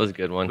too. That was a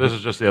good one. This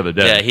is just the other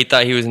day. Yeah, he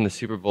thought he was in the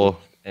Super Bowl,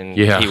 and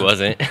he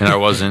wasn't. And I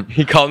wasn't.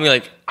 He called me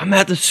like, "I'm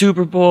at the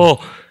Super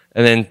Bowl,"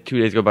 and then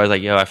 2 days go by. I was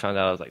like, "Yo, I found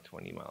out I was like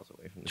 20 miles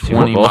away from the Super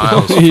 20 Bowl."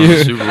 miles from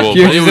the Super Bowl.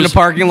 You're But just in a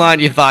parking lot.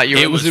 You thought you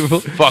were It in the was Super Bowl.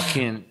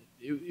 fucking.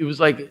 It was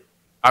like,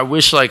 I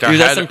wish like Dude, I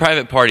that's had. some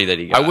private party that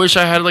he got. I wish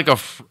I had like a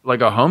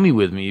homie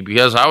with me,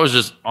 because I was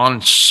just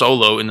on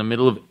solo in the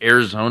middle of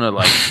Arizona,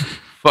 like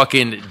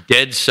fucking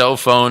dead cell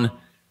phone.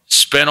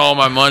 Spent all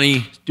my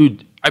money,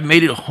 dude. I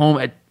made it home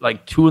at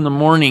like 2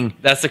 a.m.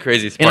 That's the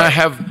craziest part. And I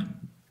have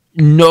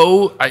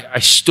I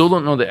still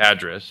don't know the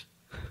address.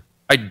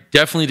 I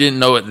definitely didn't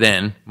know it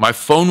then. My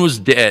phone was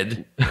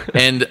dead,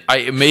 and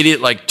I made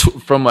it like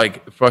from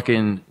like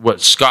fucking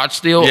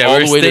Scottsdale yeah, all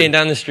we the were way staying to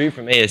down the street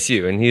from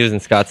ASU, and he was in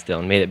Scottsdale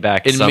and made it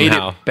back and somehow.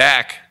 made it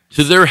back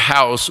to their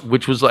house,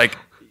 which was like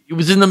it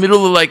was in the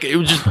middle of like it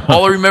was just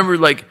all I remember.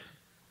 Like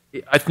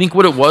I think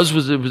what it was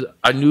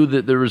I knew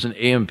that there was an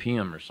AM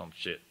PM or some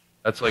shit.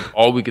 That's like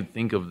all we could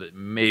think of that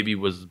maybe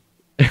was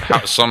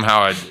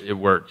somehow it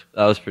worked.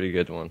 That was a pretty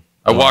good one.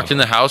 I walked in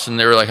the house and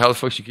they were like, "How the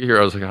fuck did you get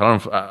here?" I was like,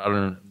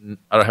 I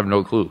don't have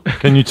no clue."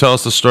 Can you tell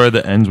us the story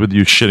that ends with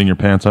you shitting your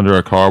pants under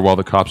a car while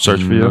the cops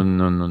search for you?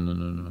 No.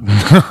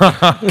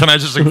 Can I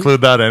just include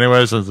that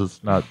anyway, since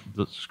it's not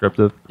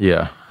descriptive?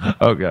 Yeah.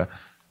 Okay.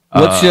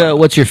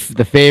 What's your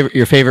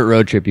favorite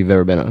road trip you've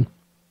ever been on?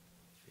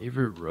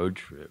 Favorite road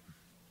trip?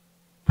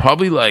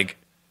 Probably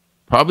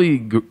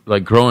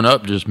growing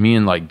up, just me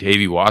and like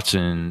Davey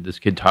Watson and this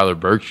kid Tyler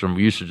Bergstrom.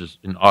 We used to just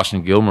in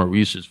Austin Gilmore. We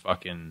used to just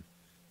fucking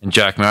and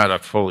Jack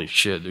Maddox. Holy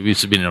shit! We used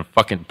to be in a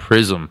fucking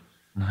Prism.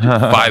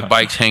 5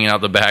 bikes hanging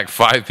out the back,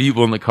 5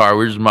 people in the car.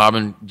 We were just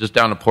mobbing just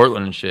down to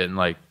Portland and shit. And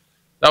like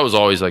that was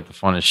always like the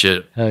funnest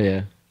shit. Hell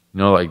yeah!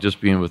 Like just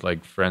being with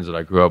like friends that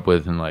I grew up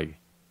with, and like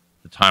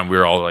the time we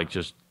were all like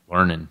just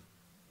learning.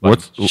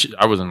 Like,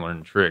 I wasn't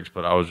learning tricks,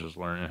 but I was just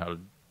learning how to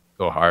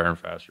go higher and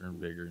faster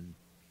and bigger.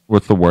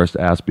 What's the worst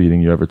ass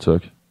beating you ever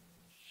took?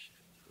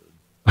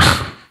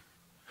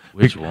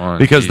 Which one?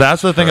 Because Jesus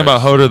that's the thing Christ. about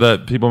Hoder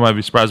that people might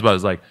be surprised about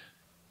is like,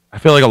 I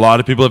feel like a lot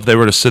of people, if they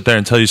were to sit there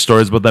and tell you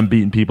stories about them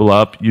beating people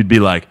up, you'd be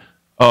like,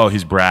 oh,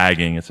 he's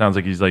bragging. It sounds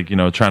like he's like,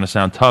 trying to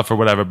sound tough or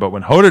whatever. But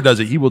when Hoder does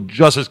it, he will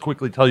just as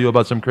quickly tell you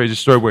about some crazy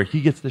story where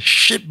he gets the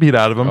shit beat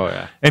out of him. Oh,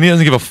 yeah. And he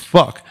doesn't give a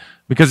fuck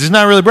because he's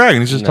not really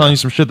bragging. He's just telling you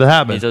some shit that He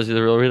happened. tells you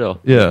the real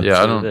riddle. Yeah. Yeah,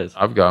 That's what it is.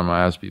 I've gotten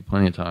my ass beat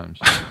plenty of times.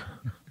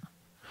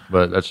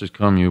 But that's just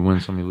you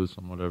win some, you lose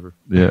some, whatever.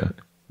 Yeah.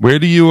 Where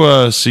do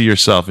you see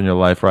yourself in your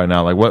life right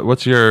now? Like,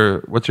 what's your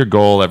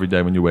goal every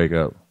day when you wake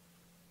up?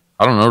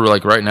 I don't know.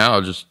 Like right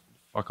now,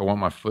 I want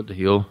my foot to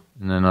heal,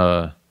 and then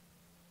I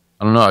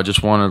don't know. I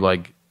just want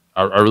to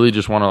I really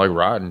just want to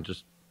ride and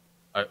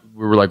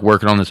we were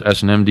working on this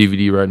S&M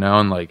DVD right now,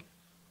 and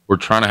we're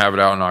trying to have it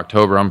out in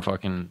October. I'm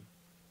fucking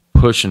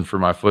pushing for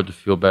my foot to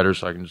feel better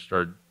so I can just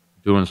start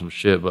doing some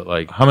shit.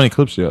 But how many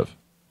clips do you have?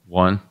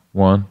 One,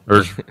 or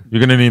or you're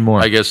gonna need more.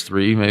 I guess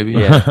 3 maybe.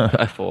 Yeah,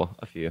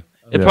 a few.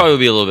 It probably will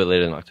be a little bit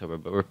later in October,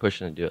 but we're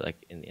pushing to do it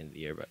in the end of the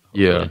year. But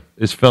hopefully. Yeah,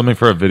 Is filming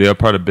for a video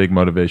part a big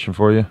motivation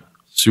for you?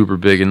 super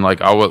big, and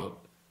I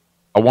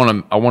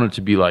want it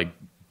to be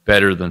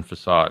better than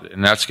Facade,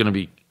 and that's gonna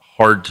be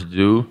hard to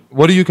do.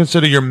 What do you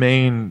consider your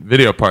main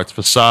video parts?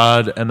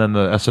 Facade, and then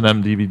the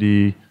S&M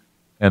DVD,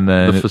 and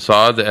then The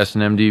Facade, the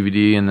S&M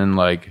DVD, and then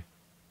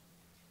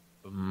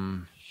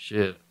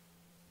shit.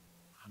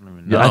 I don't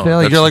even know. Yeah, I feel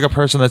like you're a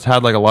person that's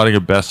had a lot of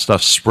your best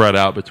stuff spread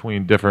out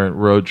between different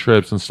road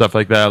trips and stuff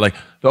like that.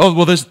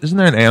 Isn't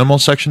there an animal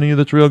section of you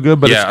that's real good?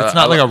 But Yeah, it's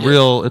not I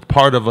real. It's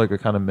part of a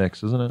kind of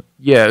mix, isn't it?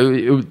 Yeah,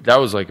 that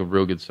was a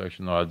real good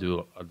section though. I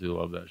do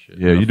love that shit.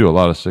 Yeah, you do a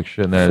lot of sick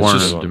shit in there. It's Foreign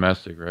just, and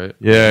domestic, right?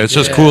 yeah, it's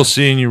just cool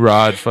seeing you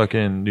ride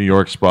fucking New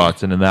York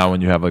spots, and in that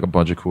one you have a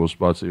bunch of cool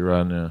spots that you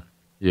ride. Yeah.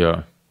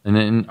 Yeah, and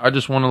then I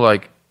just want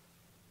to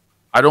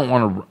I don't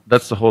want to.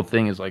 That's the whole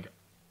thing is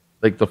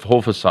the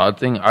whole Facade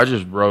thing. I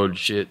just rode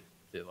shit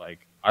that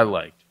I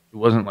liked. It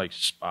wasn't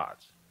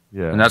spots.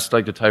 Yeah. And that's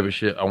the type of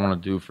shit I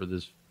want to do for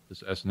this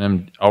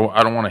S&M.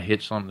 I don't want to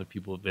hit something that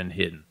people have been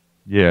hitting.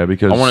 Yeah,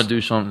 because I want to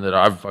do something that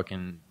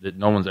that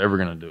no one's ever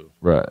gonna do.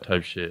 Right.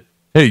 Type shit.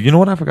 Hey, you know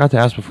what I forgot to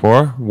ask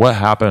before? What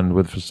happened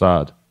with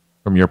Facade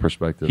from your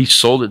perspective? He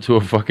sold it to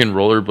a fucking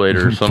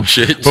rollerblader or some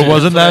shit. But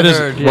wasn't that That's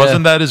what I heard, yeah.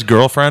 wasn't that his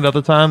girlfriend at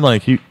the time? I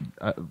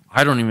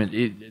don't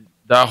even.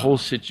 That whole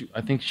situation.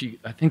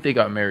 I think they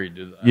got married,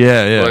 dude.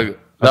 Yeah. I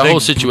That think whole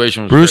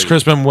situation was Bruce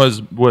crazy. Crispin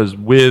was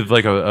with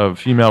a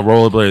female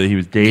rollerblader that he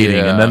was dating,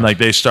 Yeah. and then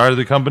they started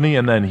the company,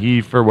 and then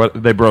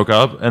they broke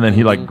up, and then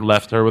he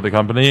left her with the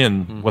company,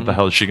 and what the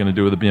hell is she going to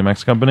do with the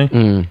BMX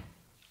company?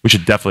 We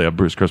should definitely have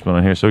Bruce Crispin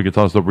on here so he could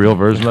tell us the real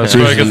version of that Bruce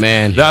story. is the 'cause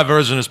man. That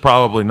version is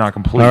probably not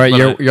complete. All right,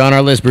 you're on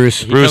our list,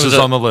 Bruce. Bruce is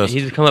on the list.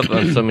 He's come up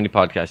on so many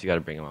podcasts. You got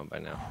to bring him on by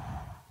now.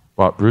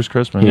 What, Bruce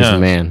Crispin? He's yeah. the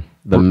man.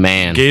 The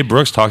man. Gabe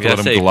Brooks talked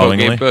about him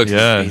glowingly. Gabe Brooks,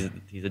 yeah,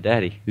 he's a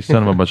daddy. he sent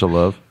him a bunch of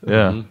love.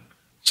 Yeah.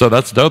 So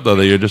that's dope though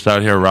that you're just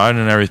out here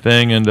riding and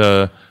everything,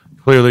 and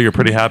clearly you're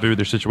pretty happy with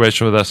your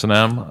situation with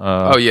S&M.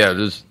 Oh yeah,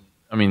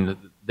 I mean,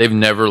 they've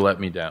never let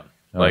me down,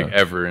 like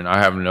ever, and I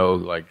have no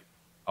like,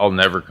 I'll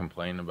never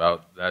complain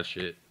about that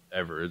shit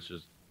ever. It's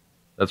just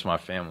that's my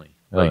family.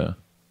 Like,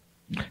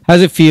 how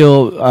does it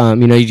feel?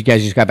 You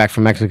guys just got back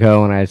from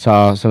Mexico, and I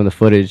saw some of the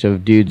footage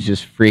of dudes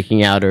just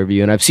freaking out over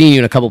you. And I've seen you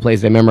in a couple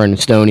places. I remember in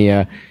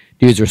Estonia,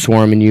 dudes were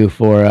swarming you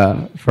for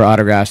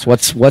autographs.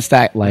 What's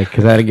that like?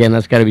 Because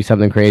that's got to be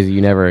something crazy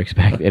you never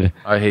expected.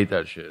 I hate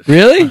that shit.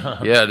 Really?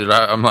 Yeah, dude.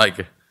 I'm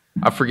like,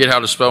 I forget how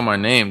to spell my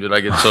name, dude. I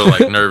get so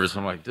like nervous.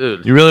 I'm like,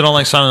 dude, You really don't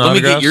like signing let me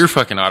autographs? get your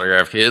fucking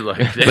autograph, kid.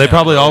 Like, They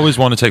probably always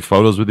want to take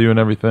photos with you and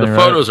everything. the right?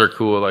 photos are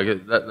cool.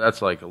 Like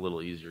that's like a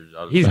little easier.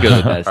 He's good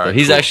with that All stuff. right,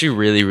 He's cool. actually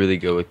really, really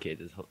good with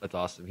kids. That's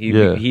awesome.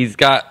 Yeah. He's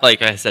got,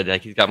 like I said,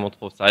 like he's got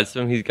multiple sides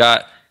to him. He's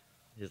got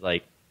his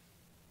like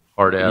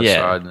hard ass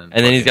side, and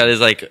then he's got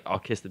his like I'll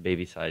kiss the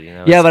baby side. You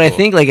know? Yeah, It's but I cool.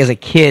 think like as a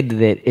kid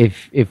that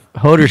if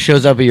Hoder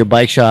shows up at your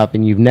bike shop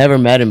and you've never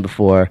met him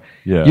before,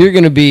 Yeah. you're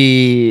gonna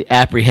be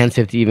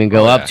apprehensive to even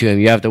go up yeah. to him.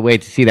 You have to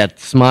wait to see that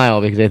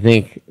smile because I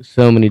think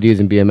so many dudes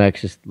in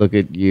BMX just look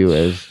at you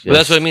as. Just, But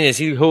that's what I mean. Is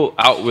he'll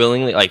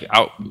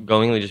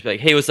outgoingly just be like,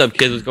 "Hey, what's up,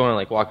 kids? What's going on?"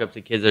 Like walk up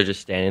to kids that are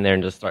just standing there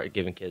and just start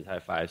giving kids high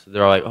fives. So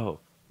they're all like, "Oh,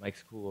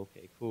 Mike's cool.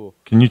 Okay, cool."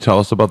 Can you tell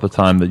us about the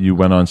time that you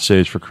went on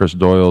stage for Chris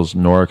Doyle's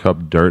Nora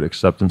Cup Dirt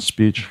acceptance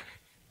speech?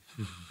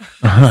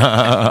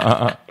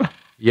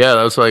 Yeah,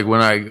 that was like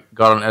when I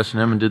got on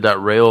S&M and did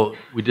that rail.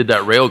 We did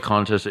that rail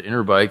contest at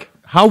Interbike.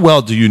 How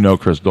well do you know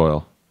Chris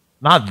Doyle?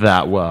 Not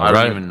that well, I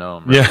right? don't even know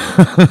him. Right?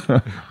 Yeah.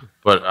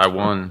 But I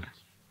won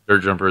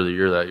Dirt Jumper of the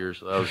Year that year,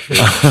 so that was good.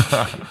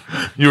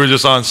 You were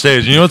just on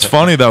stage. You know what's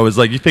funny though is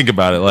like you think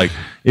about it, like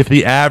if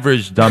the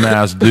average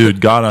dumbass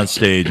dude got on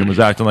stage and was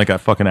acting like a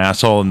fucking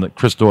asshole in the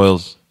Chris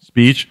Doyle's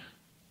speech,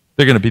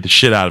 they're gonna beat the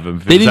shit out of him.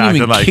 If They he's didn't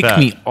acting even like kick that.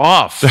 me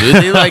off, dude.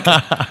 They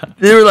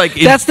were like,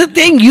 That's the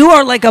thing. You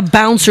are like a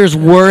bouncer's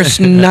worst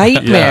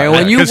nightmare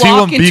when you 'Cause he walk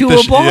won't beat into the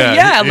a ball. he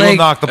will like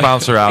knock the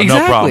bouncer out, no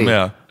Exactly. problem.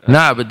 Yeah.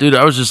 nah, but dude,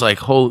 I was just like,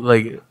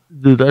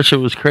 dude, that shit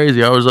was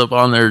crazy. I was up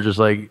on there just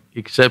like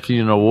accepting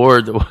an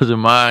award that wasn't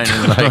mine,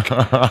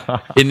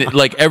 and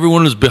like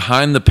everyone was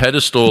behind the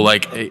pedestal,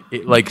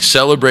 like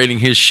celebrating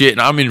his shit,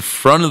 and I'm in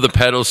front of the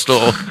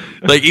pedestal,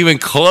 like even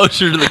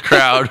closer to the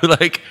crowd,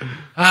 like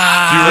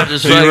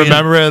just Do you fucking-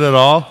 remember it at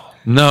all?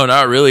 No,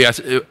 not really.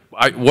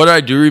 What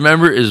I do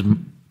remember is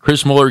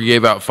Chris Muller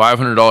gave out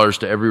 $500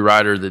 to every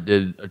rider that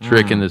did a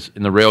trick in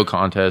the rail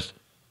contest,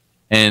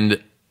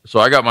 and so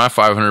I got my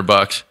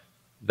 $500.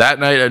 That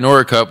night at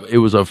Nora Cup, it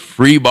was a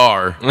free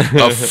bar, and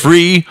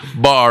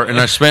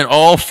I spent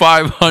all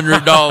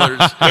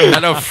 $500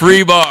 at a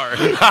free bar.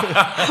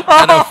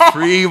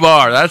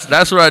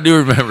 That's what I do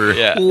remember.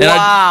 Yeah.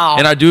 Wow.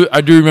 And I do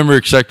remember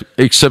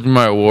accepting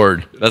my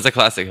award. That's a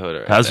classic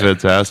Hoder. That's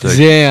fantastic.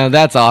 Damn,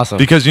 that's awesome.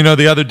 Because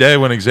the other day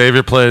when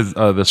Xavier played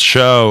this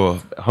show,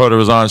 Hoder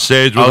was on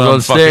stage with I was him,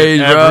 on fucking stage,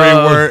 bro.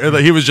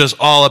 everywhere. He was just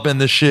all up in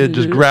the shit,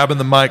 just grabbing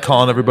the mic,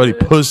 calling everybody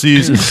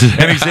pussies.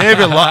 And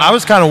Xavier, I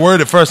was kind of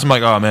worried at first. I'm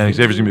like, oh man,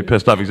 Xavier's gonna be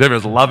pissed off. Xavier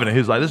was loving it. He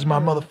was like, this is my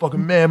motherfucking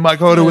man, Mike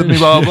Hoder with me,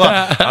 blah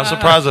blah blah. I'm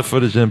surprised the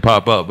footage didn't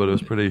pop up, but it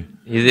was pretty.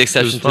 He's the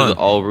exception to fun.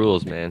 all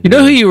rules, man. You know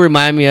who you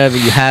remind me of?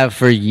 You have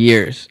for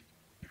years,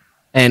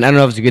 and I don't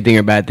know if it's a good thing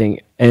or a bad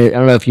thing. And I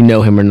don't know if you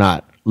know him or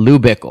not. Lou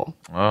Bickle.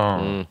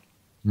 Oh.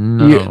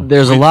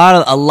 There's a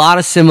lot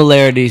of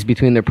similarities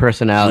between their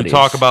personalities. We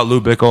talk about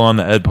Lou Bickle on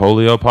the Ed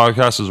Polio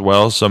podcast as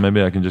well, so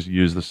maybe I can just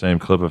use the same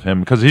clip of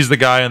him because he's the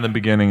guy in the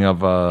beginning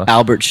of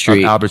Albert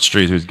Street. Albert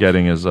Street who's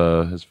getting his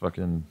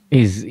fucking. He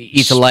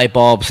eats a light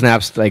bulb,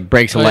 snaps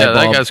breaks a light bulb.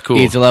 that guy's cool.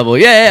 Eats a level.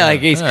 Yeah, like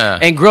he's Yeah.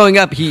 and growing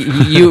up, he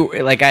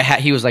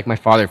was like my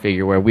father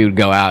figure where we would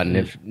go out and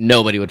if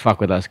nobody would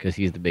fuck with us because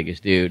he's the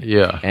biggest dude.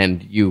 Yeah.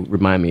 and you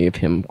remind me of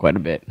him quite a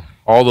bit.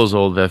 All those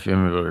old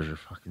FM voters are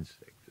fucking sick.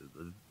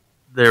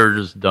 They were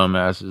just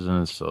dumbasses,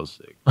 and it's so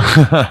sick.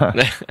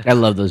 I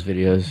love those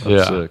videos.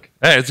 Yeah. Sick.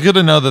 Hey, it's good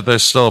to know that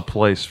there's still a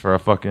place for a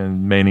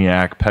fucking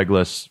maniac,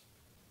 pegless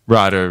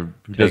rider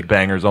who does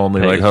bangers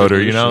only like Pegless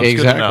Hoder. You know,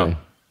 it's good to know.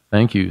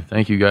 Exactly.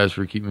 Thank you guys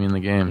for keeping me in the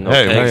game. No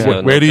Hey, thanks, where,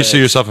 man. where No do you see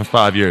thanks. yourself in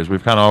 5 years?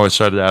 We've kind of always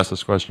started to ask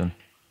this question.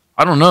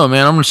 I don't know,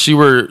 man. I'm gonna see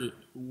where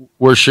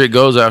shit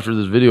goes after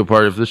this video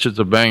part. If this shit's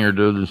a banger,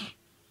 dude, this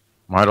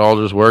might all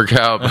just work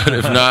out. But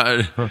if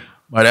not,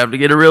 might have to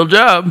get a real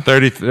job.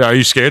 30. Are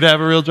you scared to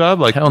have a real job?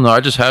 Like, Hell no. I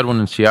just had one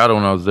in Seattle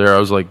when I was there. I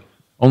was like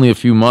only a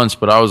few months,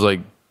 but I was like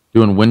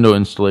doing window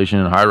installation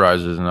in high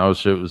rises, and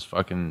shit was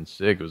fucking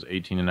sick. It was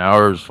 18 an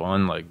hour. It was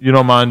fun. Like, you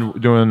don't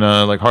mind doing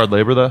like hard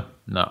labor though?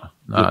 no,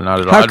 not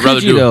at all. How I'd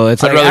rather could you do. though?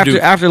 It's I'd like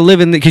rather after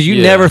living because you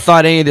Yeah. never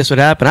thought any of this would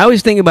happen. I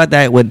always think about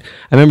that when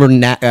I remember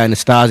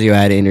Anastasio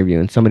had an interview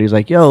and somebody was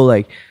like, "Yo,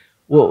 like,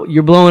 well,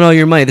 you're blowing all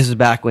your money. This is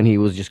back when he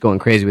was just going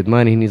crazy with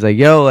money. And he's like,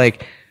 yo,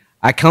 like,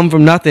 I come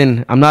from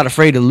nothing. I'm not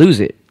afraid to lose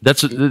it.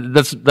 That's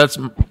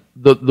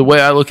the way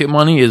I look at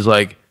money is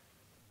like,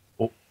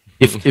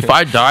 if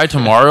I die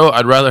tomorrow,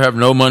 I'd rather have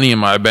no money in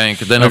my bank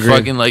than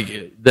even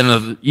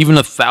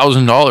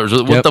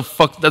 $1,000. What the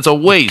fuck? That's a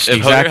waste.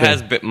 If Hoder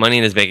has money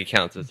in his bank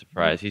account, it's a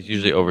surprise. He's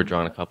usually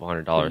overdrawn a couple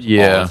 $100 all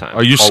the time.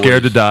 Are you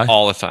scared to die?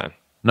 All the time.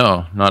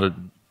 No,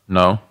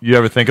 no. You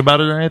ever think about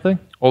it or anything?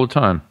 All the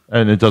time.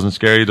 And it doesn't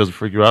scare you? Doesn't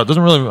freak you out?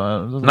 Doesn't really.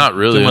 Not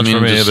really. Do much for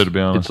me just, either, to be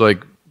honest. It's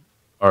like,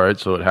 all right,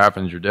 so it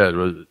happens. You're dead.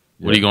 What are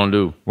you gonna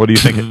do? What do you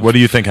think? What do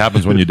you think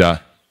happens when you die?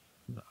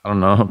 I don't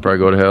know. I'll probably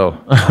go to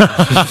hell.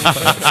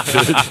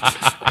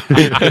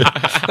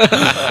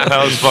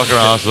 That was fucking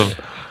awesome.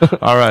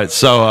 All right,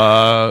 so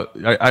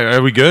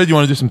are we good? You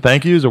want to do some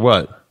thank yous or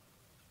what?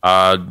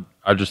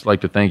 I'd just like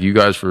to thank you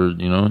guys for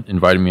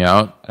inviting me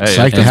out. Hey,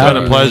 it's been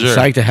a pleasure.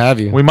 Psyched to have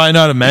you. We might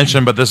not have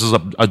mentioned, but this is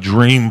a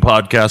dream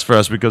podcast for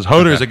us because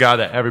Hoder is a guy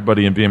that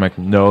everybody in BMX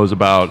knows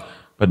about,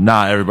 but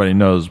not everybody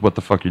knows what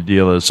the fuck your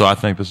deal is. So I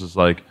think this is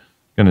like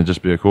going to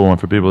just be a cool one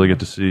for people to get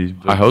to see.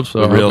 I hope so.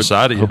 The real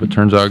side of you. I hope it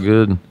turns out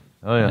good.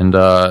 Oh yeah. And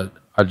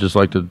I'd just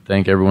like to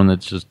thank everyone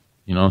that's just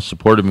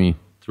supported me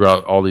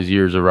throughout all these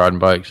years of riding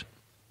bikes,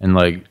 and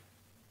like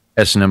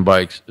S&M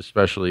bikes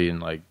especially,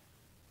 and like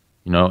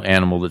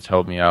Animal that's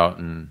helped me out,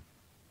 and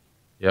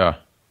yeah.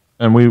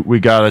 And we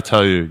gotta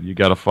tell you, you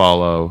gotta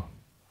follow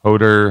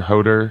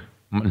Hoder.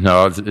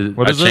 No, I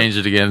changed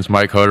it again. It's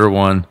Mike Hoder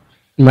 1.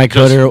 Mike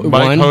Hoder 1?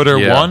 Mike Hoder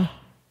Yeah. 1?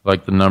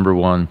 Like the number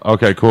 1.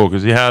 Okay, cool.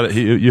 Because you had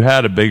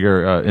a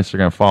bigger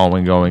Instagram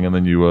following going, and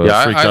then you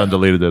freaked out and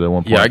deleted it at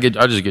one point. Yeah, I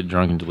just get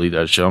drunk and delete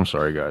that shit. I'm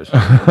sorry, guys.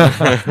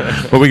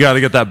 But we got to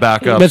get that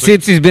back up. But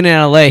since he's been in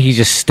LA, he's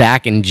just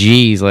stacking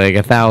G's, like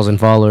 1,000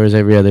 followers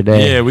every other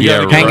day. Yeah, we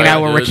got hanging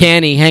out with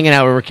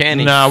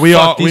Ricani. Nah,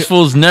 these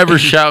fools never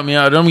shout me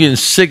out. I'm getting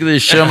sick of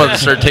this shit. I'm about to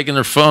start taking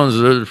their phones.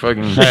 They're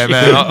fucking. Hey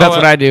man, that's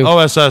what I do.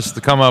 OSS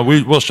to come up.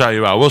 We'll shout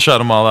you out. We'll shout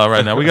them all out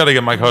right now. We got to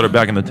get Mike Hoder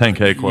back in the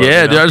 10K club.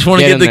 Yeah, dude. I just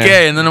want to get the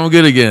K, and then I'm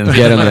good again.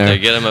 Get him there.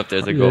 Get him up there.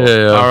 It's a goal.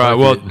 Yeah, all right.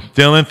 Well,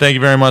 Dylan, thank you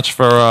very much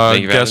for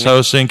guest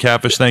hosting.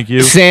 Catfish, thank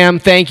you. Sam,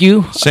 thank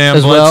you. Sam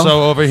as Bledsoe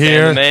well. over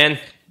here. Sam, man.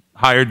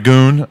 Hired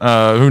goon.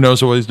 Who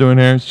knows what he's doing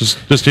here? It's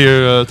just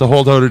here to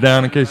hold Hoder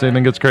down in case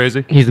anything gets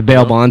crazy. He's a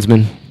bail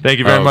bondsman. Thank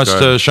you very much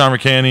to Sean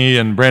Ricani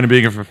and Brandon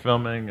Began for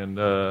filming, and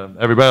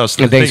everybody else.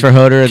 And thanks for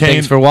Hoder, and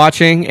thanks for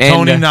watching. And,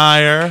 Tony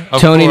Nyer,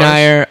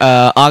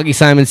 Augie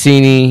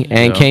Simoncini,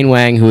 and Kane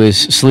Wang, who is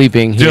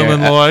sleeping here.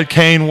 Dylan Lloyd,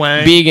 Kane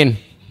Wang. Began.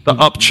 The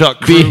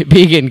Upchuck crew.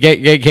 Began,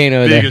 get Kane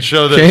over there. Began,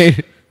 show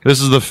this. This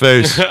is the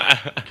face.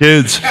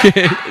 Kids.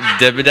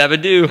 Dabba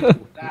dabba doo.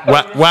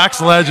 Wax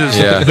ledges.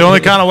 Yeah. The only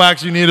kind of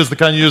wax you need is the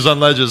kind you use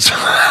on ledges. All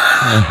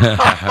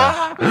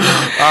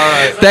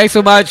right. Thanks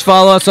so much.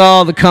 Follow us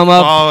all. The Come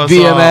Up,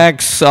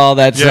 BMX, all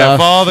that stuff. Yeah,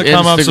 follow the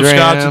Come Up. Instagram.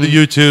 Subscribe to the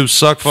YouTube.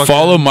 Suck fucking.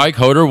 Follow Mike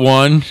Hoder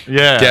 1.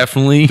 Yeah.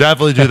 Definitely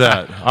do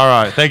that. All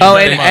right. Thank you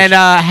very much. And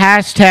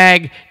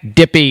hashtag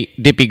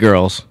Dippy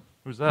Girls.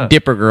 Who's that?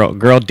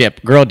 Girl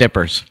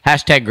dippers.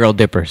 Hashtag girl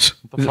dippers.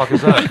 What the fuck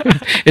is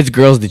that? It's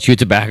girls that chew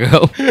tobacco.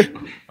 All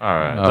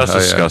right. That's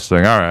disgusing.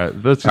 Yeah. All right.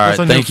 That's a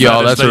thank new you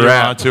all. fetish That's a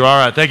wrap. All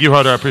right. Thank you,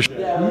 Hoder. I appreciate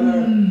it.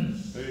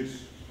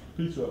 Peace.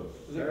 Pizza.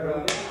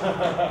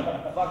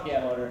 Fuck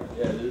yeah, Hoder.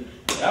 Yeah, dude.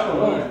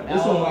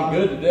 This one went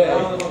good today.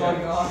 That was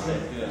fucking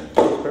awesome. Yeah.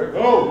 Perfect.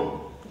 Oh!